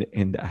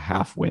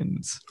 7.5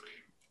 wins.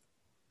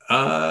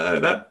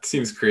 That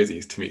seems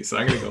crazy to me, so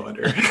I'm going to go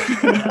under.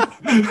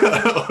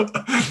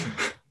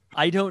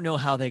 I don't know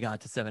how they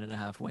got to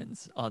 7.5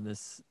 wins on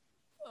this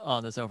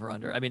over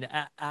under. I mean,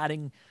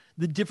 adding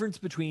the difference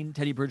between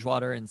Teddy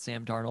Bridgewater and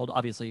Sam Darnold,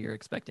 obviously you're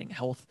expecting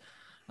health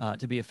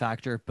to be a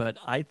factor, but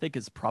I think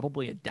is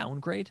probably a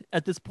downgrade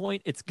at this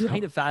point. It's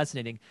kind of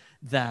fascinating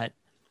that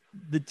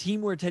the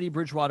team where Teddy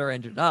Bridgewater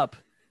ended up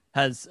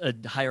has a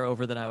higher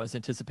over than I was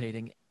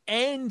anticipating,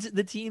 and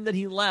the team that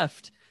he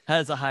left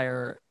has a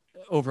higher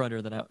over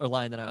under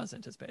line than I was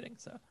anticipating.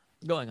 So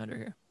going under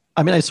here.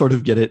 I mean, I sort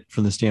of get it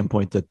from the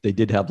standpoint that they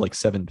did have like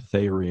 7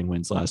 Pythagorean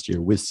wins last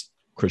year with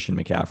Christian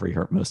McCaffrey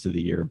hurt most of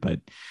the year. But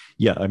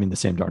yeah, I mean, the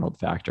Sam Darnold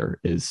factor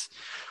is,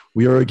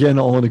 we are again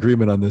all in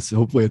agreement on this.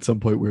 Hopefully at some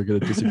point we're going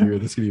to disagree.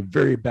 This is going to be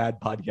very bad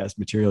podcast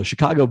material.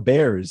 Chicago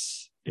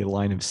Bears, a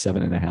line of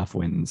 7.5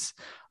 wins.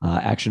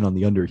 Action on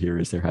the under here,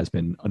 as there has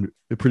been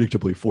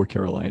predictably for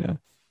Carolina.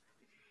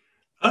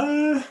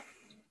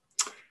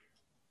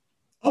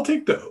 I'll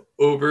take the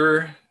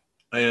over,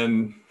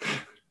 and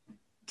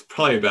it's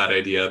probably a bad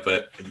idea,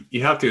 but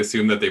you have to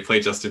assume that they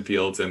play Justin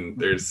Fields, and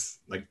there's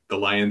like the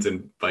Lions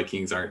and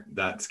Vikings aren't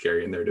that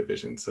scary in their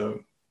division. So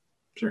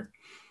sure.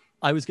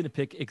 I was going to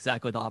pick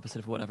exactly the opposite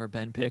of whatever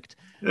Ben picked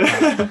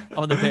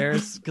on the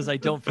Bears, because I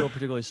don't feel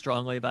particularly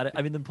strongly about it.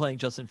 I mean, them playing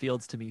Justin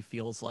Fields to me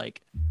feels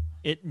like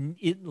it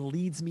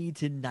leads me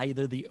to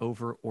neither the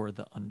over or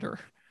the under.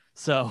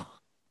 So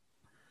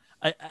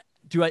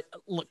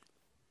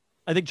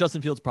I think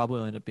Justin Fields probably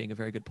will end up being a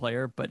very good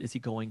player, but is he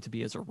going to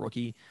be as a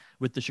rookie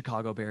with the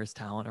Chicago Bears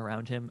talent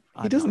around him?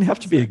 He doesn't have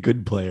to be a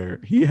good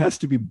player. He has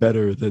to be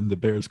better than the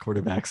Bears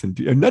quarterbacks,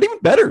 and not even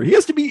better. He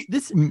has to be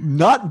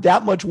not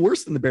that much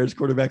worse than the Bears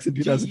quarterbacks in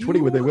 2020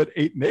 when they went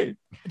 8-8.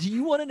 Do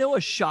you want to know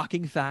a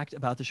shocking fact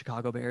about the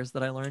Chicago Bears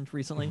that I learned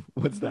recently?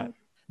 What's that?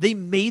 They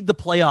made the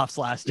playoffs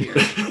last year.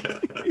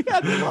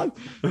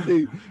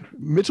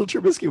 Mitchell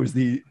Trubisky was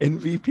the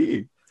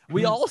MVP.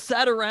 We all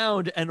sat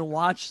around and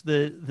watched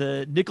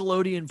the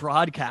Nickelodeon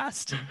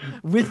broadcast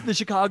with the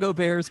Chicago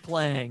Bears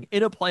playing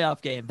in a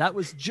playoff game. That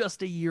was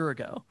just a year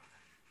ago.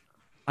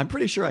 I'm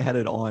pretty sure I had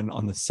it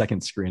on the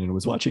second screen and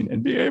was watching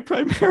NBA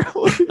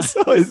primarily.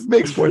 So it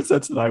makes more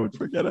sense than I would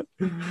forget it.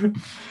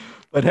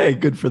 But hey,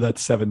 good for that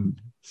seven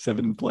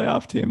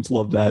playoff teams.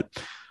 Love that.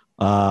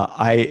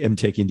 I am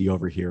taking the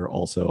over here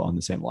also on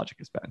the same logic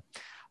as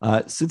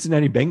Ben.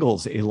 Cincinnati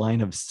Bengals, a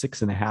line of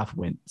 6.5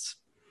 wins.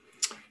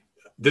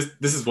 This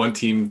is one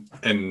team,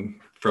 and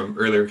from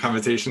earlier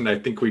conversation, I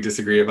think we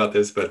disagree about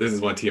this, but this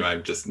is one team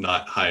I'm just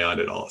not high on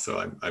at all. So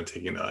I'm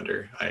taking the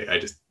under. I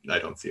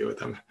don't see it with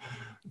them.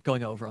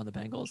 Going over on the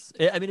Bengals.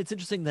 I mean, it's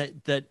interesting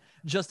that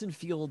Justin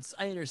Fields,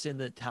 I understand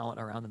the talent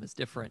around them is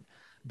different,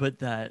 but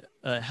that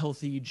a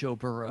healthy Joe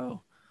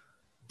Burrow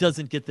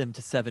doesn't get them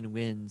to 7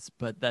 wins,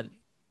 but that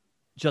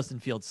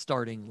Justin Fields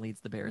starting leads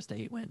the Bears to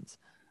 8 wins.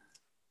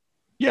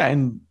 Yeah,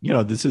 and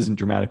this isn't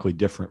dramatically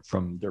different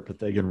from their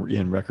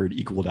Pythagorean record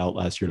equaled out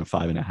last year to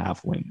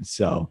 5.5 wins.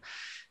 So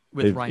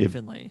with Ryan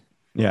Finley.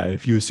 Yeah,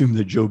 if you assume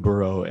that Joe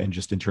Burrow and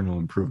just internal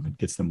improvement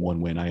gets them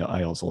 1 win,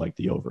 I also like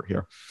the over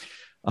here.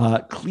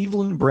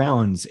 Cleveland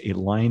Browns, a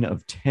line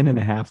of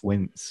 10.5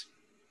 wins.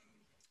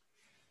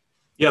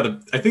 Yeah,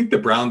 I think the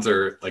Browns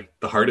are like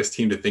the hardest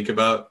team to think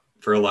about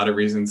for a lot of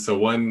reasons. So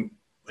one,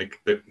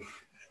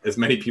 as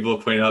many people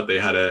have pointed out, they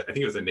had I think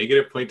it was a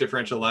negative point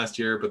differential last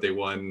year, but they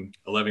won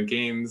 11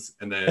 games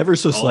and then ever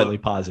so slightly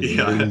positive.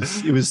 Yeah.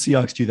 It was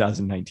Seahawks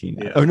 2019.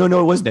 Yeah. Oh no,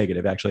 it was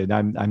negative actually.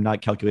 I'm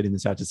not calculating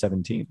this out to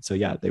 17. So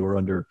yeah, they were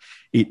under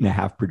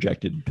 8.5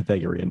 projected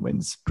Pythagorean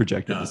wins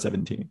projected to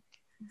 17.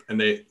 And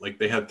they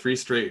had 3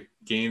 straight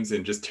games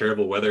in just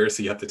terrible weather.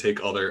 So you have to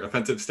take all their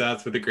offensive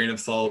stats with a grain of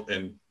salt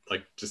and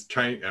just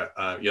trying,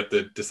 you have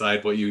to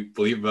decide what you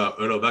believe about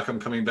Odell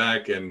Beckham coming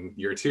back in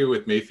year 2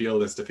 with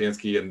Mayfield and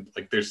Stefanski. And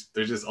there's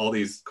just all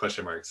these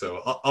question marks. So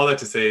all that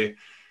to say,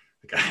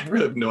 I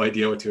really have no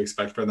idea what to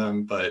expect from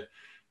them, but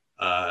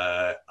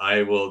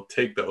I will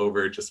take the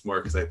over just more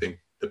because I think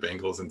the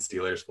Bengals and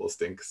Steelers will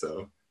stink.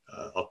 So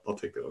I'll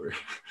take the over.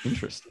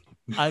 Interesting.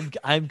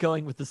 I'm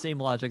going with the same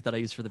logic that I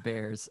used for the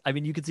Bears. I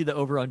mean, you can see the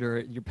over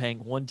under, you're paying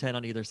 110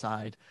 on either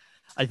side.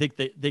 I think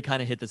they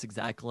kind of hit this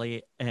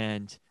exactly,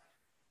 and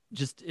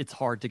just it's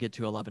hard to get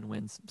to 11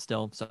 wins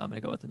still. So I'm going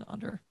to go with an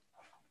under.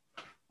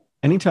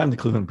 Anytime the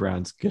Cleveland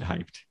Browns get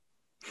hyped,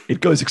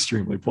 it goes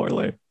extremely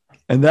poorly.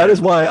 And that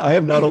is why I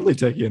am not only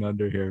taking an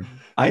under here,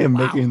 I am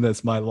making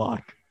this my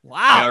lock. Wow.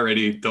 I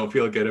already don't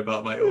feel good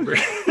about my over.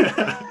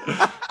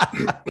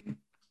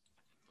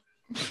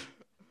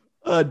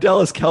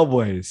 Dallas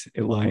Cowboys,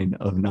 a line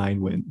of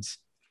 9 wins.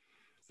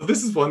 So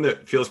this is one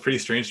that feels pretty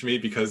strange to me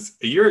because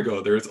a year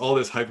ago, there was all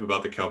this hype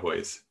about the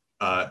Cowboys.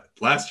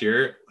 Last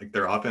year,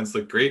 their offense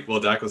looked great while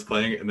Dak was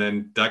playing, and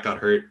then Dak got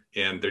hurt,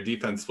 and their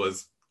defense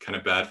was kind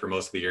of bad for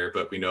most of the year,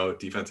 but we know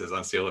defense is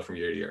unstable from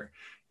year to year.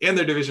 And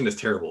their division is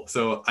terrible.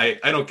 So I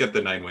don't get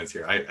the 9 wins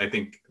here. I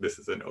think this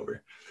is an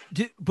over.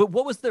 But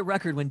what was their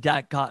record when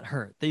Dak got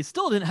hurt? They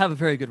still didn't have a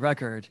very good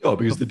record. Oh,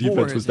 because the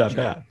defense was that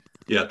bad.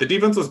 Yeah, the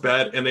defense was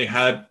bad, and they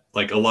had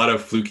a lot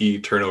of fluky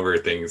turnover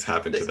things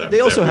happen to them. They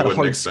also had a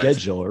hard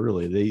schedule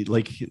early.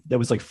 That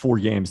was 4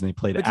 games, and they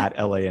played at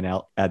LA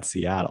and at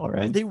Seattle,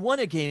 right? They won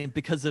a game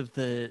because of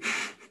the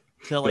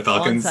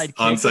Falcons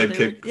onside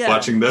kick. Yeah.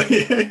 Watching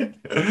the.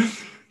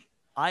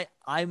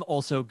 I'm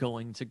also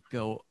going to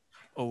go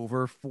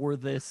over for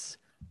this,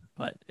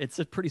 but it's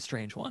a pretty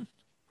strange one.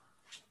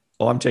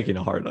 Oh, I'm taking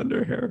a hard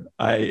under here.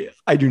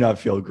 I do not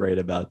feel great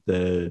about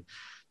the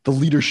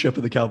leadership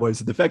of the Cowboys.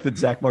 The fact that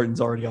Zach Martin's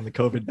already on the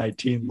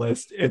COVID-19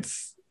 list,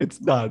 it's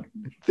not,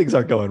 things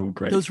aren't going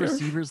great. Those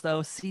receivers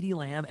though, CeeDee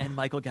Lamb and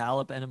Michael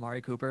Gallup and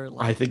Amari Cooper.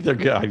 I think they're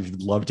good.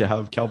 I'd love to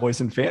have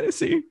Cowboys in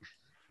fantasy,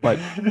 but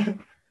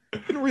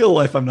in real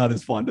life, I'm not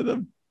as fond of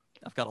them.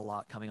 I've got a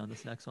lot coming on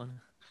this next one.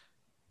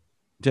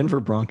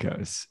 Denver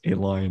Broncos, a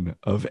line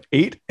of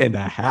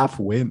 8.5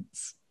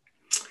 wins.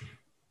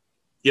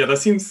 Yeah, that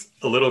seems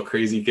a little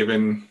crazy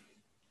given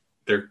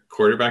their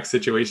quarterback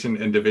situation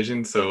and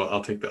division, so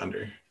I'll take the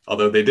under.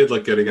 Although they did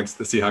look good against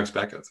the Seahawks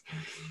backups.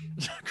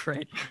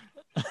 Great.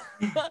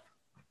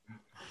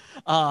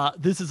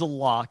 This is a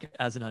lock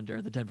as an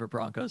under, the Denver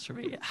Broncos for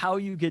me. How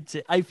you get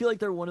to, I feel like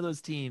they're one of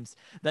those teams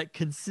that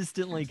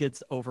consistently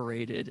gets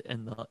overrated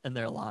in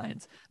their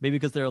lines. Maybe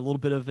because they're a little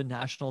bit of a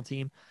national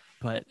team,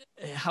 but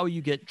how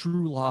you get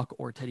Drew Lock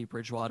or Teddy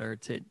Bridgewater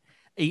to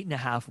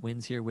 8.5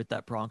 wins here with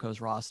that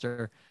Broncos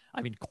roster.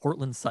 I mean,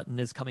 Cortland Sutton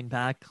is coming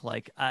back.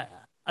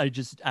 I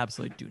just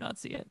absolutely do not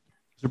see it.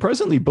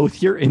 Surprisingly, both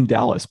here in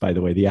Dallas, by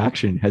the way, the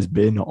action has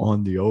been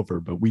on the over,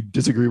 but we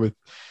disagree with,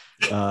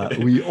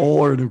 we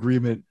all are in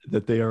agreement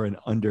that they are an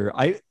under.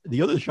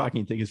 The other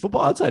shocking thing is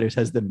Football Outsiders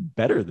has them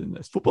better than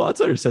this. Football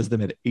Outsiders has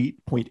them at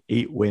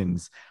 8.8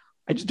 wins.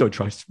 I just don't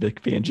trust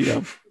Vic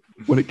Fangio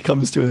when it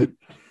comes to it.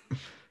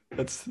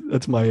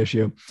 That's my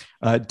issue.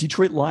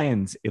 Detroit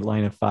Lions, a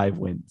line of 5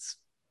 wins.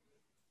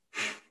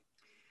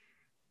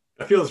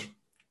 That feels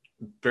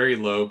very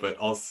low, but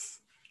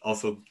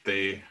also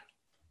they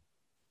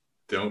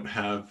don't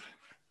have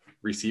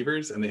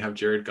receivers and they have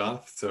Jared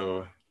Goff.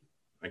 So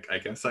like, I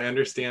guess I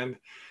understand.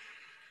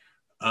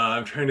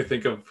 I'm trying to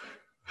think of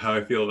how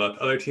I feel about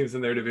the other teams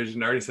in their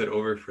division. I already said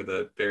over for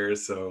the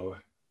Bears. So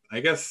I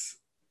guess,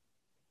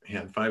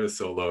 man, 5 is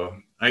so low.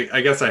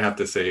 I guess I have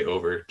to say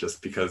over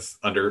just because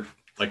under,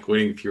 like,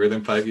 winning fewer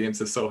than 5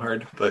 games is so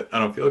hard, but I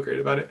don't feel great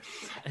about it.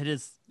 It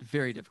is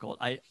very difficult.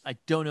 I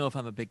don't know if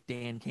I'm a big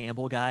Dan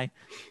Campbell guy.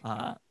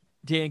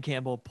 Dan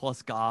Campbell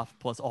plus Goff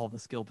plus all the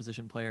skill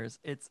position players.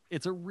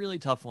 It's a really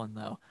tough one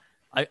though.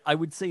 I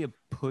would say a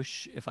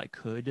push if I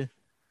could,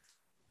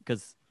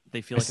 because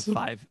they feel like a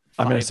five.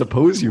 I mean, I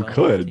suppose you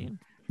could. Team.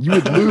 You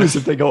would lose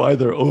if they go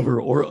either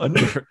over or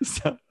under.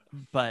 So.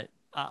 But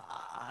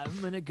I'm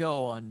gonna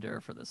go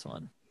under for this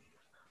one.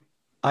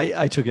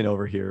 I took it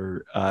over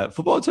here.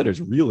 Football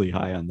Insider's really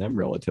high on them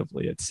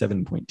relatively at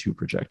 7.2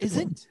 projected.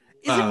 Isn't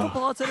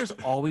Football Insider's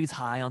always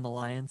high on the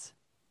Lions?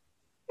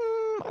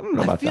 I don't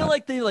know about that. I feel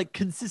like they like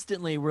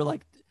consistently were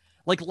like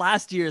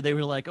last year they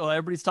were like, oh,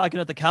 everybody's talking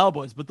about the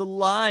Cowboys, but the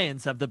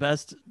Lions have the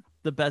best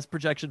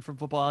projection from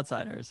Football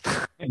Outsiders.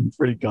 I'm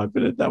pretty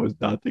confident that was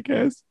not the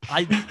case.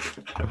 I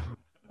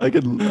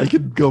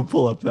could go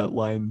pull up that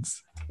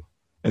Lions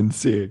and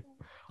see.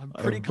 I'm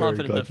pretty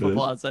confident that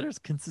Football Outsiders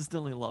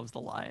consistently loves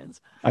the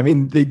Lions. I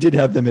mean, they did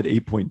have them at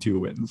 8.2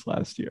 wins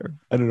last year.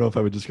 I don't know if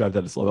I would describe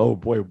that as like, oh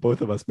boy,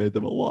 both of us made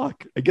them a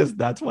lock. I guess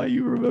that's why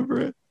you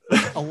remember it.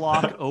 A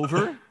lock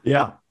over?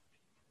 Yeah.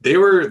 They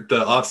were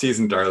the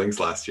offseason darlings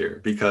last year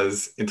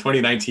because in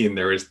 2019,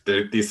 there was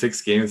these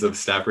 6 games of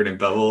Stafford and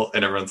Bevel,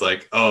 and everyone's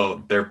like,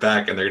 oh, they're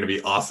back and they're going to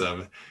be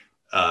awesome.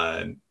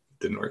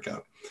 Didn't work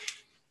out.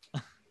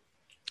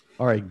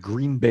 All right.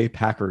 Green Bay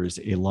Packers,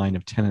 a line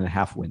of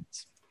 10.5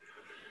 wins.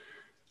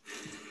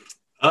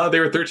 They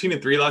were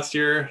 13-3 last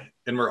year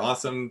and were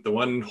awesome. The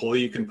one hole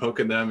you can poke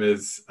in them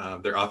is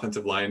their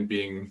offensive line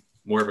being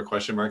more of a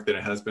question mark than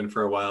it has been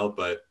for a while,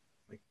 but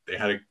like, they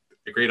had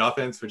a great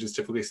offense, which is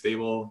typically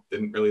stable,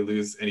 didn't really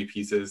lose any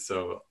pieces.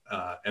 So,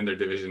 and their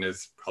division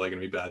is probably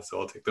going to be bad. So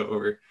I'll take the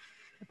over.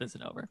 That's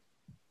an over.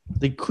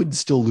 They could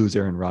still lose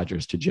Aaron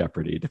Rodgers to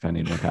jeopardy,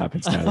 depending on what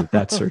happens now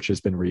that search has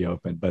been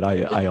reopened. But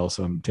I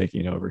also am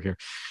taking over here.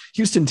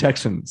 Houston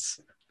Texans,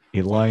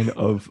 a line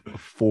of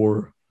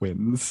 4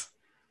 wins.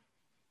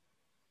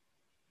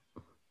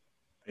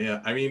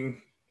 Yeah, I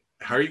mean,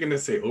 how are you going to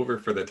say over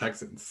for the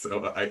Texans?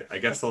 So I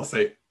guess I'll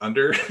say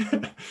under.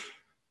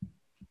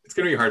 It's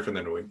going to be hard for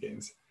them to win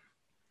games.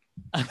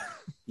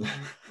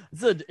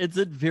 It's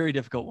a very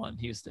difficult one,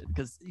 Houston,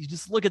 because you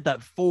just look at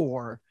that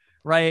 4,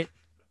 right?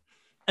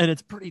 And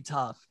it's pretty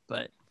tough,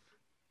 but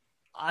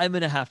I'm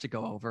going to have to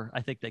go over.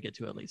 I think they get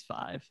to at least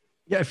 5.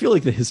 Yeah, I feel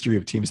like the history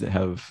of teams that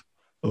have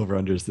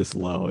over-unders this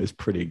low is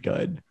pretty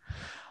good.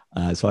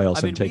 So I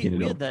also am taking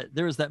it over.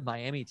 There was that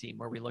Miami team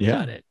where we looked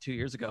at it 2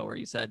 years ago where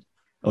you said,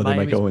 oh, they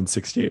might go in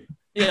 16.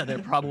 Yeah, they're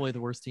probably the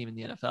worst team in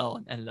the NFL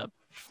and ended up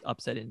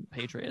upsetting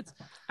Patriots.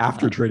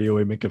 After trading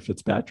away Minka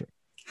Fitzpatrick.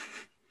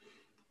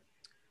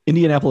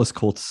 Indianapolis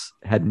Colts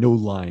had no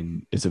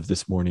line as of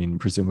this morning,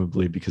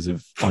 presumably because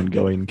of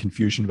ongoing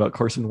confusion about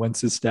Carson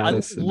Wentz's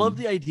status. I love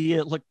the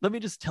idea. Look, let me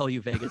just tell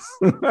you, Vegas.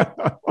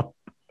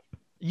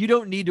 You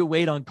don't need to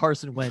wait on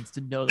Carson Wentz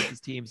to know that this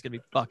team is going to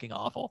be fucking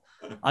awful.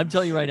 I'm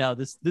telling you right now,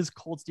 this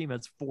Colts team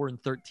has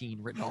 4-13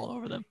 written all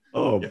over them.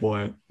 Oh,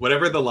 boy.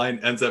 Whatever the line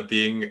ends up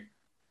being,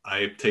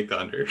 I take the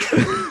under.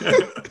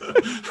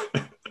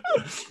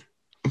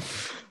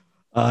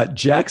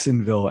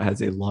 Jacksonville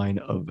has a line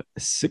of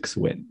 6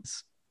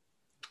 wins.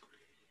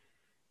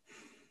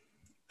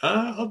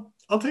 I'll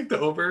take the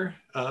over.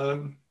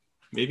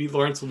 Maybe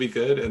Lawrence will be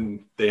good,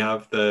 and they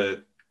have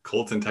the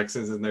Colts and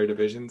Texans in their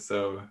division,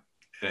 so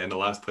and the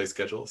last place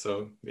schedule,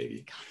 so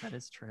maybe. God, that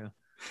is true.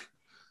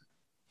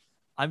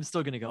 I'm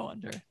still going to go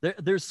under.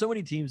 There's so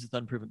many teams with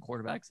unproven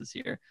quarterbacks this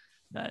year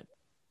that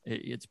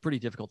it's pretty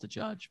difficult to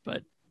judge,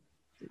 but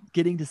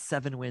getting to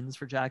 7 wins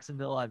for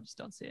Jacksonville, I just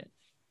don't see it.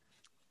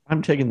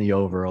 I'm taking the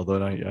over,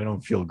 although I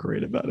don't feel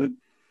great about it.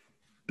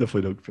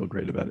 Definitely don't feel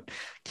great about it.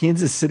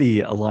 Kansas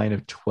City, a line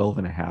of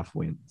 12.5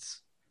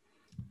 wins.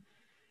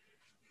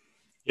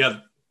 Yeah,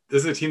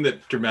 this is a team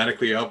that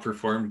dramatically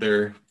outperformed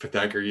their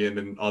Pythagorean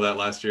and all that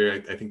last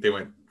year. I think they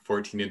went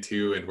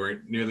 14-2 and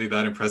weren't nearly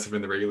that impressive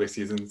in the regular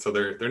season. So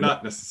they're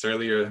not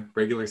necessarily a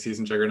regular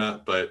season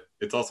juggernaut, but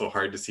it's also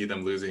hard to see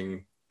them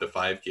losing the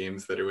 5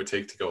 games that it would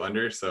take to go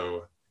under.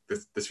 So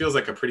this feels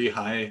like a pretty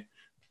high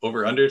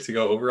over-under to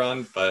go over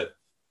on, but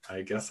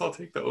I guess I'll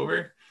take the over.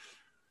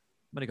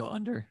 I'm going to go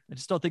under. I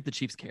just don't think the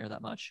Chiefs care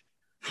that much.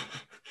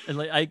 And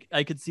like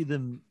I could see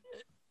them,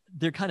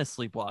 they're kind of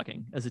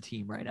sleepwalking as a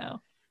team right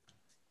now.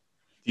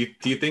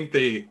 Do you think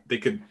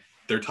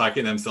they're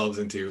talking themselves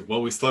into,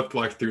 well, we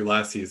sleptwalked through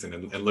last season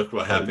and look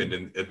what happened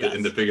in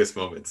the biggest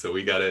moment. So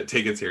we got to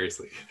take it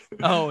seriously.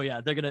 Oh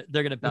yeah. They're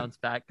going to bounce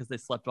back because they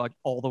sleptwalked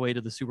all the way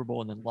to the Super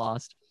Bowl and then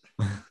lost.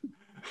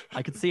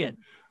 I could see it.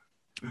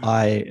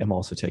 I am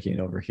also taking it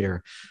over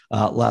here.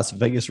 Las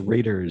Vegas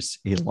Raiders,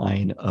 a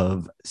line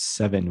of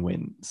 7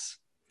 wins.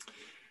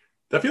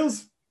 That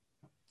feels,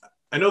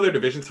 I know their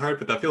division's hard,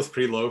 but that feels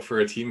pretty low for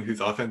a team whose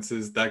offense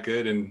is that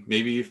good. And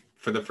maybe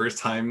for the first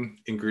time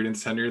in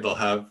Gruden's tenure, they'll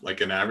have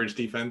like an average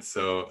defense.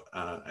 So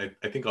I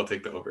think I'll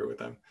take the over with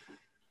them.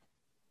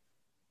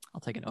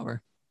 I'll take an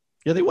over.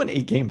 Yeah, they won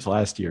 8 games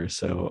last year.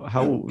 So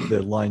how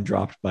the line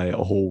dropped by a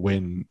whole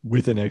win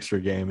with an extra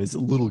game is a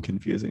little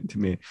confusing to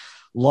me.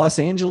 Los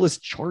Angeles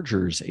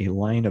Chargers, a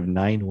line of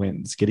 9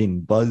 wins, getting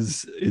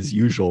buzz as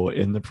usual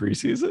in the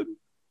preseason.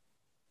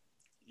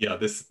 Yeah,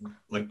 this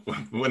like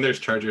when there's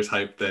Chargers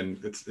hype, then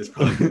it's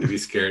probably good to be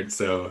scared.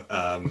 So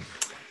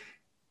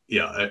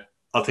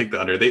I'll take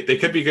the under. They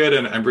could be good,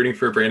 and I'm rooting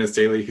for Brandon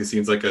Staley, who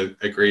seems like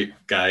a great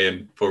guy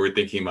and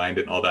forward-thinking mind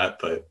and all that.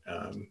 But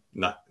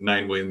not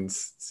 9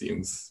 wins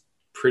seems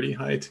pretty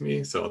high to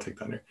me, so I'll take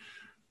the under.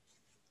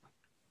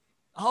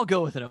 I'll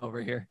go with an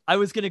over here. I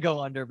was going to go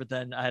under, but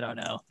then I don't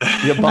know.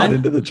 You bought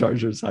into the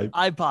Chargers hype.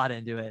 I bought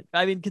into it.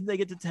 I mean, can they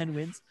get to 10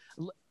 wins?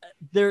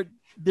 They're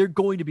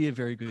going to be a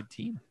very good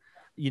team.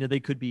 You know, they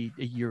could be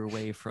a year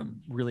away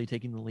from really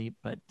taking the leap,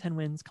 but 10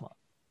 wins, come on.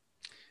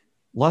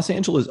 Los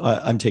Angeles,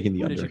 I'm taking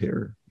the under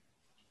here.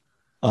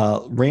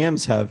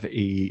 Rams have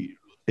a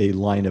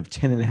line of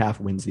 10.5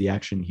 wins. The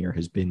action here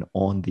has been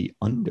on the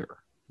under.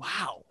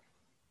 Wow.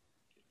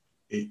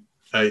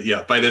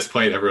 By this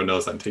point, everyone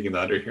knows I'm taking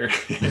the under here.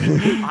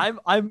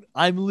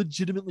 I'm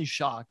legitimately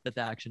shocked that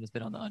the action has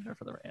been on the under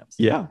for the Rams.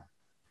 Yeah.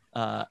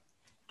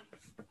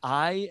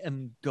 I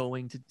am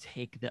going to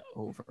take the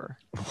over.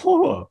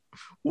 Oh,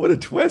 what a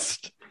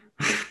twist.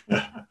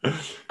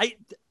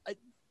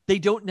 They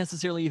don't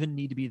necessarily even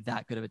need to be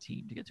that good of a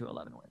team to get to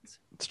 11 wins.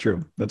 It's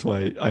true. That's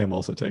why I am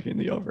also taking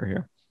the over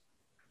here.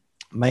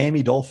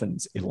 Miami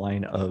Dolphins, a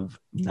line of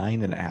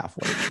 9.5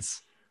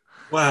 wins.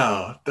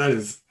 Wow, that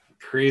is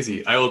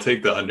crazy. I will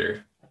take the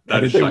under.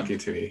 That is shocking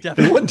to me.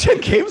 They won 10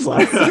 games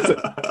last season.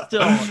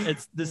 Still,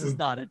 this is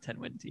not a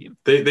 10-win team.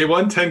 They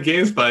won 10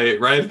 games by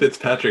Ryan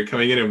Fitzpatrick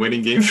coming in and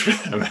winning games for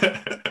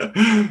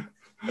them.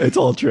 It's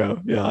all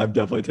true. Yeah, I'm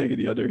definitely taking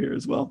the under here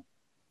as well.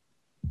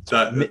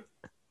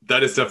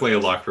 That is definitely a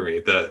lock for me.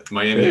 The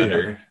Miami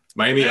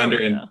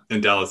under,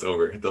 and Dallas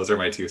over. Those are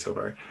my 2 so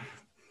far.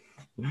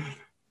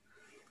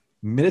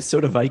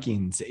 Minnesota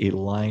Vikings, a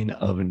line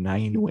of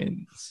 9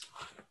 wins.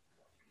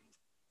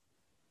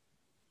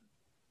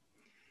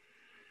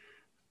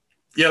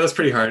 Yeah, that's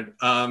pretty hard.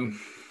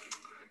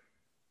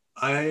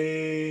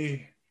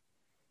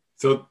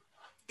 So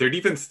their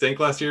defense stank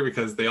last year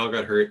because they all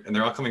got hurt and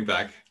they're all coming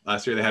back.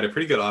 Last year they had a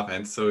pretty good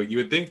offense, so you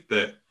would think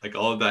that like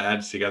all of that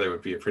added together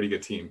would be a pretty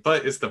good team.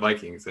 But it's the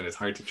Vikings, and it's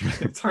hard to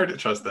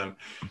trust them,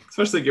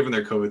 especially given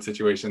their COVID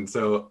situation.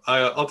 So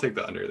I'll take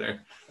the under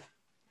there.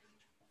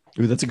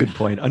 Ooh, that's a good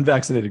point.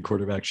 Unvaccinated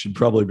quarterbacks should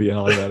probably be an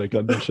automatic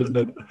under, shouldn't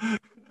it?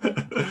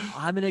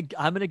 I'm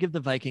gonna give the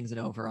Vikings an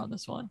over on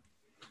this one.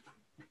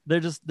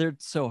 They're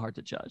so hard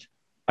to judge.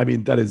 I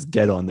mean, that is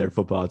dead on their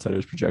Football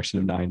Outsiders projection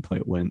of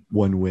 9.1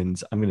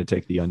 wins. I'm going to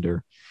take the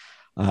under.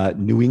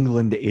 New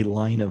England, a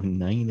line of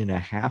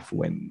 9.5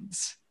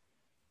 wins.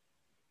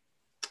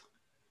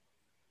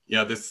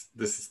 Yeah, this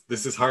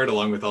is hard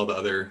along with all the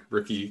other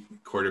rookie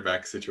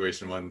quarterback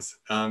situation ones.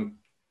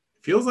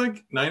 Feels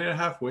like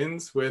 9.5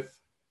 wins with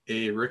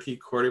a rookie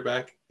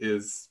quarterback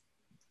is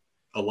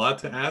a lot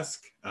to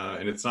ask.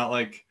 And it's not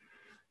like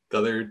the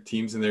other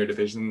teams in their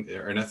division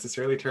are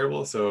necessarily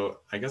terrible. So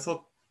I guess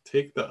I'll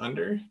take the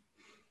under.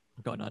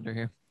 I'm going under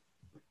here.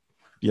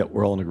 Yeah,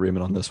 we're all in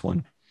agreement on this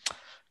one.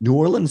 New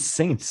Orleans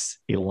Saints,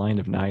 a line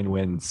of 9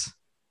 wins.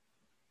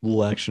 A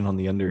little action on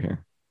the under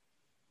here.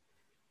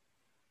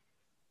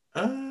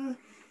 I'm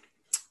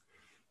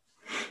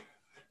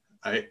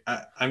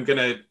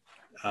gonna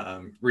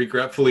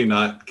regretfully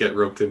not get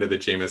roped into the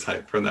Jameis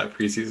hype from that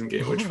preseason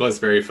game, which was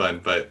very fun.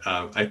 But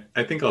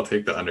I think I'll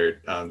take the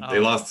under. They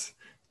lost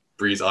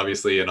Breeze,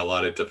 obviously, and a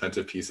lot of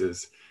defensive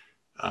pieces.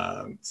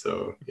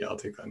 So yeah, I'll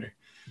take the under.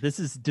 This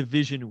is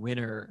division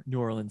winner New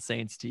Orleans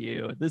Saints to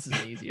you. This is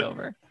an easy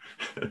over.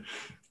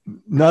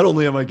 Not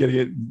only am I getting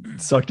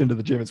it sucked into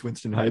the Jameis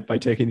Winston hype by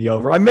taking the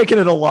over, I'm making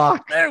it a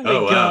lock. There we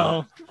go.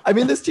 Wow. I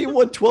mean, this team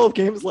won 12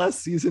 games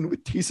last season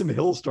with Taysom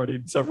Hill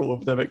starting several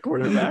of them at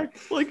quarterback.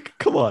 Like,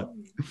 come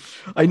on.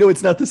 I know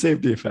it's not the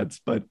same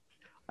defense, but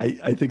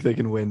I think they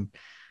can win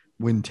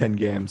 10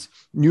 games.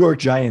 New York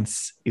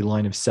Giants, a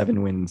line of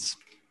 7 wins.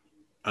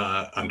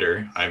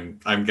 Under. I'm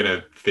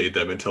gonna fade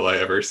them until I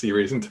ever see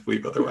reason to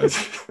believe otherwise.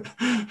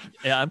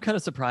 Yeah, I'm kind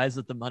of surprised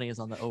that the money is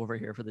on the over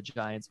here for the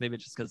Giants. Maybe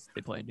just because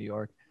they play in New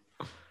York.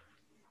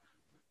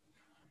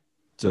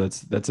 So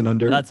that's an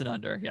under. That's an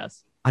under.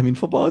 Yes. I mean,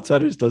 Football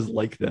Outsiders does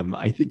like them.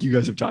 I think you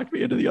guys have talked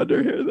me into the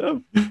under here,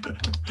 though.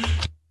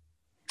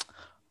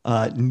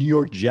 New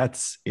York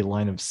Jets, a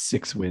line of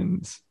 6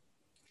 wins.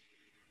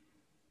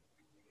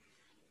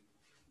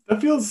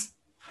 That feels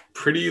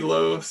pretty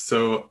low.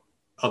 So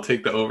I'll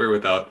take the over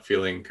without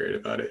feeling great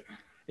about it.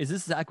 Is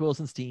this Zach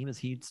Wilson's team? Is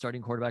he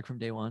starting quarterback from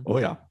day one? Oh,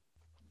 yeah.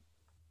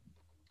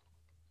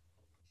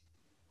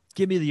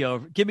 Give me the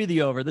over. Give me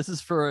the over. This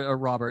is for a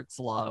Robert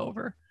Salah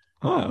over.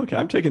 Oh, okay.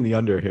 I'm taking the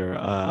under here.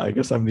 I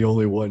guess I'm the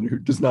only one who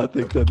does not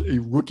think that a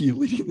rookie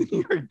leading the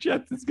New York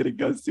Jets is going to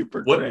go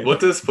super great. What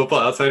does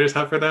Football Outsiders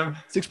have for them?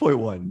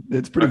 6.1.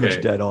 It's pretty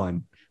much dead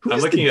on. Who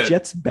is the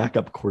Jets'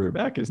 backup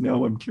quarterback? Is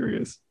now I'm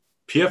curious.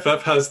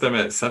 PFF has them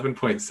at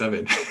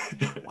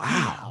 7.7.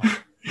 Wow.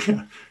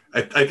 Yeah.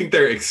 I think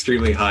they're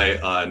extremely high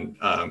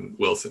on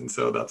Wilson,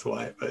 so that's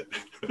why. But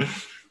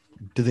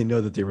do they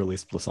know that they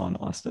released Blasson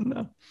Austin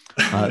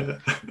though?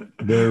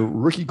 Their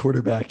rookie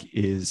quarterback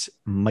is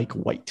Mike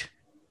White,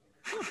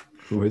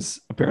 who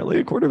is apparently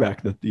a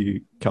quarterback that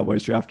the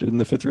Cowboys drafted in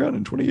the 5th round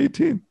in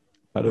 2018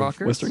 out of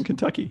Western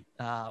Kentucky.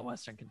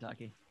 Western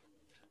Kentucky.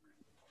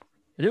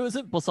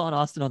 Wasn't Blasson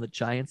Austin on the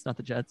Giants, not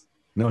the Jets?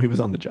 No, he was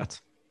on the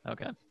Jets.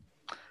 Okay.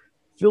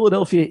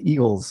 Philadelphia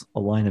Eagles, a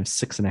line of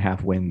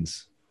 6.5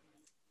 wins.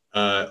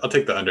 I'll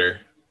take the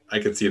under. I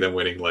could see them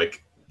winning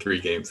like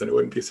 3 games and it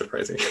wouldn't be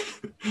surprising.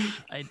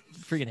 I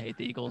freaking hate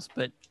the Eagles,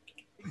 but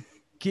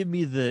give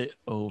me the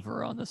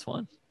over on this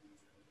one.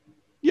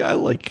 Yeah, I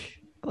like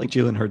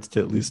Jalen Hurts to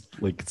at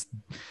least like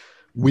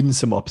win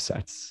some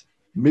upsets.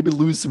 Maybe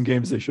lose some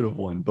games they should have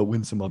won, but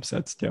win some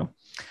upsets too.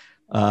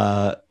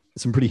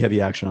 Some pretty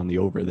heavy action on the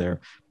over there.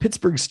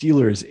 Pittsburgh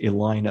Steelers, a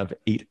line of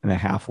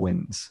 8.5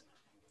 wins.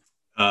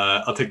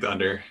 I'll take the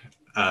under.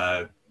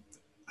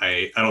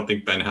 I don't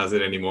think Ben has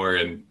it anymore,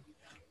 and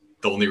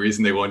the only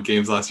reason they won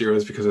games last year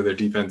was because of their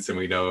defense, and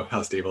we know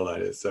how stable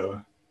that is.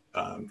 So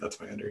that's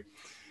my under.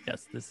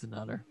 Yes, this is an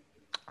under.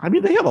 I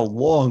mean, they have a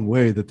long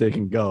way that they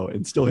can go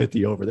and still hit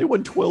the over. They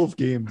won 12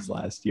 games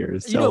last year,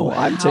 so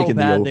I'm taking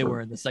the over. How bad they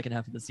were in the second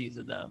half of the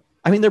season, though.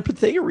 I mean, their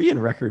Pythagorean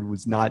record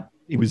was not.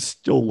 It was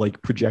still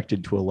like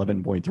projected to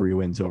 11.3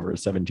 wins over a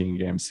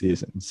 17-game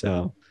season.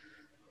 So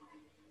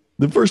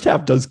the first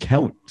half does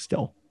count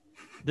still.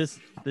 This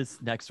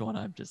next one,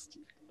 I'm just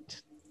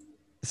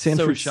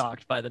so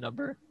shocked by the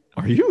number.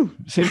 Are you?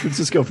 San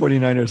Francisco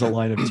 49ers, a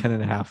line of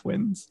 10.5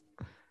 wins.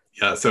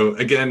 Yeah, so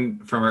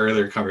again, from our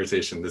earlier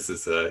conversation, this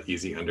is an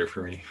easy under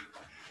for me.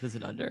 This is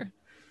an under.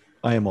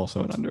 I am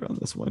also an under on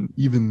this one.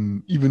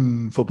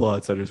 Even Football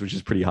Outsiders, which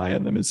is pretty high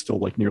on them, is still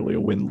like nearly a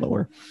win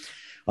lower.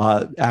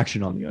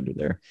 Action on the under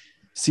there.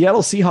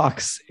 Seattle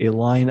Seahawks, a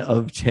line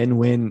of 10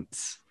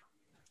 wins.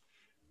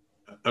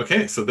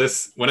 Okay, so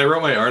when I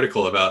wrote my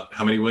article about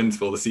how many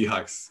wins will the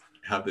Seahawks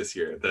have this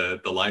year,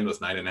 the line was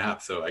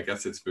 9.5. So I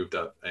guess it's moved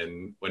up.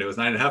 And when it was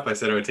 9.5, I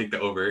said I would take the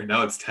over.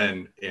 Now it's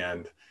 10,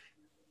 and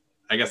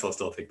I guess I'll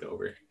still take the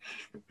over.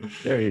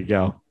 There you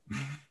go.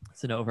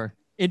 It's an over.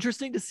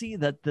 Interesting to see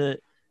that the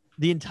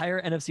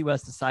entire NFC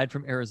West, aside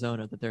from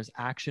Arizona, that there's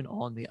action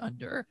on the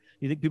under.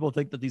 Do you think people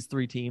think that these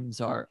 3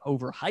 teams are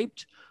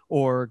overhyped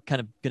or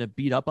kind of going to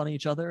beat up on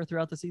each other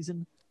throughout the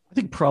season? I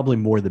think probably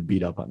more the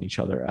beat up on each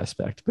other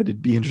aspect, but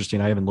it'd be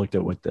interesting. I haven't looked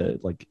at what the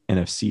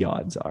NFC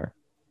odds are.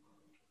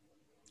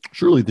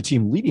 Surely the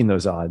team leading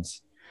those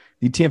odds,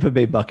 the Tampa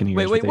Bay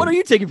Buccaneers. Wait, what are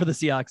you taking for the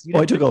Seahawks?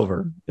 I took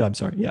over. I'm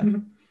sorry. Yeah.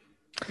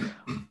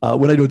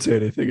 When I don't say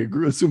anything,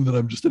 I assume that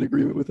I'm just in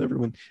agreement with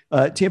everyone.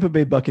 Tampa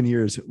Bay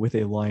Buccaneers with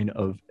a line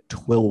of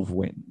 12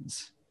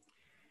 wins.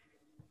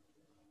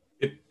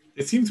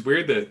 It seems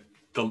weird that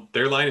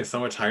their line is so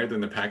much higher than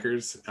the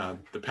Packers.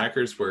 The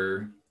Packers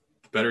were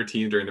the better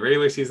team during the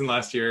regular season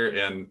last year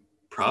and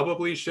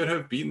probably should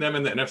have beaten them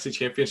in the NFC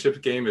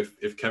Championship game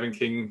if Kevin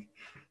King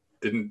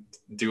didn't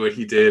do what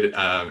he did.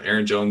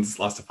 Aaron Jones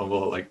lost a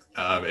fumble,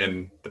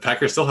 and the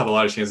Packers still have a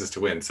lot of chances to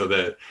win. So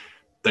the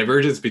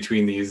divergence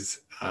between these,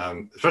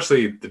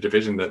 especially the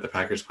division that the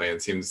Packers play in,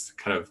 seems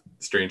kind of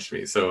strange to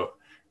me. So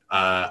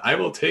I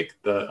will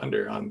take the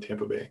under on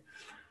Tampa Bay.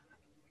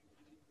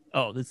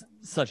 Oh, this is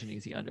such an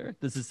easy under.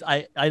 This is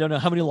I don't know,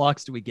 how many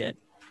locks do we get?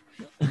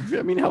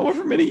 I mean,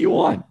 however many you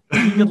want.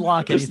 You can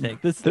lock anything.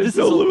 This is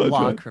no a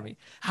lock for me.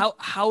 How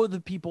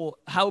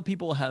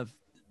people have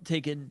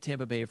taken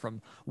Tampa Bay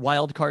from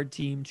wild card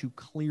team to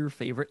clear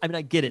favorite. I mean,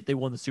 I get it. They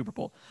won the Super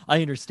Bowl.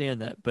 I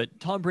understand that. But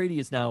Tom Brady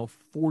is now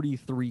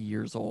 43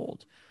 years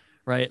old,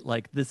 right?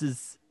 Like, this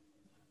is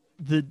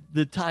the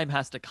time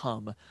has to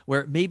come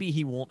where maybe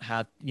he won't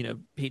have,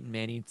 Peyton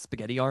Manning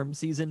spaghetti arm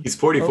season. He's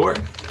 44.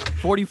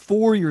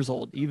 44 years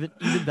old, even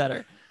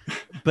better.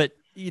 But,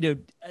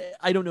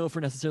 I don't know if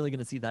we're necessarily going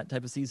to see that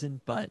type of season,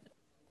 but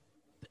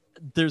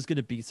there's going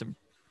to be some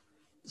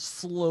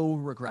slow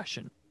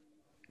regression.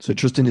 So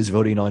Tristan is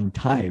voting on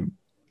time.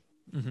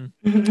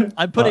 Mm-hmm.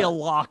 I'm putting a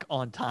lock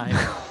on time.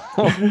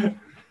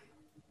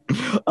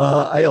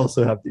 I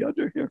also have the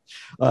under here.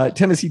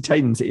 Tennessee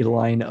Titans, a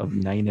line of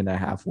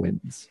 9.5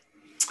 wins.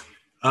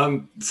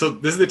 So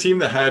this is the team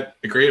that had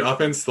a great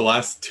offense the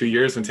last 2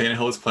 years when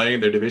Tannehill was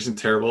playing. Their division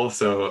terrible.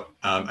 So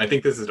I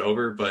think this is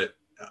over, but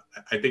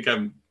I think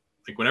I'm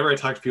like, whenever I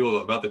talk to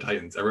people about the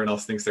Titans, everyone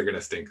else thinks they're going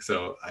to stink.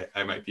 So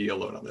I might be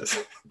alone on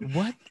this.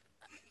 What?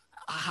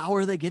 How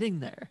are they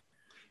getting there?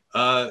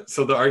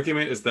 So the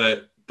argument is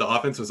that the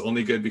offense was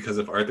only good because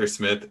of Arthur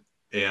Smith,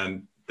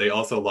 and they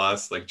also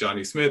lost like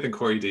Johnny Smith and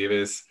Corey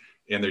Davis,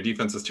 and their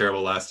defense was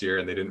terrible last year,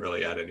 and they didn't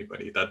really add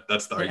anybody.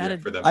 That's the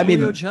argument for them. I mean,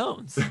 Julio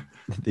Jones.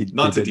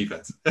 Not to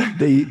defense.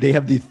 They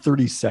have the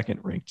 32nd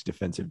ranked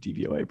defensive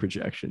DVOA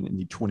projection and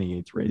the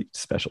 28th ranked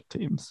special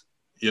teams.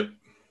 Yep.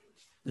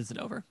 Is it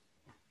over?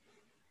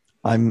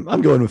 I'm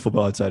going with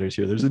Football Outsiders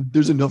here.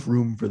 There's enough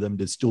room for them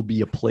to still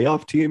be a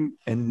playoff team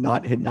and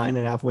not hit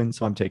 9.5 wins,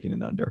 so I'm taking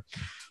an under.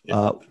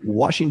 Yeah.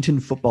 Washington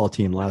football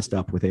team last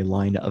up with a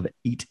line of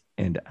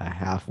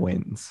 8.5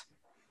 wins.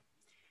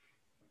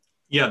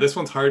 Yeah, this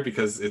one's hard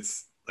because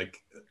it's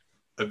like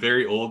a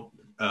very old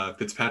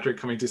Fitzpatrick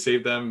coming to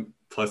save them,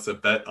 plus a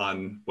bet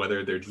on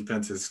whether their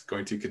defense is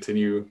going to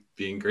continue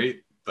being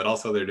great, but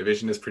also their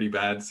division is pretty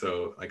bad.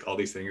 So like all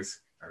these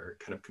things are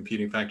kind of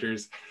competing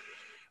factors.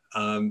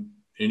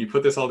 And you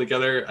put this all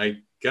together, I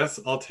guess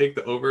I'll take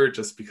the over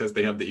just because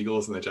they have the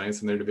Eagles and the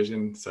Giants in their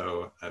division.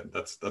 So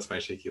that's my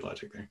shaky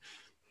logic there.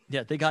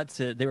 Yeah, they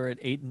were at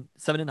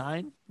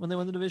 7-9 when they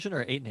won the division,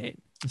 or 8-8.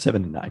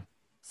 7-9.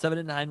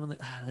 7-9 when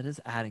that is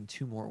adding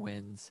 2 more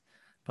wins,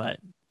 but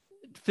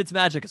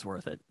Fitzmagic is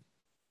worth it.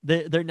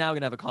 They're now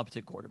going to have a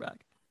competent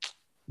quarterback.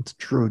 It's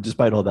true.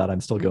 Despite all that, I'm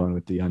still going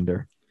with the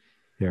under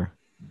here.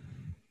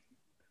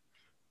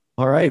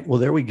 All right. Well,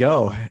 there we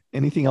go.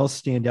 Anything else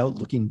stand out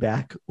looking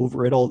back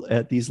over it all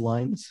at these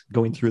lines,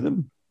 going through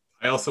them?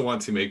 I also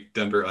want to make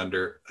Denver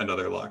under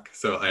another lock.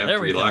 So I have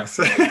 3 locks.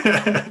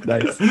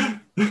 Nice.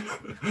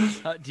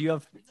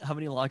 How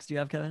many locks do you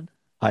have, Kevin?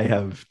 I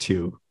have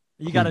 2.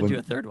 You got to do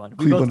a third one.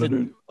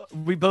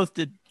 We both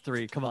did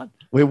 3. Come on.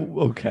 Wait,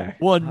 okay.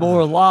 One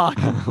more lock.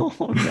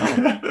 Oh,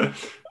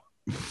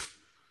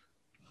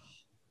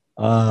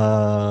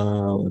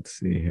 no. Let's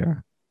see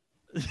here.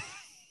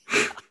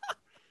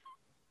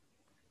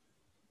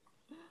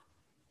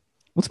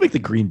 Let's make the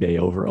Green Bay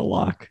over a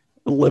lock.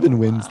 11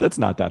 wins. That's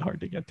not that hard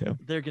to get to.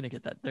 They're going to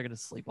get that. They're going to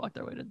sleepwalk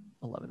their way to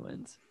 11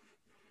 wins.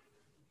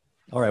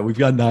 All right. We've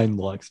got 9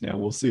 locks now.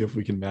 We'll see if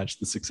we can match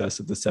the success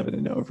of the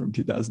 7-0 from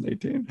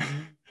 2018.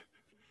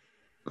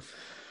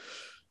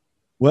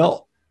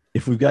 Well,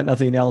 if we've got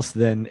nothing else,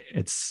 then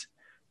it's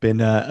been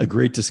a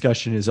great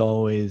discussion as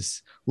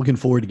always. Looking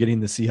forward to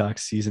getting the Seahawks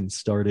season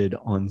started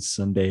on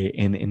Sunday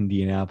in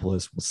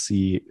Indianapolis. We'll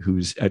see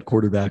who's at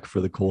quarterback for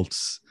the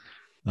Colts.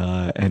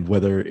 And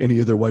whether any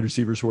of their wide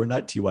receivers who are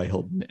not T.Y.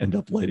 Hilton end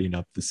up lighting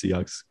up the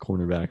Seahawks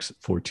cornerbacks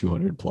for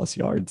 200 plus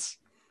yards.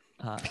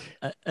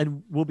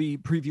 And we'll be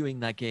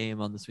previewing that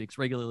game on this week's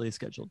regularly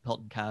scheduled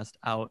Pelton Cast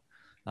out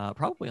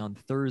probably on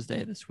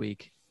Thursday this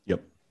week.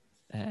 Yep.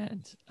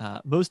 And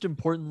most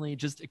importantly,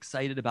 just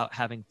excited about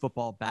having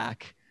football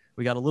back.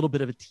 We got a little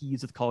bit of a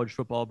tease with college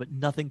football, but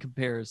nothing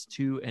compares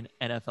to an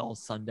NFL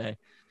Sunday.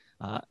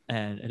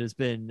 And it has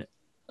been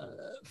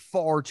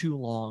far too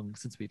long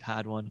since we've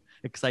had one.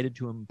 Excited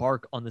to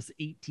embark on this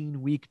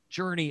 18-week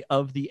journey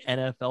of the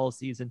NFL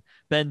season.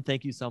 Ben,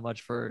 thank you so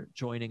much for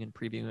joining and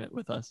previewing it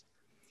with us.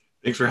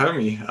 Thanks for having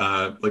me.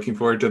 Looking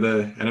forward to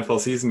the NFL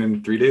season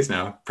in 3 days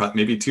now,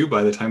 maybe 2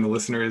 by the time the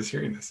listener is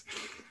hearing this.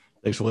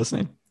 Thanks for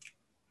listening.